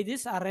by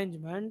this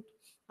arrangement,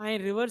 I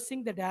am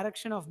reversing the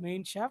direction of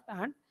main shaft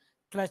and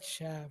clutch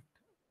shaft.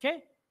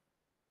 Okay.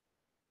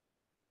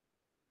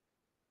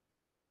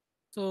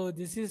 So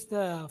this is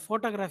the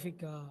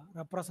photographic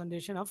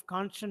representation of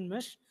constant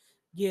mesh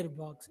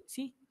gearbox.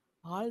 See,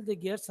 all the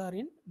gears are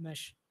in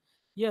mesh.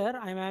 Here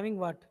I am having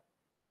what?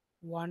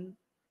 One,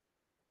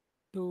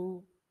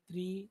 two,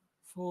 three,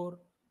 four.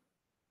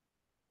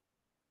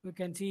 You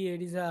can see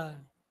it is a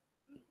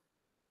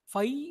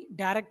five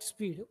direct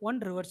speed, one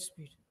reverse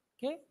speed.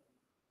 Okay.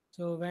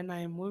 So when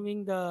I am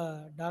moving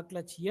the dog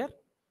clutch here,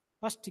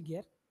 first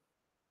gear,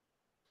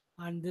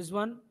 and this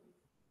one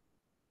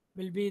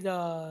will be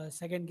the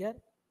second gear,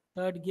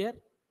 third gear,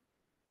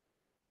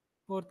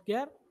 fourth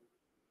gear.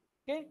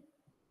 Okay,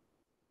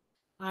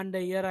 and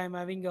here I am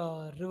having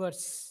a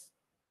reverse.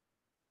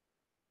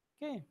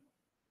 Okay,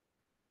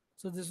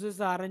 so this is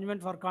the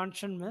arrangement for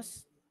constant mesh.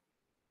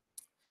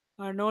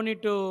 No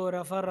need to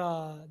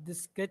refer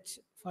this sketch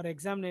for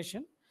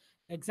examination.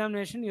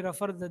 Examination, you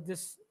refer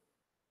this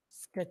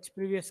sketch,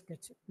 previous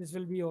sketch. This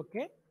will be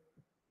okay.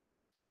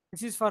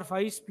 This is for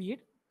 5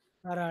 speed.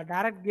 Where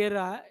direct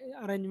gear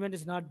arrangement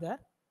is not there.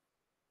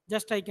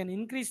 Just I can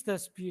increase the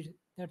speed.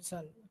 That's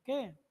all.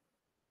 Okay.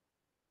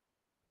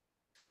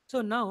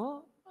 So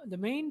now the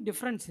main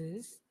difference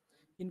is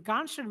in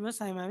constant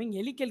mesh I am having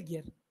helical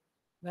gear,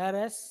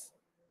 whereas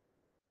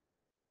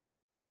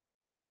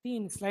see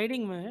in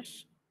sliding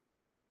mesh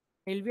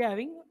I'll be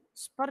having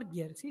spur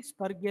gear. See,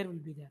 spur gear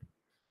will be there.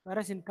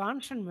 Whereas in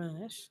constant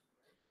mesh,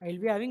 I'll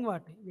be having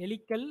what?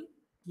 Helical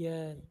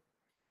gear.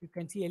 You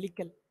can see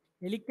helical.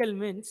 Helical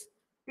means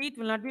teeth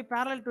will not be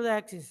parallel to the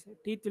axis.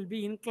 Teeth will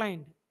be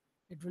inclined.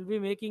 It will be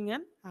making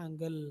an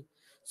angle.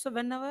 So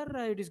whenever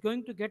it is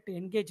going to get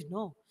engaged,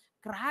 no,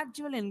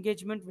 gradual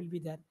engagement will be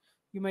there.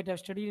 You might have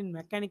studied in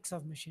mechanics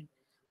of machine.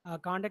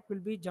 Contact will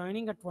be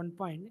joining at one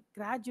point.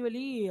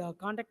 Gradually,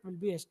 contact will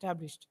be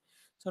established.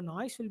 So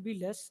noise will be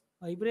less,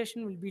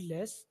 vibration will be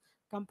less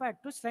compared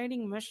to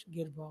sliding mesh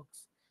gearbox.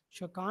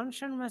 So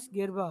constant mesh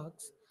gearbox,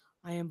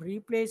 I am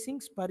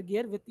replacing spur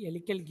gear with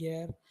helical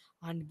gear,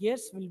 and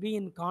gears will be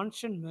in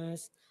constant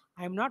mesh.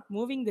 I am not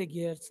moving the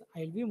gears.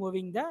 I will be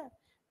moving the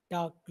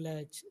dog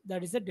clutch.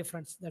 That is the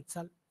difference. That's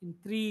all. In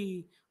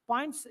 3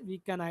 points, we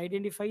can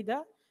identify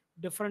the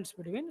difference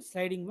between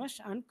sliding mesh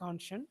and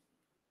constant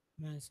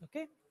mesh.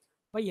 Okay.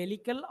 By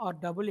helical or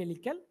double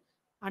helical,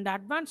 And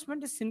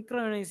advancement is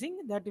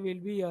synchronizing, that we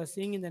will be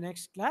seeing in the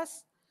next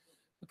class.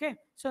 Okay,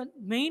 so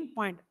main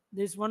point,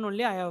 this one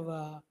only I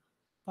have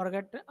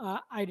forgot,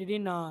 I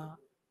didn't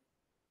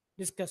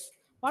discuss.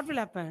 What will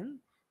happen?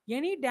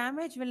 Any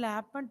damage will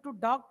happen to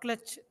dog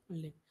clutch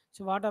only.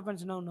 So what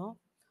happens now? No,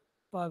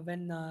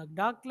 when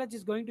dog clutch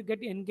is going to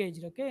get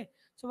engaged. Okay,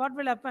 so what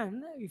will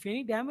happen? If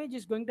any damage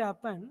is going to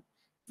happen,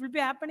 it will be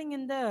happening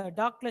in the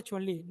dog clutch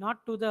only,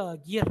 not to the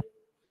gear,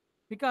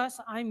 because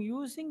I'm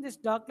using this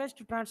dog clutch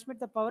to transmit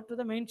the power to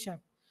the main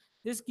shaft.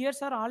 These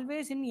gears are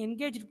always in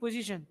engaged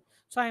position,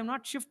 so I am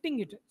not shifting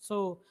it.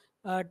 So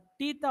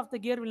teeth of the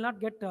gear will not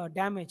get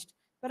damaged.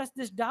 Whereas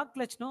this dog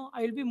clutch, no,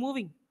 I will be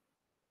moving.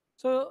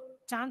 So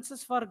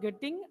chances for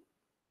getting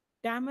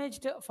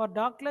damaged for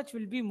dog clutch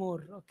will be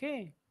more.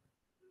 Okay.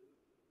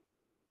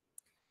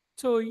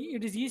 So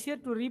it is easier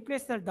to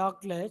replace the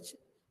dog clutch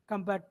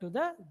compared to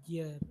the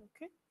gear.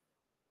 Okay.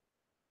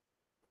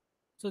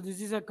 So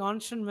this is a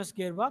constant mesh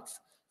gearbox.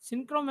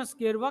 Synchronous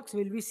gearbox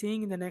we'll be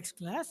seeing in the next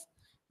class.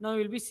 Now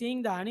we'll be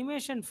seeing the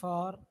animation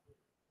for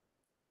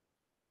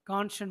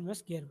constant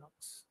mesh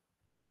gearbox.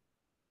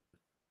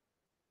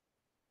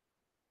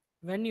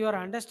 When you are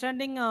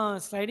understanding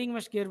sliding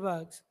mesh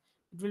gearbox,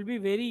 it will be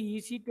very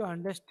easy to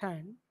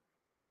understand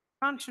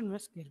constant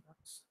mesh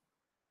gearbox.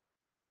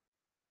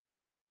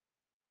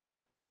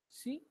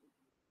 See,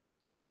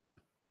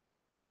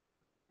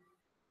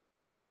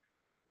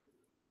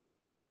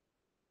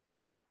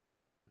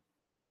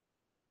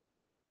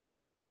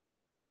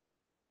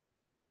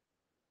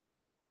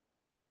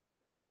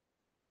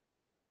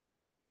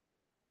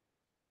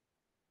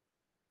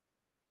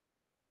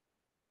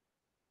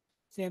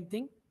 same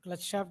thing.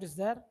 Clutch shaft is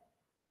there,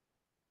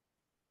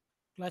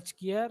 clutch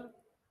gear,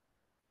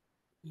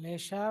 lay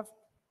shaft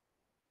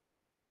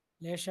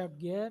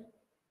gear,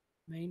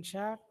 main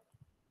shaft,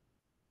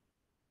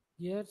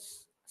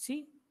 gears.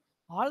 See,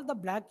 all the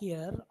black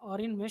here are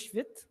in mesh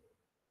with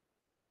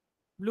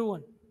blue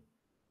one.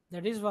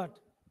 That is what?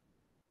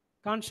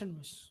 Constant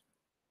mesh.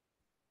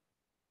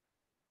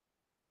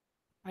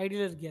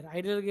 Idler gear.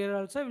 Idler gear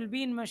also will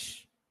be in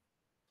mesh.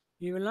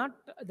 You will not,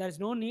 there is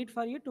no need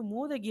for you to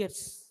move the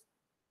gears.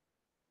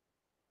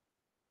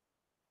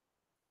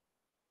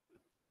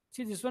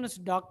 See, this one is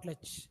dog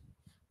clutch.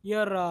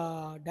 Your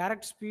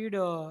direct speed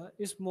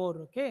is more,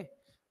 okay?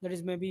 That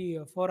is maybe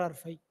 4 or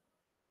 5.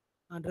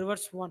 And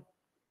reverse 1.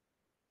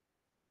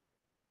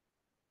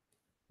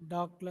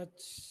 Dog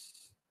clutch.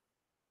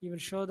 You will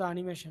show the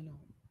animation now.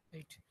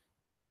 Right.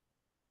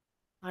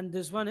 And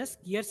this one is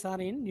gears are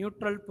in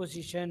neutral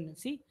position.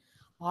 See,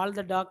 all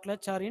the dog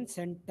clutch are in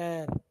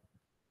center.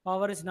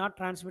 Power is not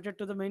transmitted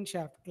to the main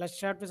shaft. Clutch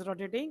shaft is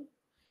rotating,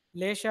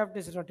 lay shaft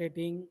is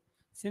rotating.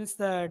 Since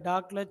the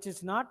dog clutch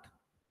is not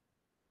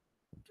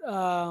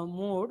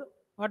moved,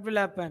 what will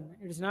happen?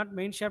 It is not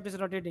main shaft is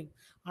rotating.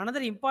 Another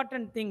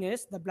important thing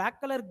is the black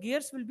color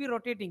gears will be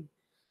rotating.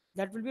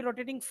 That will be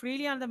rotating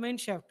freely on the main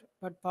shaft,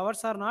 but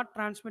powers are not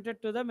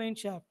transmitted to the main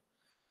shaft.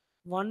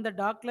 When the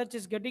dog clutch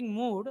is getting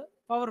moved,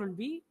 power will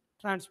be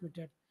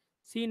transmitted.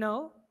 See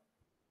now,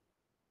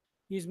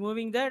 he is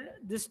moving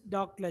this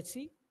dog clutch.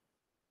 See,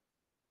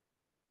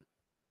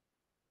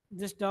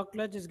 this dog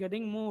clutch is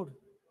getting moved.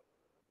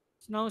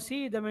 So now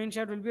see, the main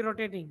shaft will be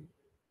rotating.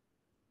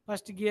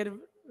 First gear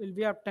will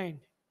be obtained.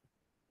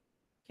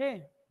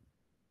 Okay.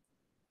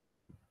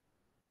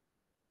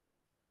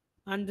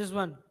 And this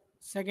one,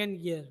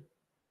 second gear.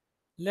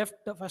 Left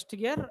first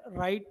gear,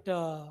 right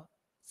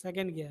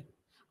second gear.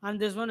 And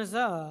this one is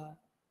a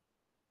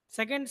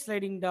second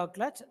sliding dog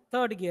clutch,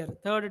 third gear,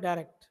 third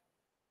direct.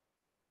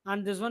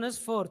 And this one is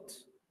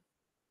fourth.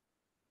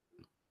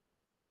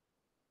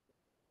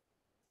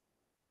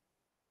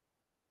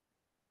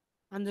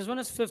 And this one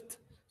is fifth.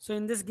 So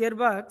in this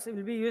gearbox, it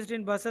will be used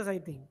in buses, I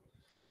think.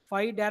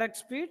 5 direct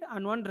speed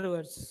and 1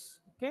 reverse.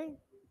 Okay.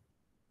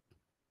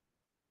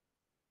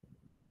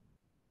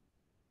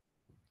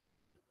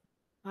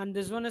 And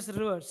this one is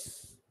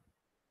reverse.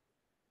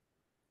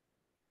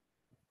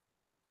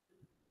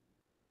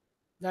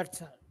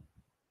 That's all.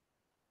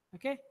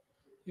 Okay.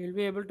 You will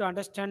be able to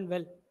understand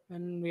well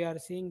when we are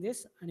seeing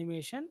this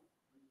animation.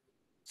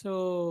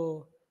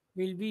 So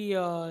we'll be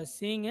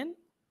seeing in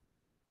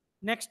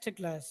next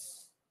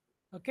class.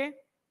 Okay.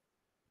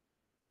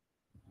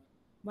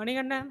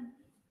 Manigandan,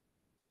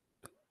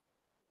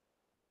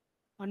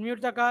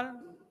 unmute the call.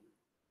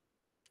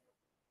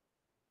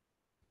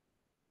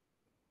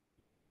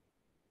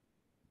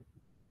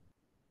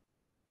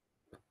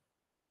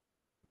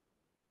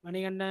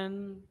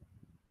 Manigandan,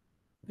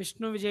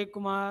 Vishnu Vijay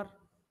Kumar,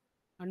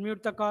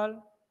 unmute the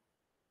call.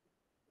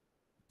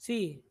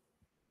 See,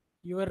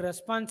 your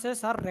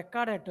responses are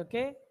recorded,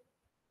 okay?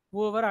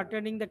 Whoever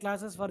attending the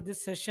classes for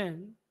this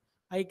session,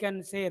 I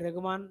can say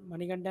Raghuman,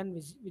 Manigandan,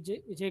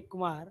 Vijay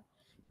Kumar.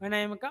 When I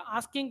am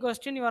asking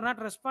question, you are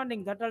not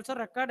responding. That also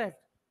recorded.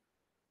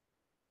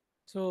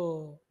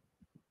 So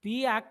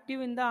be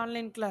active in the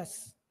online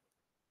class.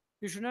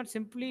 You should not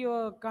simply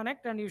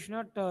connect and you should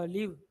not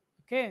leave.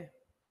 Okay.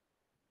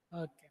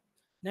 Okay.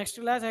 Next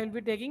class I will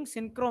be taking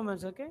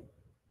synchromesh. Okay.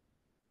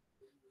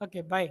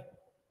 Okay. Bye.